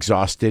and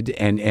exhausted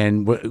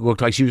and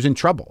looked like she was in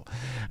trouble.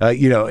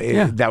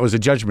 That was a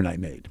judgment I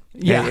made.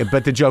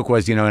 But the joke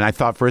was, and I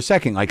thought for a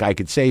second like I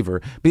could save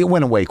her, but it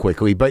went away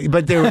quickly. But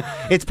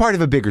it's part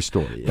of a bigger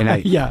story.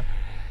 And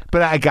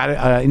But I got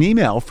an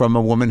email from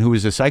a woman who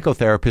was a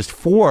psychotherapist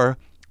for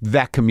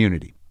that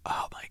community.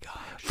 Oh my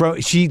gosh!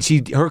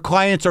 Her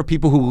clients are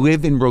people who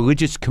live in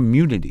religious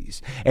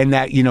communities, and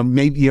that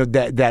maybe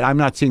that I'm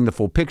not seeing the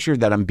full picture.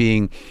 That I'm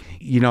being,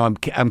 I'm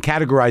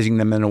categorizing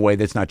them in a way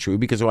that's not true,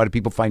 because a lot of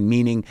people find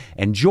meaning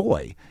and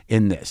joy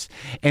in this.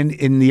 And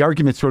the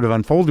argument sort of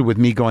unfolded with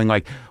me going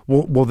like,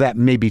 well, that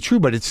may be true,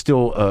 but it's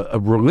still a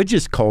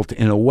religious cult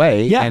in a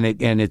way, and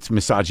it's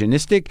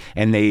misogynistic,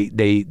 and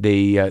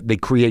they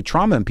create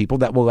trauma in people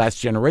that will last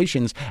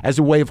generations as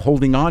a way of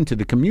holding on to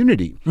the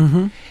community.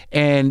 Mm-hmm.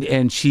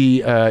 And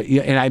she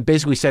and I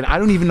basically said, I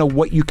don't even know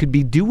what you could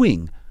be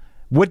doing.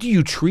 What are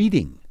you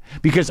treating?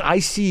 Because I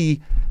see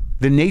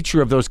the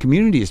nature of those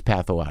communities is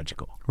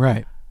pathological.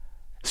 Right.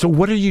 So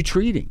what are you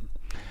treating?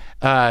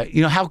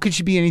 How could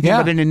she be anything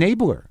but an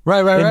enabler?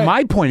 Right. In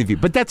my point of view.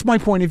 But that's my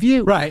point of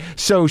view. Right.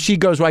 So she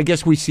goes, well, I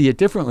guess we see it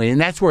differently. And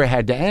that's where it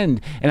had to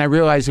end. And I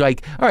realized all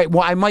right,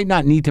 well, I might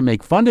not need to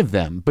make fun of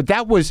them, but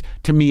that was,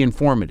 to me,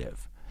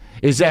 informative.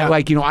 Is that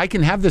I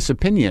can have this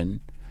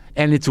opinion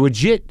and it's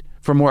legit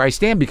from where I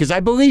stand because I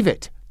believe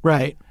it.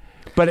 Right.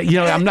 But,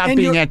 I'm not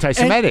being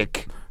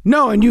anti-Semitic.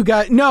 And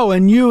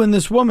you and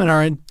this woman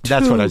are in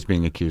That's what I was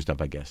being accused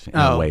of, I guess, in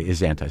a way,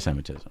 is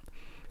anti-Semitism.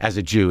 As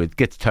a Jew, it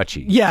gets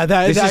touchy. Yeah,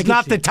 this is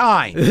not the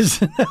time.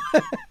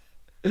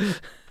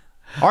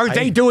 Are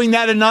they doing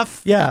that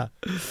enough? Yeah.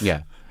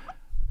 Yeah.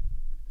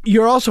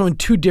 You're also in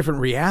two different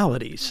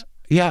realities.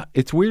 Yeah,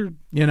 it's weird.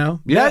 Yeah.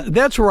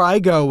 That's where I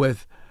go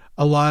with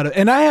a lot of,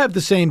 and I have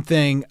the same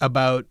thing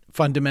about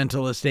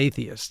fundamentalist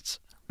atheists.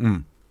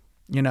 Mm.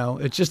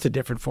 It's just a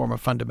different form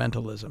of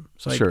fundamentalism.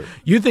 So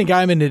you think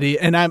I'm an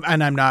idiot, and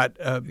I'm not.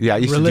 I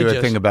used to do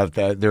a thing about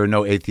that. There are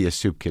no atheist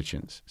soup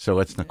kitchens, so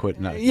let's not quit.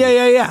 No.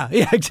 Yeah,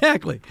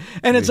 exactly.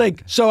 And it's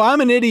like, so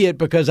I'm an idiot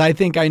because I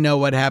think I know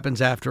what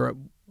happens after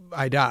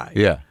I die.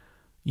 Yeah.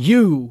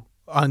 You,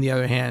 on the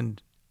other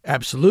hand,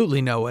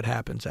 absolutely know what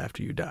happens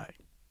after you die.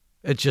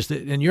 It's just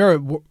that in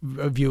your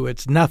view,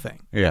 it's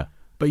nothing. Yeah.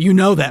 But you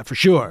know that for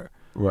sure.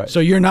 Right.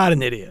 So you're not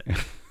an idiot.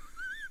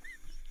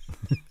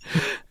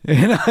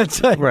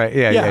 It's like, right.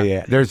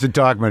 Yeah. There's a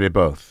dogma to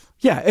both.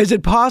 Yeah. Is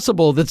it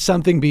possible that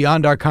something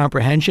beyond our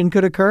comprehension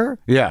could occur?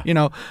 Yeah.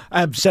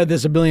 I've said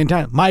this a billion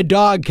times. My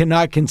dog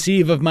cannot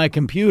conceive of my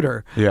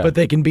computer, but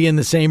they can be in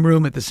the same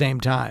room at the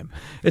same time.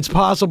 It's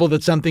possible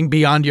that something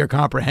beyond your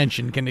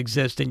comprehension can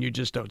exist and you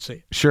just don't see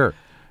it. Sure.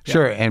 Yeah.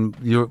 Sure, and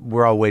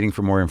we're all waiting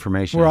for more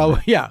information.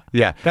 Yeah.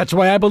 Yeah. That's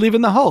why I believe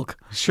in the Hulk.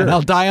 Sure. And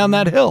I'll die on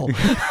that hill.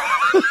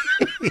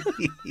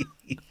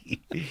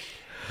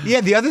 Yeah,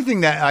 the other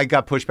thing that I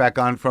got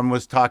pushback on from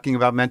was talking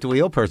about mentally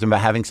ill person, about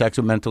having sex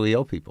with mentally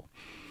ill people.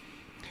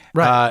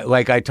 Right.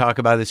 Like I talk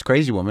about this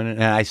crazy woman,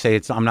 and I say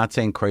I'm not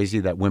saying crazy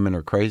that women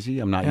are crazy.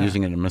 I'm not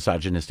using it in a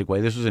misogynistic way.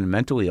 This was a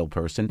mentally ill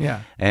person.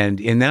 Yeah. And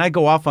then I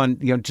go off on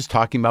just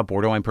talking about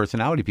borderline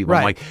personality people. Right.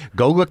 I'm like,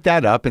 go look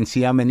that up and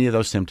see how many of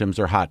those symptoms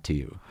are hot to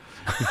you.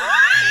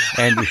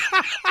 And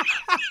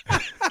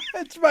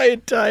that's my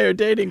entire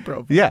dating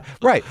profile. Yeah,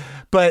 right.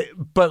 But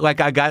like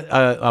I got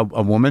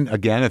a woman,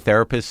 again, a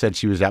therapist said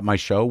she was at my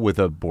show with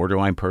a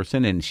borderline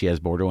person and she has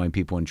borderline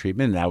people in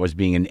treatment, and I was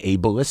being an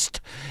ableist,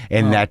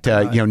 and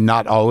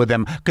not all of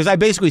them, because I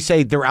basically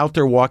say they're out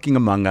there walking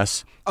among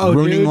us,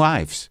 ruining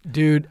lives.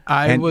 Dude,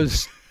 I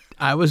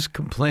was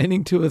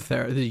complaining to a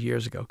therapist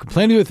years ago,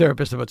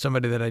 about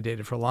somebody that I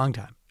dated for a long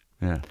time.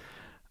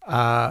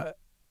 Yeah.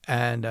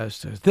 And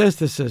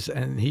this is,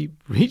 and he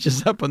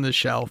reaches up on the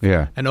shelf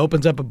and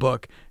opens up a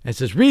book and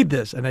says, read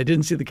this. And I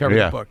didn't see the cover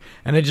of the book.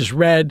 And I just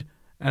read,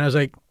 and I was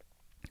like,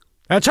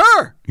 That's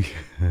her.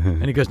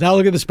 And he goes, now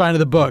look at the spine of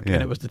the book.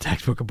 And it was the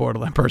textbook of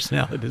borderline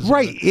personality disorder.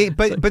 Right.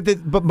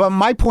 But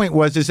my point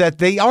is that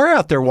they are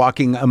out there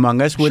walking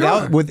among us with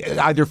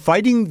either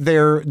fighting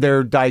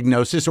their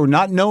diagnosis or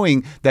not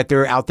knowing that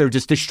they're out there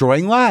just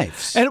destroying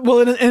lives. And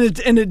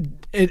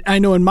I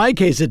know in my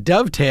case it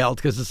dovetailed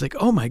because it's like,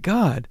 oh my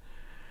God,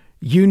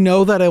 you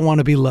know that I want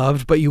to be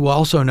loved, but you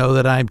also know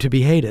that I'm to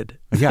be hated.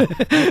 Yeah,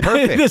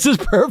 perfect. This is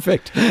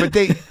perfect. But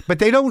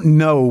they don't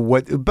know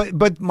what.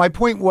 But my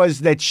point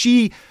was that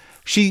she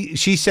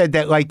said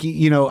that, like,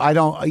 I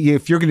don't.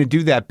 If you're going to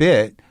do that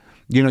bit,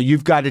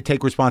 you've got to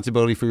take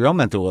responsibility for your own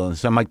mental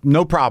illness. I'm like,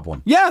 no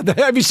problem. Yeah.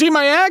 Have you seen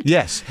my act?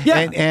 Yes.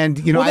 Yeah.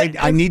 And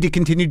I need to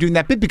continue doing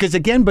that bit because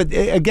again,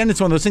 it's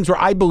one of those things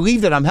where I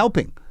believe that I'm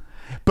helping,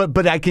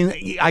 but I can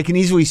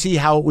easily see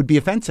how it would be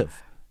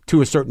offensive to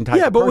a certain type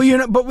of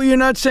person. What you're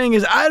not saying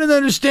is, I don't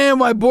understand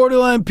why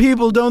borderline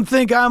people don't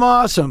think I'm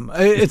awesome.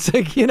 It's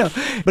like,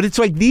 But it's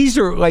like these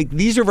are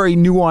very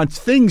nuanced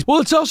things. Well,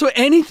 it's also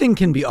anything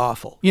can be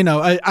awful.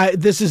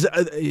 This is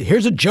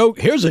here's a joke.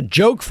 Here's a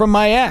joke from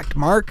my act,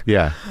 Marc.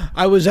 Yeah.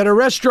 I was at a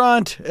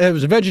restaurant. It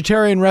was a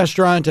vegetarian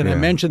restaurant, and I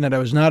mentioned that I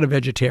was not a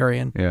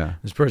vegetarian. Yeah.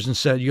 This person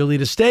said, "You'll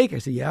eat a steak?" I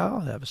said, "Yeah, I'll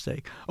have a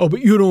steak." "Oh,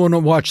 but you don't want to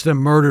watch them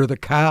murder the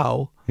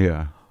cow."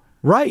 Yeah.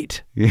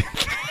 Right. Yeah.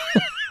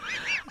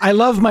 I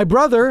love my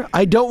brother.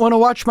 I don't want to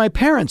watch my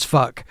parents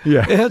fuck.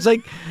 Yeah. It's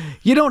like,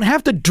 you don't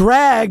have to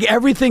drag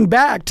everything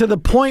back to the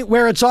point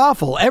where it's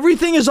awful.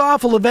 Everything is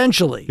awful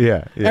eventually.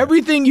 Yeah.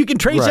 Everything, you can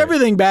trace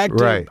everything back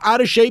to out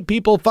of shape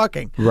people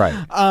fucking. Right.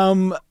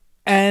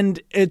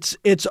 And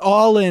it's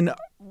all in,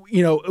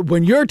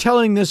 when you're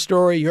telling this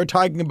story, you're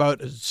talking about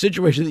a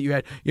situation that you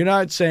had. You're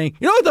not saying,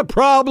 what the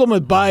problem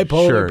with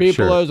bipolar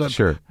people is?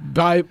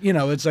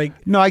 It's like.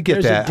 No, I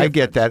get that. I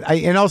get that.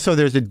 And also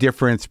there's a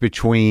difference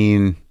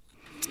between,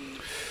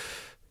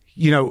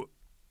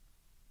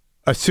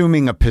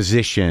 assuming a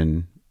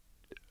position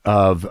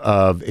of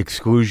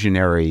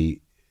exclusionary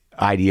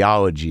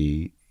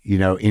ideology,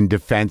 in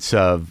defense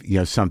of,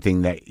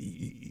 something that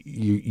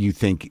you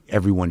think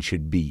everyone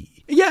should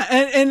be. Yeah,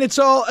 and it's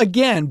all,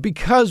 again,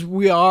 because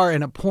we are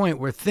in a point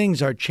where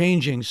things are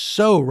changing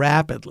so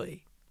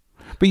rapidly.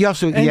 But you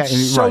also,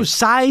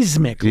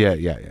 seismically.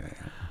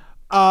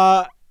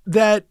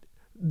 That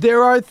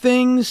there are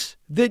things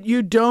that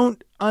you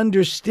don't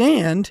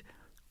understand.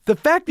 The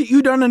fact that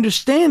you don't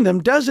understand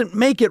them doesn't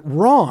make it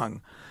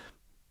wrong.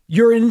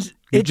 You're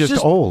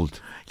just old.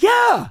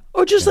 Yeah.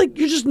 Or just like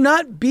you're just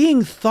not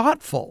being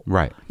thoughtful.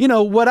 Right.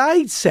 What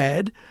I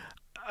said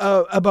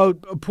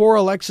about poor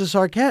Alexis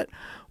Arquette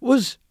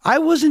was I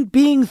wasn't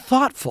being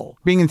thoughtful.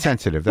 Being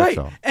insensitive, that's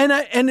all. And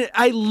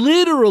I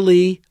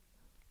literally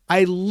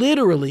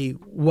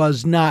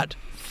was not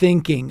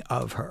thinking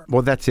of her.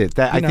 Well, that's it.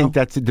 I think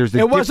there's a difference.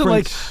 It wasn't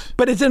like,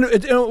 but in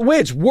a way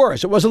it's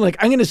worse. It wasn't like,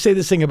 I'm going to say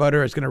this thing about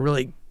her, it's going to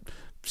really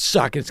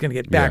suck, it's going to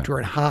get back to her,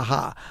 and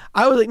ha.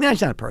 I was like, nah,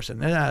 she's not a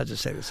person. I'll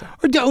just say this thing.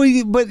 But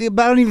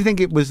I don't even think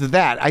it was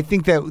that. I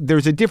think that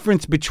there's a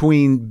difference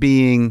between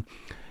being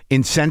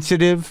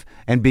insensitive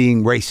and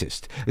being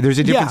racist. There's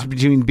a difference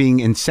between being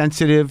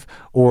insensitive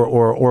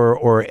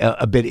or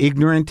a bit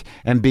ignorant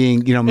and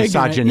being,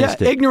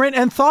 misogynistic. Ignorant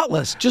and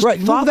thoughtless. Just right.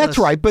 Thoughtless. Well, that's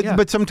right.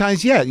 But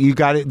sometimes, you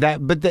got it.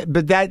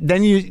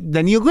 Then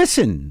you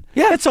listen.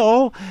 Yeah, that's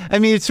all. I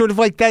mean, it's sort of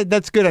like that.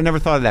 That's good. I never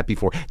thought of that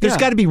before. There's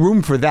got to be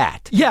room for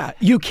that. Yeah,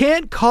 you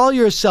can't call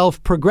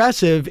yourself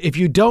progressive if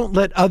you don't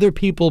let other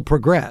people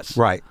progress.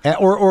 Right.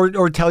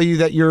 Or tell you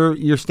that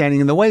you're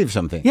standing in the way of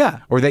something.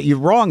 Yeah. Or that you're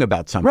wrong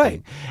about something.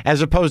 Right.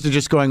 As opposed to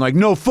just going like,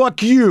 no,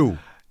 fuck you.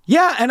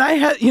 Yeah, and I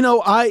had,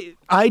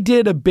 I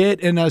did a bit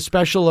in a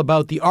special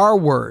about the R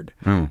word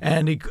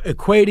and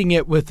equating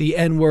it with the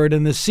N word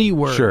and the C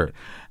word. Sure.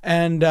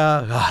 And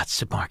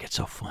Marc, it's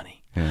so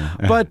funny. Yeah.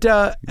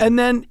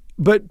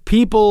 But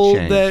people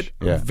that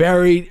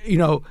very,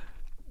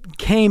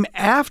 came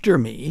after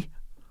me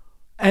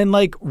and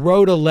like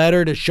wrote a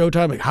letter to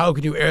Showtime, like, how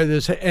can you air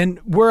this? And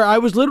where I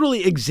was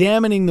literally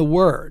examining the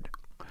word.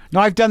 No,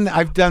 I've done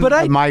a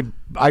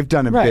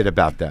bit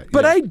about that.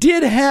 But I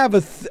did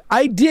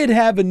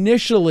have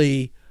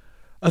initially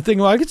a thing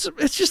like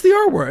it's just the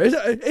R word.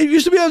 It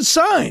used to be on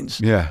signs.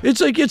 Yeah. It's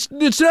like it's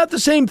not the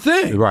same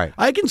thing. Right.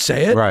 I can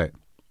say it. Right.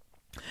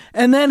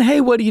 And then,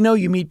 hey, what do you know?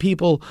 You meet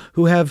people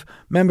who have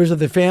members of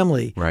their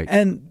family. Right.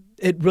 And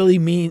it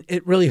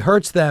really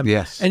hurts them.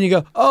 Yes. And you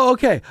go, oh,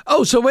 okay.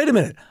 Oh, so wait a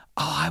minute.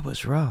 Oh, I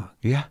was wrong.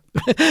 Yeah.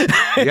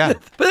 Yeah.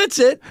 But that's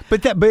it.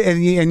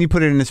 And you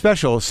put it in a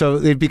special, so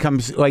it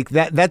becomes like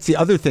that. That's the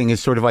other thing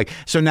is sort of like,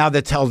 so now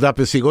that's held up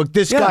as see, look,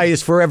 this guy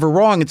is forever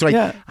wrong. It's like,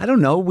 I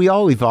don't know. We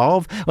all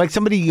evolve. Like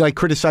somebody like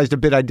criticized a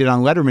bit I did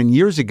on Letterman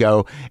years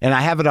ago, and I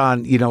have it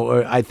on,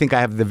 I think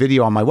I have the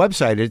video on my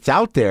website. It's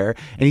out there.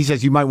 And he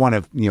says, you might want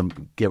to,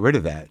 get rid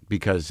of that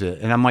because,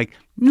 and I'm like,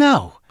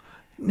 no.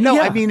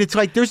 I mean, it's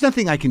like, there's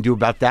nothing I can do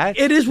about that.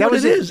 It is what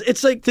it is.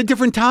 It's like, it's a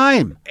different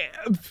time.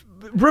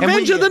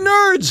 Revenge of the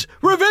Nerds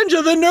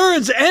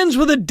ends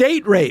with a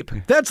date rape.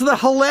 That's the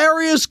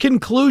hilarious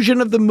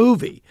conclusion of the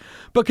movie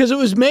because it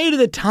was made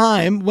at a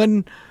time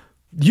when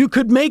you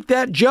could make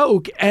that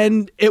joke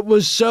and it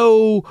was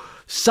so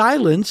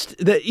silenced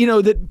that,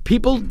 that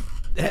people,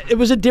 it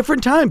was a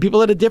different time.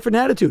 People had a different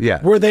attitude.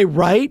 Yeah. Were they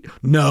right?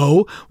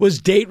 No.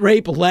 Was date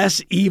rape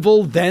less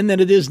evil then than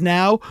it is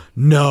now?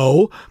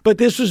 No. But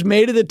this was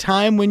made at a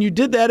time when you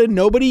did that and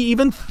nobody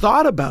even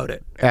thought about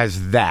it.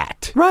 As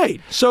that.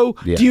 Right. So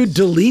Yes. do you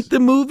delete the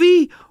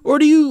movie or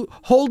do you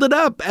hold it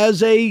up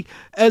as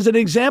an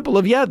example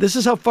of, this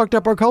is how fucked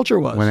up our culture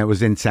was? When it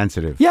was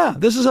insensitive. Yeah,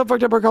 this is how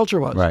fucked up our culture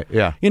was. Right,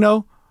 yeah.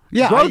 Yeah.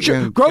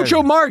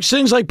 Groucho Marx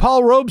sings like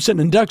Paul Robeson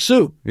in Duck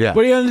Soup. Yeah.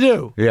 What are you going to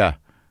do? Yeah.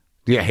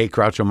 Do you hate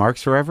Groucho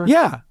Marx forever?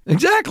 Yeah,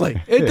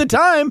 exactly. At the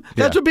time,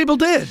 that's what people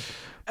did.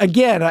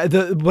 Again,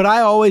 what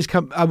I always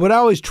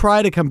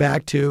try to come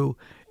back to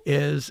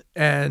is,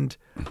 and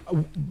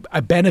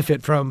I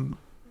benefit from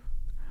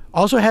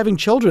also having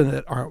children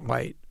that aren't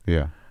white.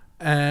 Yeah.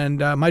 And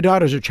my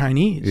daughters are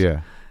Chinese.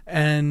 Yeah.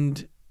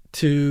 And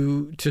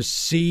to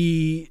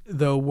see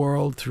the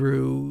world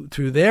through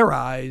their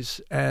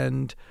eyes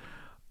and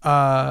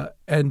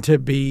to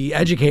be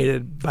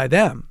educated by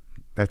them.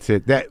 That's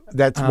it.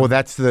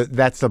 That's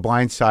the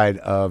blind side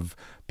of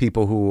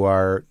people who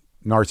are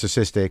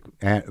narcissistic,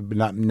 but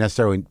not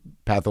necessarily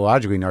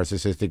pathologically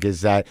narcissistic, is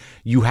that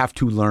you have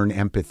to learn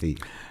empathy.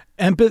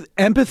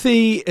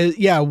 Empathy is,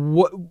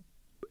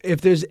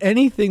 if there's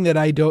anything that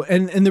I don't,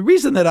 and the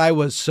reason that I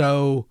was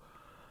so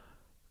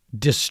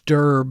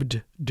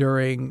disturbed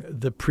during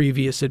the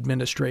previous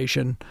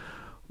administration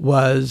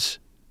was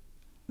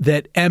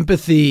that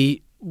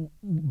empathy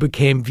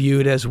became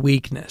viewed as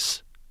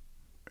weakness.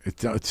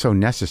 It's so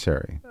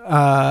necessary.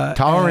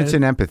 Tolerance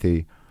and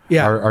empathy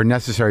are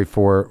necessary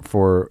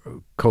for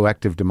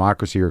collective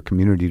democracy or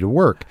community to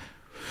work.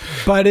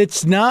 But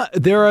it's not.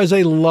 There is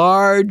a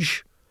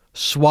large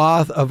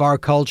swath of our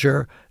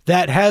culture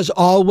that has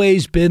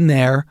always been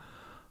there,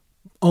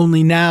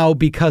 only now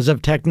because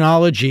of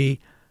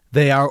technology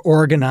they are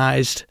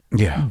organized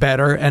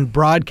better and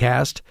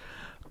broadcast.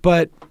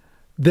 But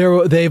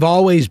they've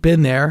always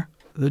been there.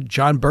 The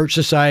John Birch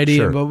Society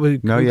and what we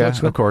of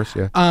course,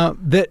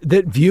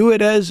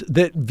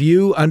 that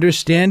view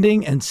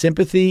understanding and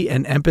sympathy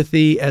and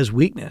empathy as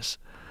weakness,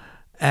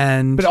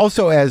 but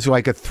also as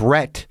like a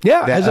threat,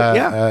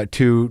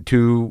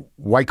 to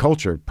white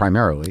culture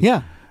primarily.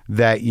 Yeah,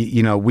 that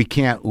we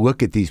can't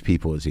look at these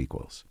people as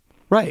equals,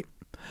 right?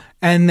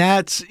 And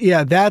that's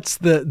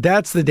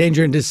the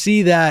danger, and to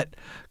see that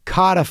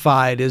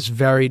codified is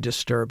very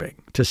disturbing.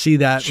 To see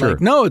that,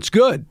 no, it's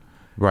good.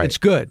 Right. It's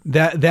good.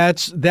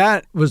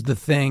 That was the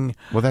thing.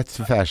 Well, that's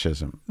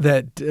fascism.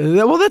 That's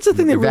the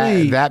thing that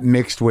really... That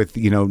mixed with,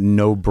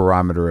 no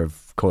barometer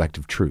of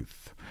collective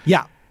truth.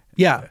 Yeah.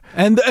 Yeah.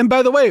 And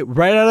by the way,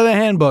 right out of the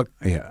handbook.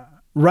 Yeah.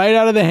 Right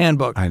out of the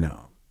handbook. I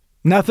know.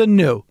 Nothing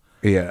new.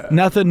 Yeah.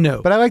 Nothing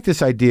new. But I like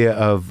this idea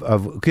of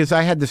because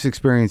I had this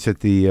experience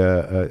at the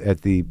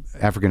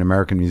African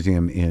American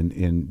Museum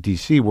in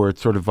D.C. where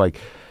it's sort of like,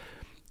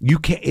 you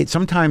can't.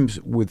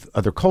 Sometimes with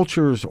other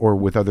cultures or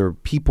with other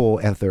people,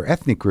 other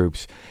ethnic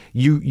groups,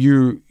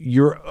 you're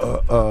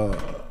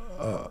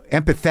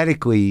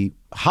empathetically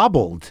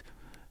hobbled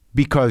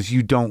because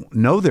you don't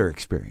know their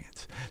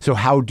experience. So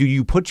how do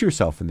you put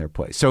yourself in their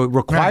place? So it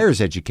requires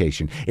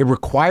education. It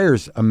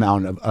requires an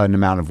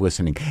amount of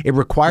listening. It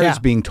requires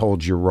being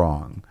told you're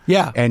wrong.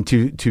 Yeah, and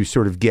to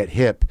sort of get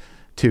hip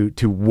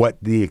to what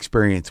the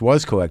experience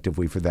was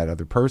collectively for that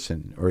other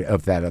person or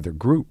of that other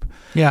group.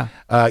 Yeah.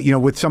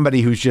 With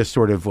somebody who's just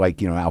sort of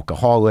like,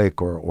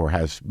 alcoholic or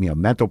has,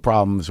 mental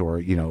problems or,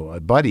 a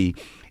buddy,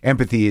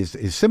 empathy is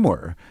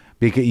similar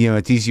because,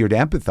 it's easier to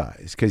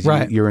empathize because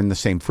you're in the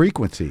same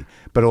frequency.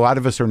 But a lot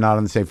of us are not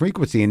on the same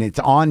frequency and it's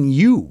on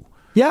you.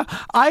 Yeah,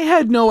 I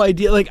had no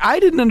idea. Like, I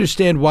didn't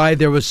understand why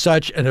there was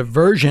such an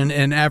aversion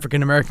in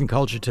African American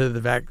culture to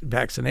the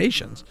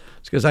vaccinations.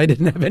 It's because I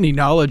didn't have any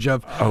knowledge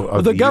of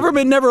the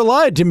government never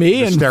lied to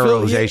me. And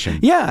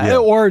sterilization.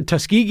 Or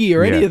Tuskegee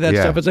or any of that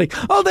stuff. It's like,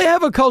 they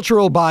have a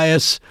cultural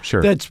bias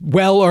that's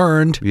well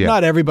earned. Yeah.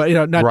 Not everybody,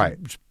 not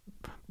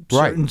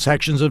certain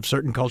sections of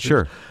certain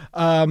cultures. Sure.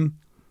 And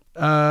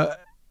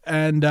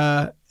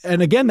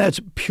again, that's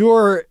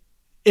pure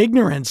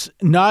ignorance,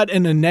 not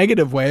in a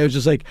negative way. It was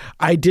just like,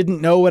 I didn't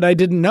know what I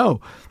didn't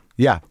know.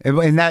 Yeah,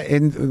 and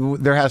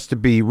there has to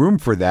be room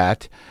for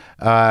that,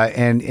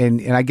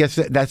 and I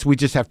guess we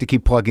just have to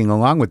keep plugging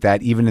along with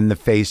that, even in the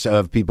face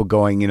of people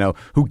going,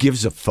 who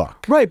gives a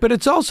fuck? Right, but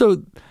it's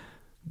also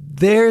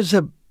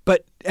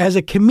but as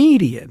a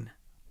comedian,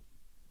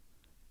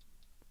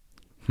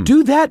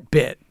 do that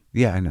bit.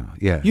 Yeah, I know.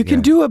 Yeah, you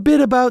can do a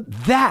bit about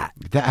that.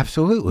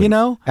 Absolutely.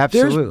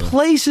 Absolutely. There's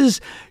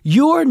places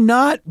you're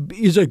not.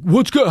 He's like,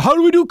 what's good? How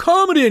do we do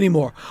comedy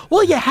anymore?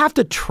 Well, you have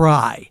to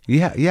try.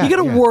 Yeah. You got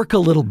to work a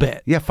little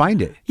bit. Yeah,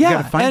 find it. Yeah, you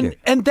got to find it.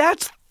 And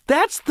that's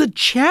the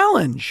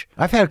challenge.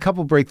 I've had a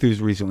couple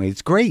breakthroughs recently.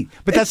 It's great,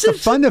 but that's the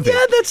fun of it.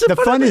 Yeah, that's the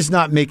fun is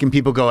not making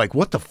people go like,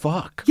 what the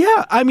fuck?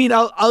 Yeah, I mean,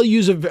 I'll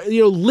use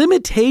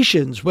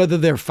limitations, whether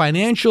they're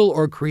financial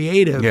or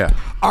creative,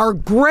 are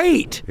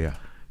great. Yeah.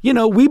 You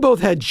know, we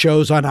both had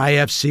shows on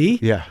IFC.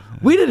 Yeah.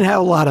 We didn't have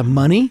a lot of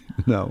money.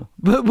 No.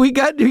 But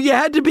you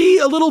had to be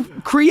a little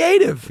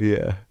creative.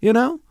 Yeah. You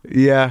know?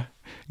 Yeah.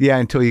 Yeah,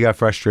 until you got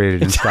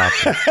frustrated and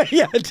stopped.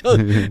 Yeah,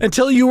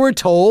 until you were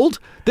told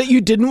that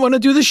you didn't want to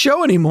do the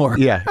show anymore.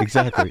 Yeah,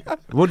 exactly.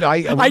 Well,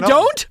 I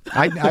don't?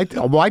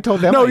 I told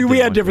them. No, we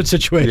had different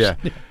situations.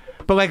 Yeah.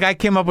 But like I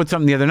came up with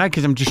something the other night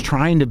because I'm just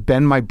trying to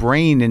bend my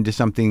brain into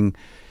something,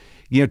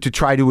 you know, to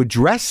try to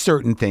address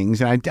certain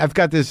things. And I've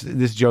got this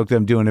joke that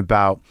I'm doing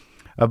about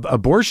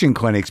abortion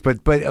clinics,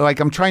 but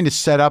like I'm trying to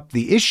set up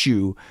the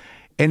issue,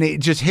 and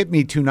it just hit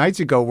me 2 nights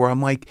ago where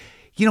I'm like,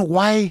 you know,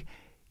 why?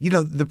 You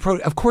know,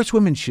 of course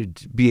women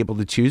should be able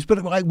to choose,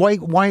 but why?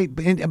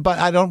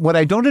 But what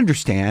I don't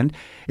understand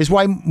is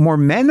why more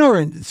men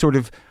aren't sort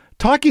of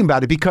talking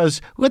about it,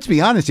 because let's be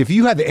honest, if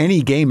you have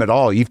any game at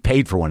all, you've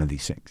paid for one of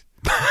these things.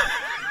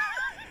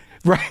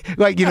 Right?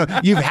 Like, you know,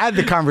 you've had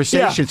the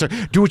conversation. Yeah.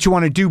 So do what you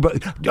want to do,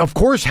 but of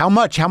course, how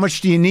much? How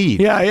much do you need?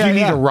 Yeah, do you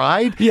need a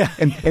ride? Yeah.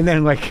 And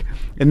then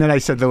I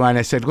said the line,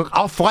 I said, look,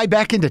 I'll fly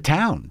back into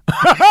town.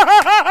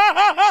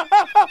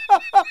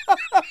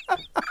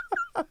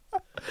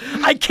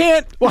 I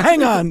can't. Well,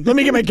 hang on. Let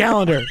me get my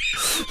calendar.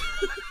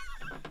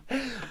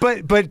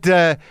 But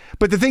the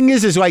thing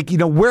is like, you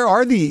know, where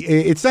are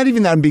it's not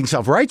even that I'm being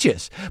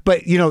self-righteous,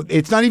 but, you know,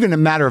 it's not even a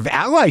matter of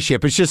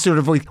allyship. It's just sort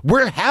of like,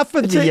 we're half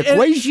of the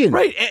equation.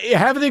 Right.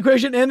 Half of the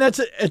equation. And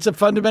it's a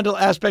fundamental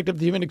aspect of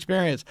the human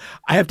experience.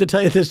 I have to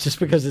tell you this just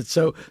because it's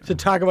so, to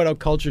talk about how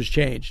culture's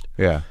changed.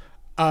 Yeah.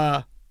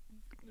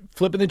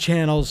 Flipping the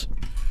channels.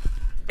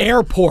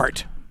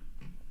 Airport.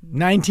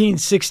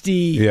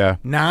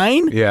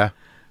 1969. Yeah.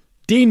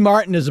 Dean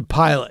Martin is a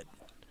pilot.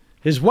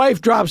 His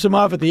wife drops him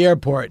off at the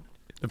airport.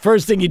 The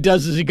first thing he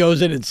does is he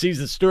goes in and sees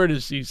the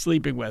stewardess he's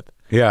sleeping with.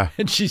 Yeah.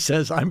 And she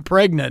says, I'm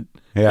pregnant.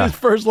 Yeah. His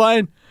first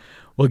line,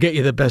 we'll get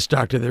you the best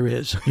doctor there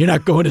is. You're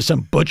not going to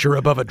some butcher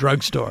above a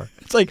drugstore.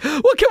 It's like,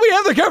 well, can we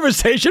have the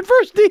conversation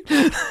first,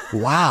 Dean?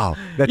 Wow.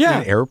 That's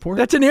an airport?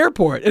 That's an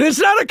airport. And it's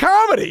not a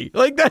comedy.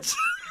 Like, that's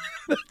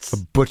a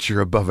butcher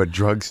above a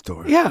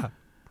drugstore. Yeah.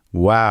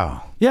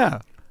 Wow. Yeah.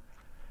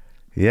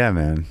 Yeah,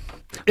 man.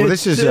 Well,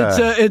 it's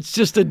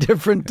just a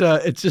different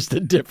time.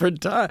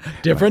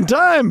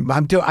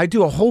 I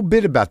do a whole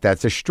bit about that.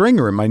 It's a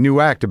stringer in my new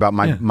act about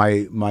my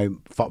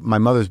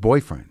mother's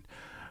boyfriend,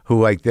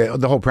 who, like,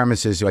 the whole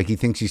premise is like he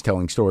thinks he's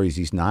telling stories.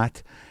 He's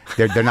not.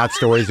 They're not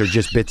stories. They're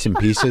just bits and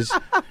pieces,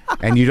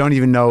 and you don't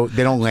even know.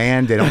 They don't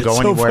land. They don't go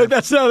anywhere.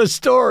 That's not a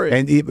story.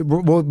 And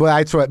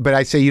but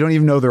I say you don't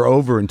even know they're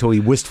over until he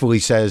wistfully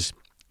says,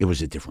 it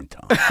was a different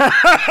time.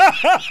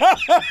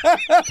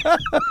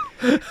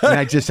 And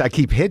I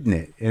keep hitting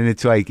it, and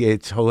it's like,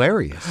 it's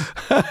hilarious.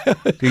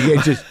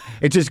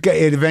 It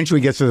eventually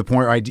gets to the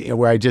point where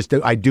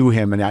I do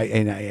him, and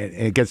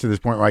it gets to this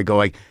point where I go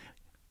like,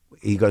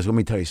 he goes, let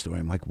me tell you a story.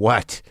 I'm like,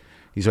 what?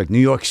 He's like, New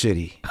York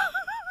City.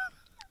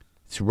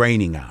 It's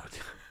raining out.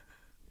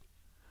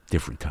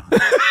 Different time.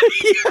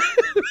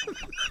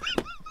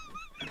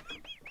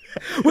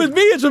 With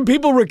me, it's when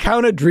people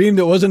recount a dream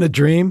that wasn't a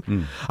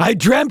dream. I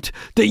dreamt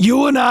that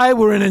you and I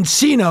were in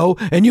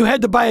Encino and you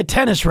had to buy a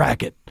tennis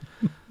racket.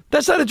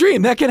 That's not a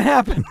dream. That can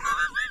happen.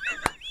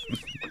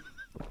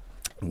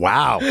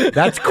 Wow,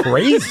 that's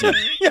crazy.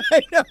 Yeah,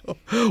 I know.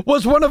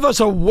 Was one of us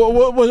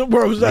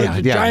was that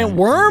a giant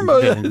worm?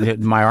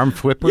 My arm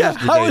flippers? Yeah,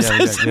 how is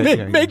this?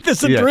 Make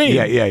this a dream.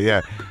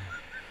 Yeah.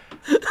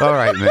 All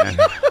right, man.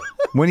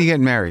 When are you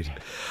getting married?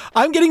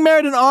 I'm getting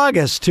married in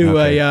August to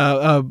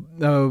a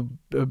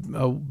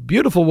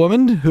beautiful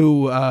woman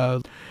who,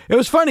 it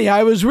was funny.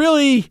 I was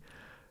really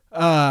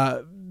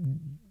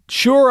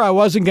sure I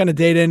wasn't going to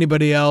date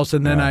anybody else.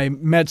 And then I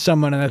met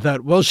someone and I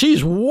thought, well,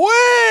 she's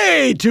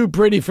way too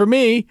pretty for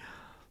me.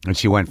 And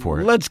she went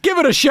for it. Let's give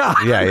it a shot.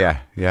 Yeah.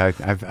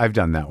 I've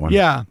done that one.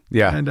 Yeah.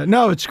 Yeah. And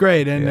no, it's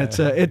great. And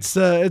it's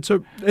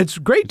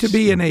great to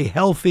be in a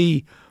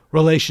healthy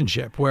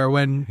relationship where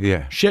when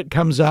shit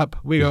comes up,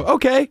 we go,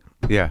 okay.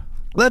 Yeah.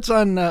 Let's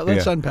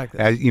unpack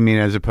that. You mean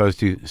as opposed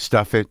to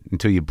stuff it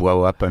until you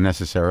blow up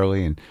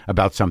unnecessarily and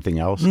about something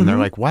else? And they're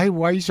like, why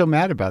are you so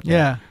mad about that?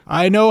 Yeah.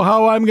 I know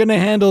how I'm going to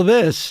handle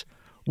this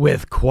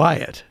with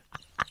quiet.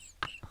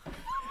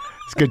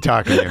 It's good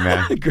talking to you,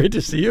 man. Great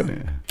to see you.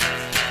 Yeah.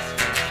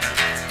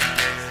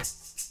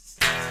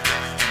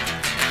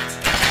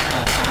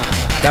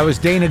 That was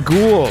Dana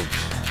Gould.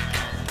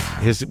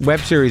 His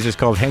web series is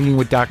called Hanging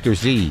with Dr.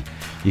 Z.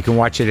 You can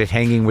watch it at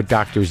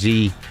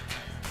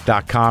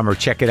hangingwithdrz.com or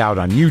check it out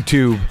on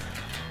YouTube.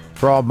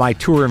 For all my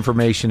tour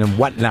information and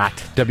whatnot,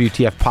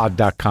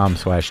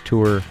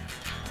 WTFpod.com/tour.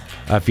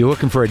 If you're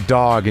looking for a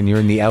dog and you're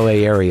in the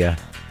LA area,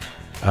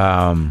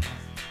 go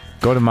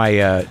to my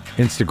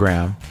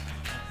Instagram,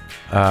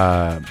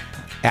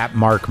 at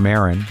Marc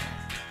Maron,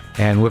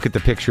 and look at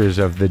the pictures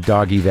of the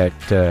doggy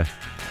that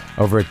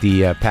over at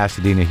the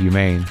Pasadena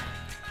Humane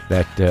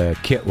that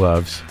Kit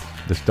loves.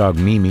 This dog,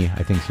 Mimi,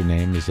 I think's her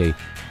name, is a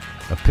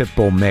pit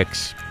bull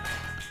mix,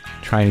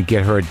 trying to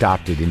get her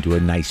adopted into a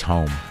nice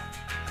home.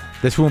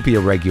 This won't be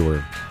a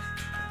regular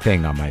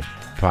thing on my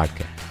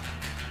podcast.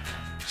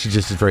 She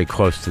just is very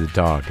close to the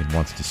dog and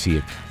wants to see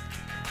it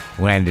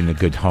land in a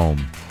good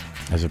home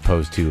as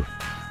opposed to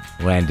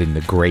land in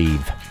the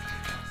grave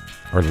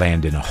or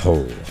land in a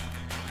hole.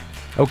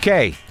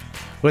 Okay,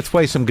 let's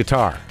play some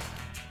guitar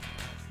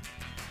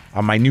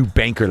on my new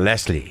Banker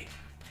Leslie.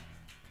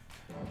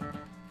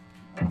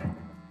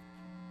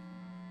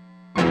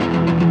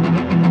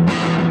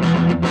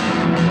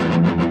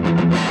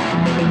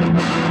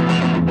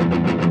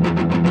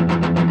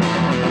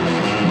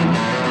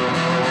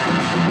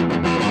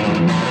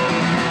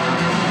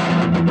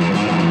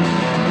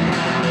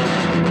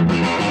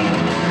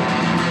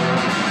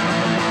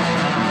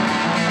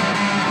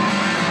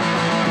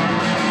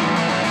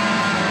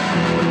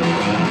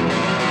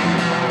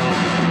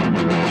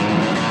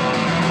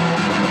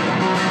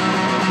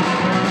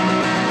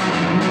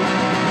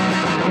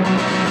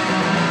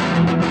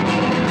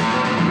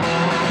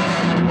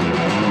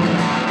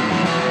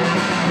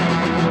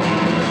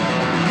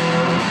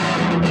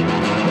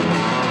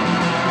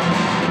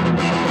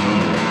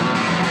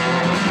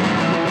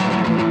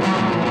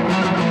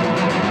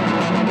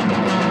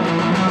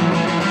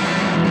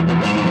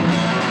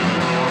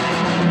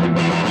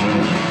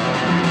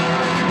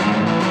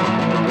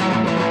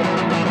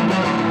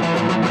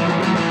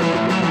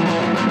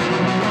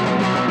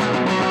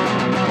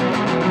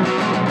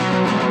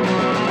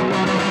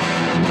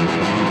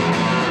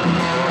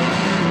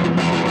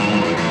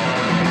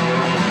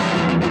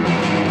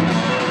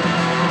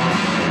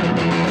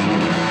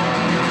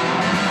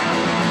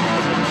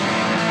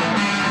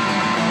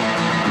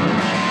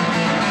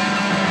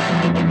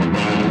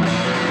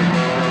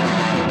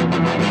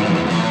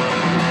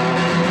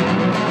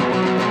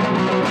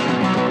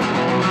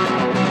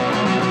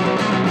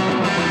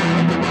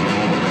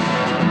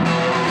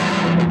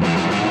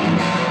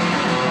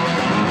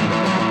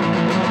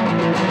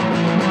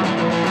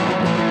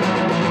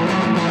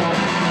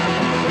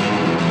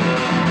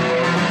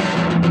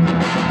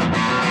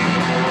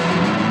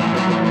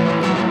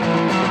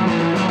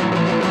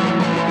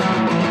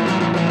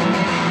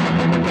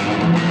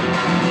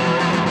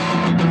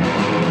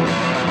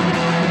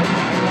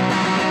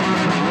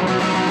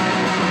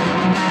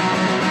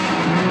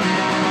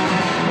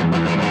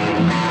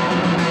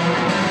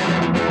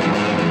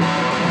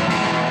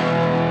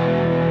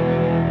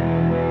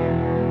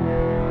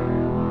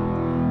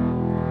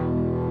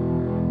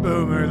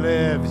 Boomer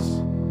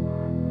lives.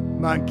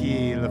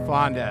 Monkey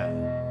LaFonda.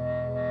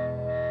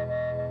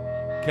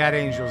 Cat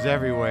angels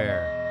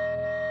everywhere.